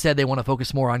 As he said, they want to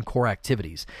focus more on core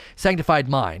activities. Sanctified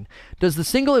Mind. Does the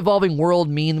single evolving world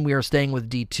mean we are staying with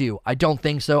D2? I don't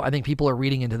think so. I think people are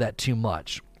reading into that too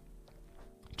much.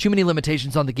 Too many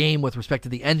limitations on the game with respect to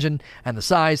the engine and the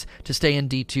size to stay in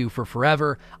D2 for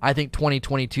forever. I think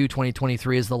 2022,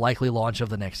 2023 is the likely launch of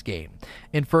the next game.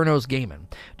 Inferno's Gaming.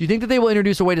 Do you think that they will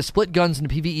introduce a way to split guns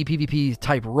into PvE, PvP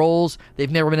type roles? They've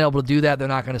never been able to do that. They're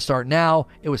not going to start now.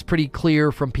 It was pretty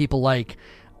clear from people like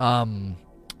Josh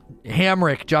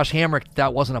Hamrick,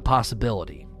 that wasn't a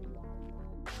possibility.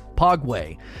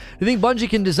 Pogway. Do you think Bungie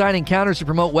can design encounters to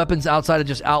promote weapons outside of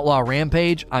just Outlaw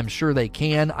Rampage? I'm sure they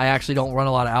can. I actually don't run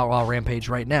a lot of Outlaw Rampage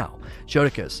right now.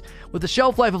 Jodicus. With the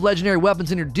shelf life of legendary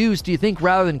weapons introduced, do you think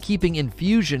rather than keeping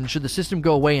infusion, should the system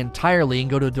go away entirely and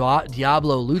go to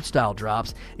Diablo loot style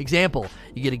drops? Example,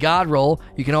 you get a god roll,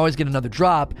 you can always get another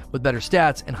drop with better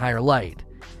stats and higher light.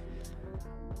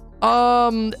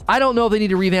 I don't know if they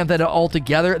need to revamp that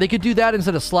altogether. They could do that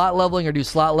instead of slot leveling or do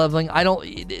slot leveling.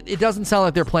 It doesn't sound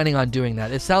like they're planning on doing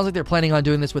that. It sounds like they're planning on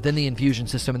doing this within the infusion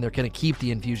system, and they're going to keep the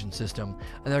infusion system,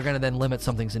 and they're going to then limit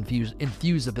something's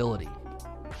infusability.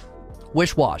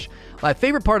 Wishwash. My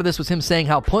favorite part of this was him saying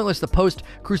how pointless the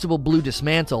post-Crucible Blue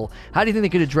dismantle. How do you think they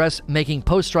could address making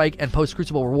post-strike and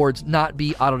post-Crucible rewards not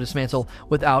be auto-dismantle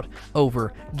without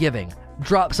over-giving?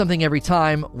 Drop something every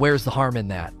time. Where's the harm in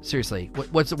that? Seriously,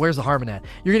 where's the harm in that?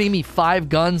 You're going to give me 5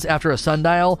 guns after a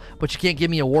sundial, but you can't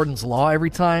give me a Warden's Law every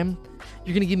time?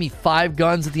 You're going to give me 5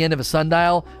 guns at the end of a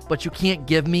sundial, but you can't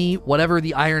give me whatever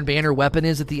the Iron Banner weapon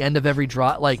is at the end of every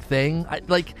drop thing?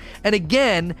 And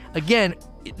again,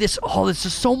 this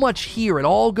is so much here. It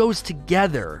all goes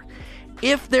together.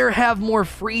 If they have more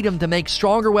freedom to make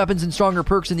stronger weapons and stronger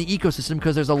perks in the ecosystem,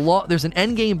 because there's an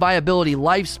endgame viability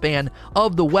lifespan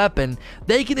of the weapon,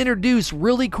 they can introduce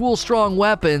really cool, strong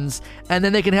weapons, and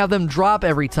then they can have them drop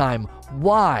every time.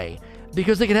 Why?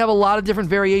 Because they can have a lot of different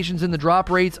variations in the drop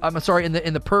rates. In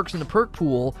the perks in the perk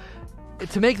pool,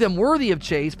 to make them worthy of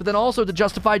chase, but then also to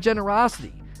justify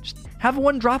generosity. Just have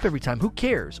one drop every time. Who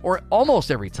cares? Or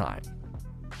almost every time.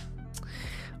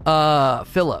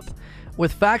 Philip.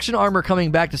 With faction armor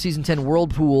coming back to Season 10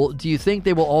 World Pool, do you think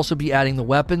they will also be adding the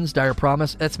weapons? Dire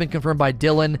Promise. That's been confirmed by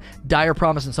Dylan. Dire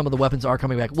Promise and some of the weapons are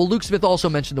coming back. Well, Luke Smith also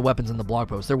mentioned the weapons in the blog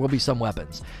post. There will be some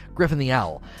weapons. Griffin the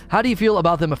Owl. How do you feel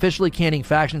about them officially canning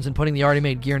factions and putting the already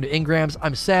made gear into engrams?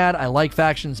 I'm sad. I like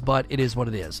factions, but it is what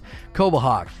it is.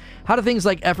 Kobahawk. How do things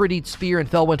like Ephrodite's Spear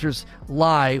and Fellwinter's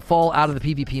Lie fall out of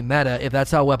the PvP meta if that's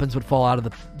how weapons would fall out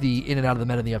of the in and out of the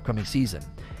meta in the upcoming season?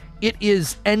 It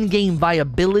is endgame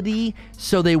viability,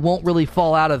 so they won't really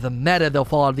fall out of the meta. They'll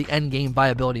fall out of the endgame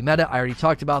viability meta. I already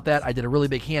talked about that. I did a really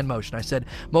big hand motion. I said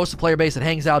most of the player base that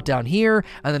hangs out down here,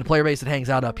 and then the player base that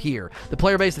hangs out up here. The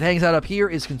player base that hangs out up here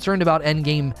is concerned about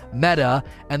endgame meta,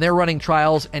 and they're running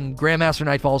trials and Grandmaster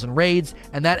Nightfalls and raids,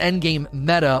 and that endgame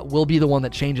meta will be the one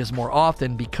that changes more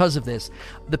often because of this.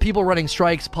 The people running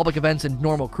strikes, public events, and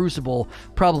normal Crucible,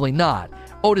 probably not.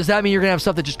 Oh, does that mean you're going to have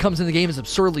stuff that just comes in the game, is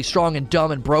absurdly strong and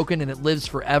dumb and broken, and it lives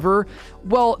forever?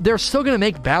 Well, they're still going to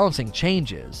make balancing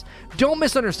changes. Don't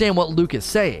misunderstand what Luke is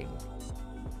saying.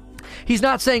 He's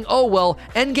not saying, oh, well,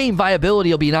 endgame viability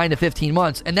will be 9 to 15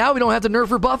 months, and now we don't have to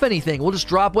nerf or buff anything. We'll just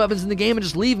drop weapons in the game and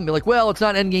just leave them. Be like, well, it's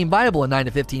not endgame viable in 9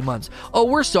 to 15 months. Oh,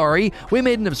 we're sorry. We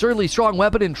made an absurdly strong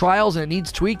weapon in trials, and it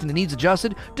needs tweaked and it needs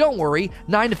adjusted. Don't worry.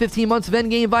 9 to 15 months of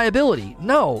endgame viability.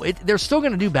 No, they're still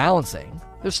going to do balancing.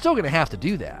 They're still going to have to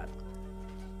do that.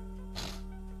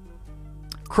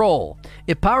 Kroll.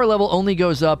 If power level only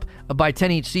goes up by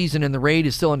 10 each season and the raid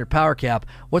is still under power cap,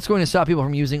 what's going to stop people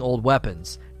from using old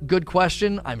weapons? Good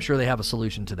question. I'm sure they have a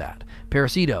solution to that.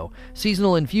 Parasito.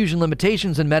 Seasonal infusion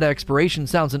limitations and meta expiration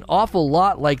sounds an awful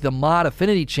lot like the mod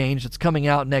affinity change that's coming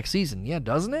out next season. Yeah,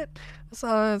 doesn't it? It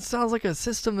sounds like a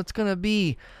system that's going to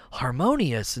be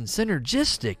harmonious and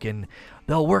synergistic, and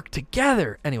they'll work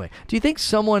together. Anyway, do you think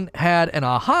someone had an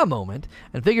aha moment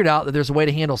and figured out that there's a way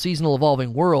to handle seasonal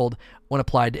evolving world when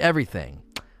applied to everything?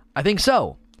 I think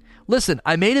so. Listen,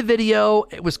 I made a video.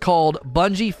 It was called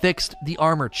Bungie Fixed the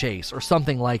Armor Chase or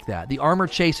something like that. The armor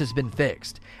chase has been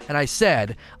fixed. And I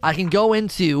said, I can go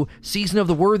into Season of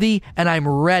the Worthy and I'm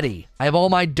ready. I have all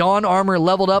my Dawn armor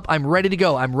leveled up. I'm ready to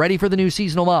go. I'm ready for the new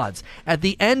seasonal mods. At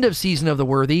the end of Season of the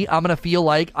Worthy, I'm going to feel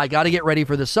like I got to get ready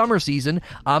for the summer season.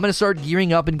 I'm going to start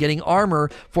gearing up and getting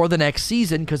armor for the next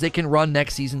season because it can run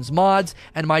next season's mods,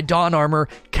 and my Dawn armor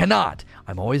cannot.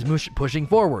 I'm always pushing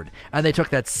forward. And they took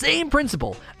that same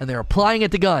principle and they're applying it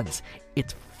to guns.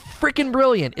 It's freaking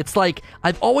brilliant. It's like,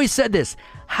 I've always said this.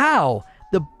 How?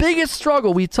 The biggest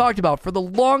struggle we've talked about for the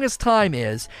longest time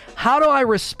is, how do I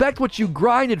respect what you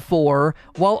grinded for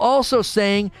while also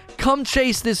saying, come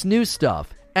chase this new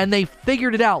stuff? And they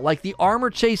figured it out. Like, the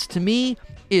armor chase to me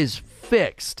is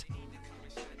fixed.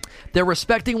 They're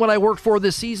respecting what I worked for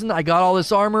this season. I got all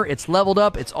this armor. It's leveled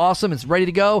up. It's awesome. It's ready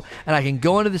to go. And I can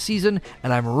go into the season,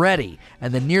 and I'm ready.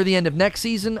 And then near the end of next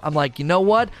season, I'm like, you know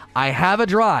what? I have a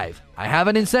drive. I have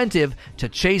an incentive to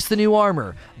chase the new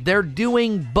armor. They're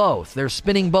doing both. They're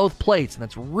spinning both plates, and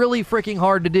that's really freaking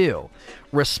hard to do.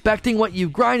 Respecting what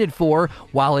you've grinded for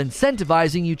while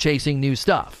incentivizing you chasing new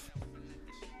stuff.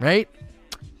 Right?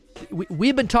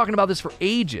 We've been talking about this for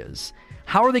ages.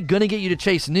 How are they going to get you to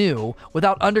chase new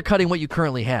without undercutting what you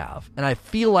currently have? And I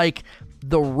feel like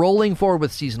the rolling forward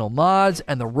with seasonal mods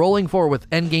and the rolling forward with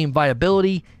endgame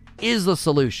viability is the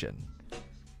solution.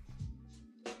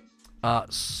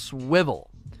 Swivel.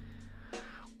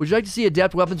 Would you like to see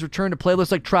adept weapons return to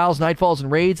playlists like Trials, Nightfalls,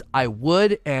 and Raids? I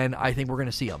would, and I think we're going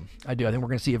to see them. I do. I think we're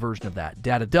going to see a version of that.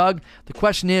 Data Doug. The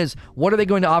question is, what are they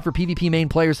going to offer PvP main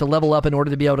players to level up in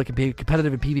order to be able to compete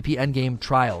competitive in PvP endgame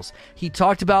trials? He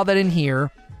talked about that in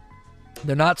here.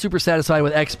 They're not super satisfied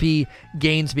with XP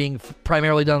gains being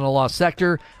primarily done in the Lost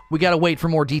Sector. We got to wait for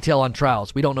more detail on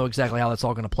Trials. We don't know exactly how that's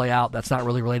all going to play out. That's not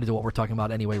really related to what we're talking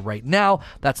about anyway right now.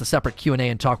 That's a separate Q&A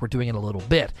and talk we're doing in a little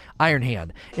bit. Iron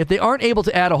Hand. If they aren't able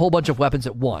to add a whole bunch of weapons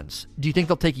at once, do you think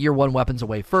they'll take year one weapons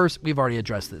away first? We've already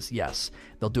addressed this. Yes.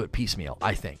 They'll do it piecemeal,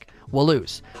 I think.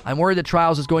 Waloose. I'm worried that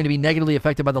Trials is going to be negatively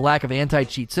affected by the lack of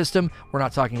anti-cheat system. We're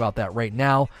not talking about that right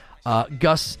now.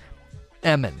 Gus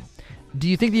Emmon. Do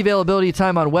you think the availability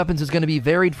time on weapons is going to be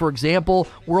varied? For example,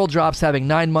 World Drops having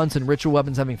 9 months and Ritual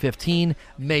Weapons having 15?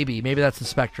 Maybe that's the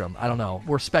spectrum. I don't know.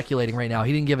 We're speculating right now.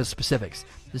 He didn't give us specifics.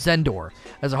 Zendor.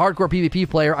 As a hardcore PvP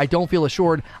player, I don't feel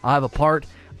assured I'll have a part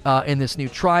in this new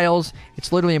Trials.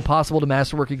 It's literally impossible to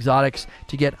masterwork exotics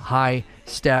to get high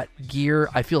stat gear.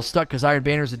 I feel stuck because Iron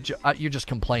Banners, you're just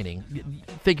complaining.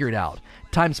 Figure it out.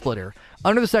 Time Splitter.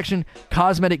 Under the section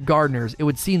Cosmetic Gardeners, it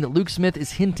would seem that Luke Smith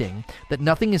is hinting that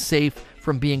nothing is safe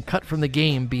from being cut from the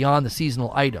game beyond the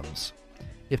seasonal items.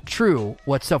 If true,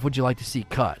 what stuff would you like to see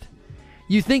cut?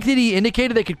 You think that he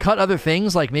indicated they could cut other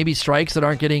things, like maybe strikes that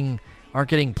aren't getting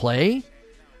play?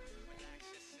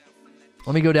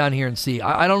 Let me go down here and see.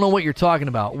 I don't know what you're talking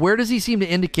about. Where does he seem to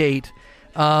indicate...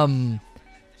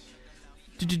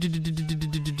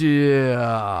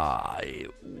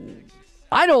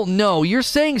 I don't know. You're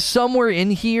saying somewhere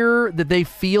in here that they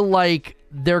feel like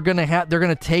they're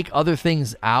gonna take other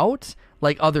things out,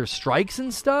 like other strikes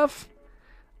and stuff.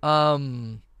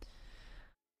 I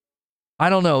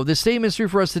don't know. The statement is true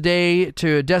for us today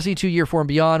to Destiny 2 Year 4 and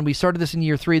beyond. We started this in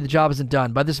Year 3. The job isn't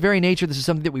done. By this very nature, this is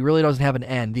something that we really doesn't have an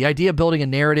end. The idea of building a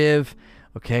narrative.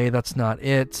 Okay, that's not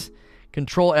it.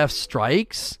 Control F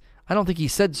strikes. I don't think he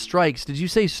said strikes. Did you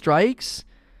say strikes?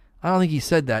 I don't think he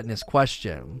said that in his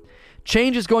question.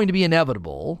 Change is going to be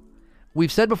inevitable.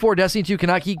 We've said before, Destiny 2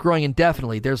 cannot keep growing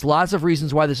indefinitely. There's lots of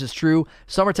reasons why this is true.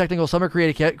 Some are technical, some are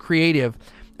creative,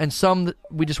 and some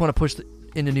we just want to push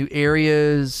into new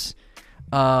areas.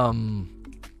 I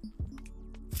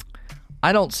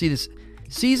don't see this.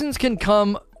 Seasons can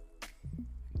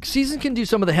do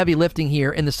some of the heavy lifting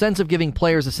here in the sense of giving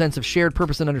players a sense of shared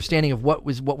purpose and understanding of what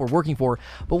we're working for.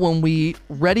 But when we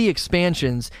ready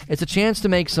expansions, it's a chance to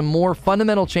make some more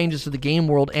fundamental changes to the game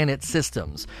world and its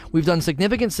systems. We've done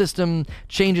significant system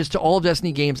changes to all of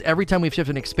Destiny games every time we've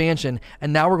shifted an expansion,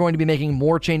 and now we're going to be making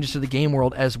more changes to the game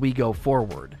world as we go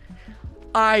forward.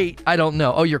 I don't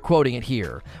know. Oh, you're quoting it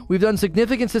here. We've done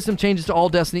significant system changes to all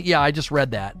Destiny. Yeah, I just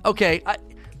read that. Okay,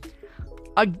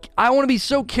 I want to be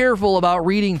so careful about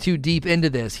reading too deep into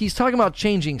this. He's talking about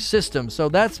changing systems, so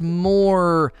that's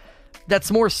more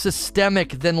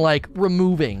systemic than like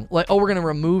removing. Like, oh, we're going to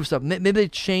remove stuff. Maybe they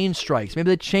change strikes.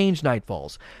 Maybe they change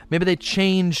Nightfalls. Maybe they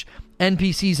change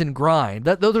NPCs and grind.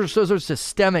 Those are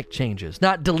systemic changes,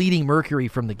 not deleting Mercury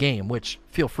from the game, which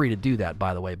feel free to do that,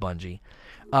 by the way, Bungie.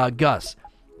 Gus.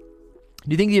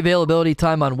 Do you think the availability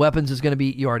time on weapons is going to be,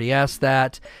 you already asked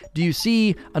that. Do you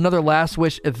see another Last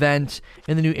Wish event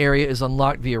in the new area is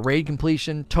unlocked via raid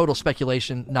completion? Total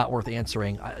speculation, not worth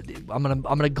answering. I'm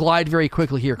gonna glide very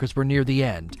quickly here because we're near the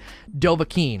end.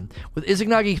 Dovahkiin, with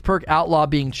Izanagi's perk Outlaw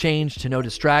being changed to no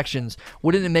distractions,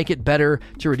 wouldn't it make it better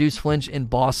to reduce flinch in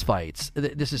boss fights?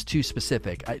 This is too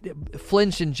specific.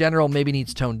 Flinch in general maybe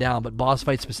needs toned down, but boss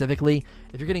fights specifically,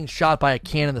 if you're getting shot by a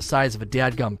cannon the size of a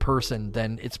dadgum person,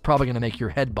 then it's probably going to make your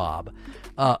head bob.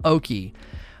 Oki,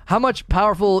 how much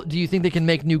powerful do you think they can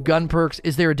make new gun perks?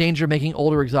 Is there a danger of making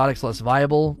older exotics less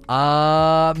viable?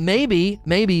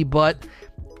 Maybe, but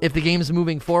if the game's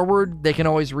moving forward, they can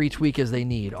always retweak as they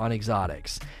need on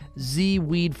exotics.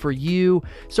 Z-Weed for you.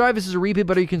 Sorry if this is a repeat,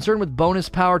 but are you concerned with bonus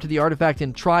power to the artifact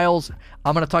in Trials?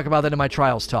 I'm going to talk about that in my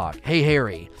Trials talk. Hey,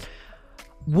 Harry.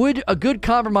 Would a good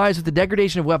compromise with the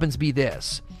degradation of weapons be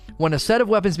this? When a set of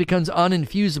weapons becomes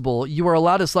uninfusable, you are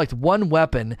allowed to select one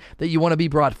weapon that you want to be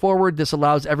brought forward. This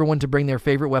allows everyone to bring their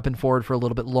favorite weapon forward for a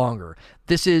little bit longer.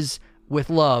 This is, with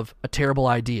love, a terrible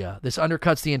idea. This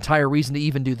undercuts the entire reason to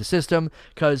even do the system,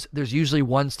 because there's usually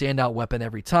one standout weapon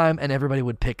every time, and everybody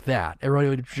would pick that. Everybody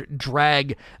would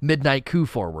drag Midnight Coup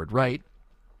forward, right?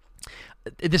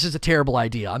 This is a terrible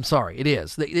idea. I'm sorry. It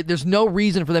is. There's no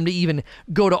reason for them to even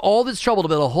go to all this trouble to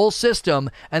build a whole system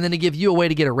and then to give you a way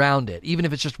to get around it, even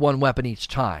if it's just one weapon each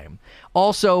time.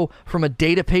 Also, from a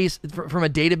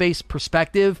database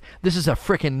perspective, this is a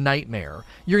freaking nightmare.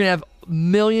 You're going to have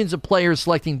millions of players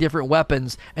selecting different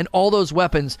weapons, and all those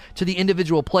weapons to the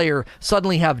individual player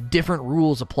suddenly have different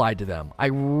rules applied to them. I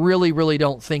really, really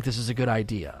don't think this is a good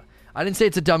idea. I didn't say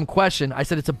it's a dumb question. I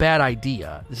said it's a bad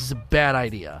idea. This is a bad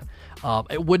idea.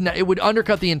 It would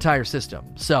undercut the entire system.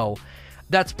 So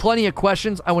that's plenty of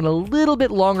questions. I went a little bit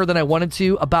longer than I wanted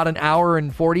to, about an hour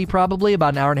and 40 probably,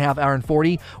 about an hour and a half, hour and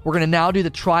 40. We're going to now do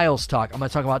the Trials talk. I'm going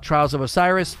to talk about Trials of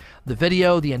Osiris, the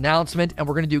video, the announcement, and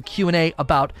we're going to do Q&A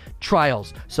about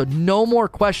Trials. So no more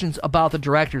questions about the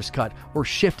Director's Cut. We're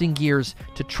shifting gears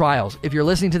to Trials. If you're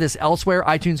listening to this elsewhere,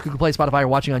 iTunes, Google Play, Spotify, or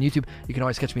watching on YouTube, you can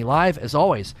always catch me live. As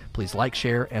always, please like,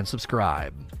 share, and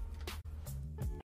subscribe.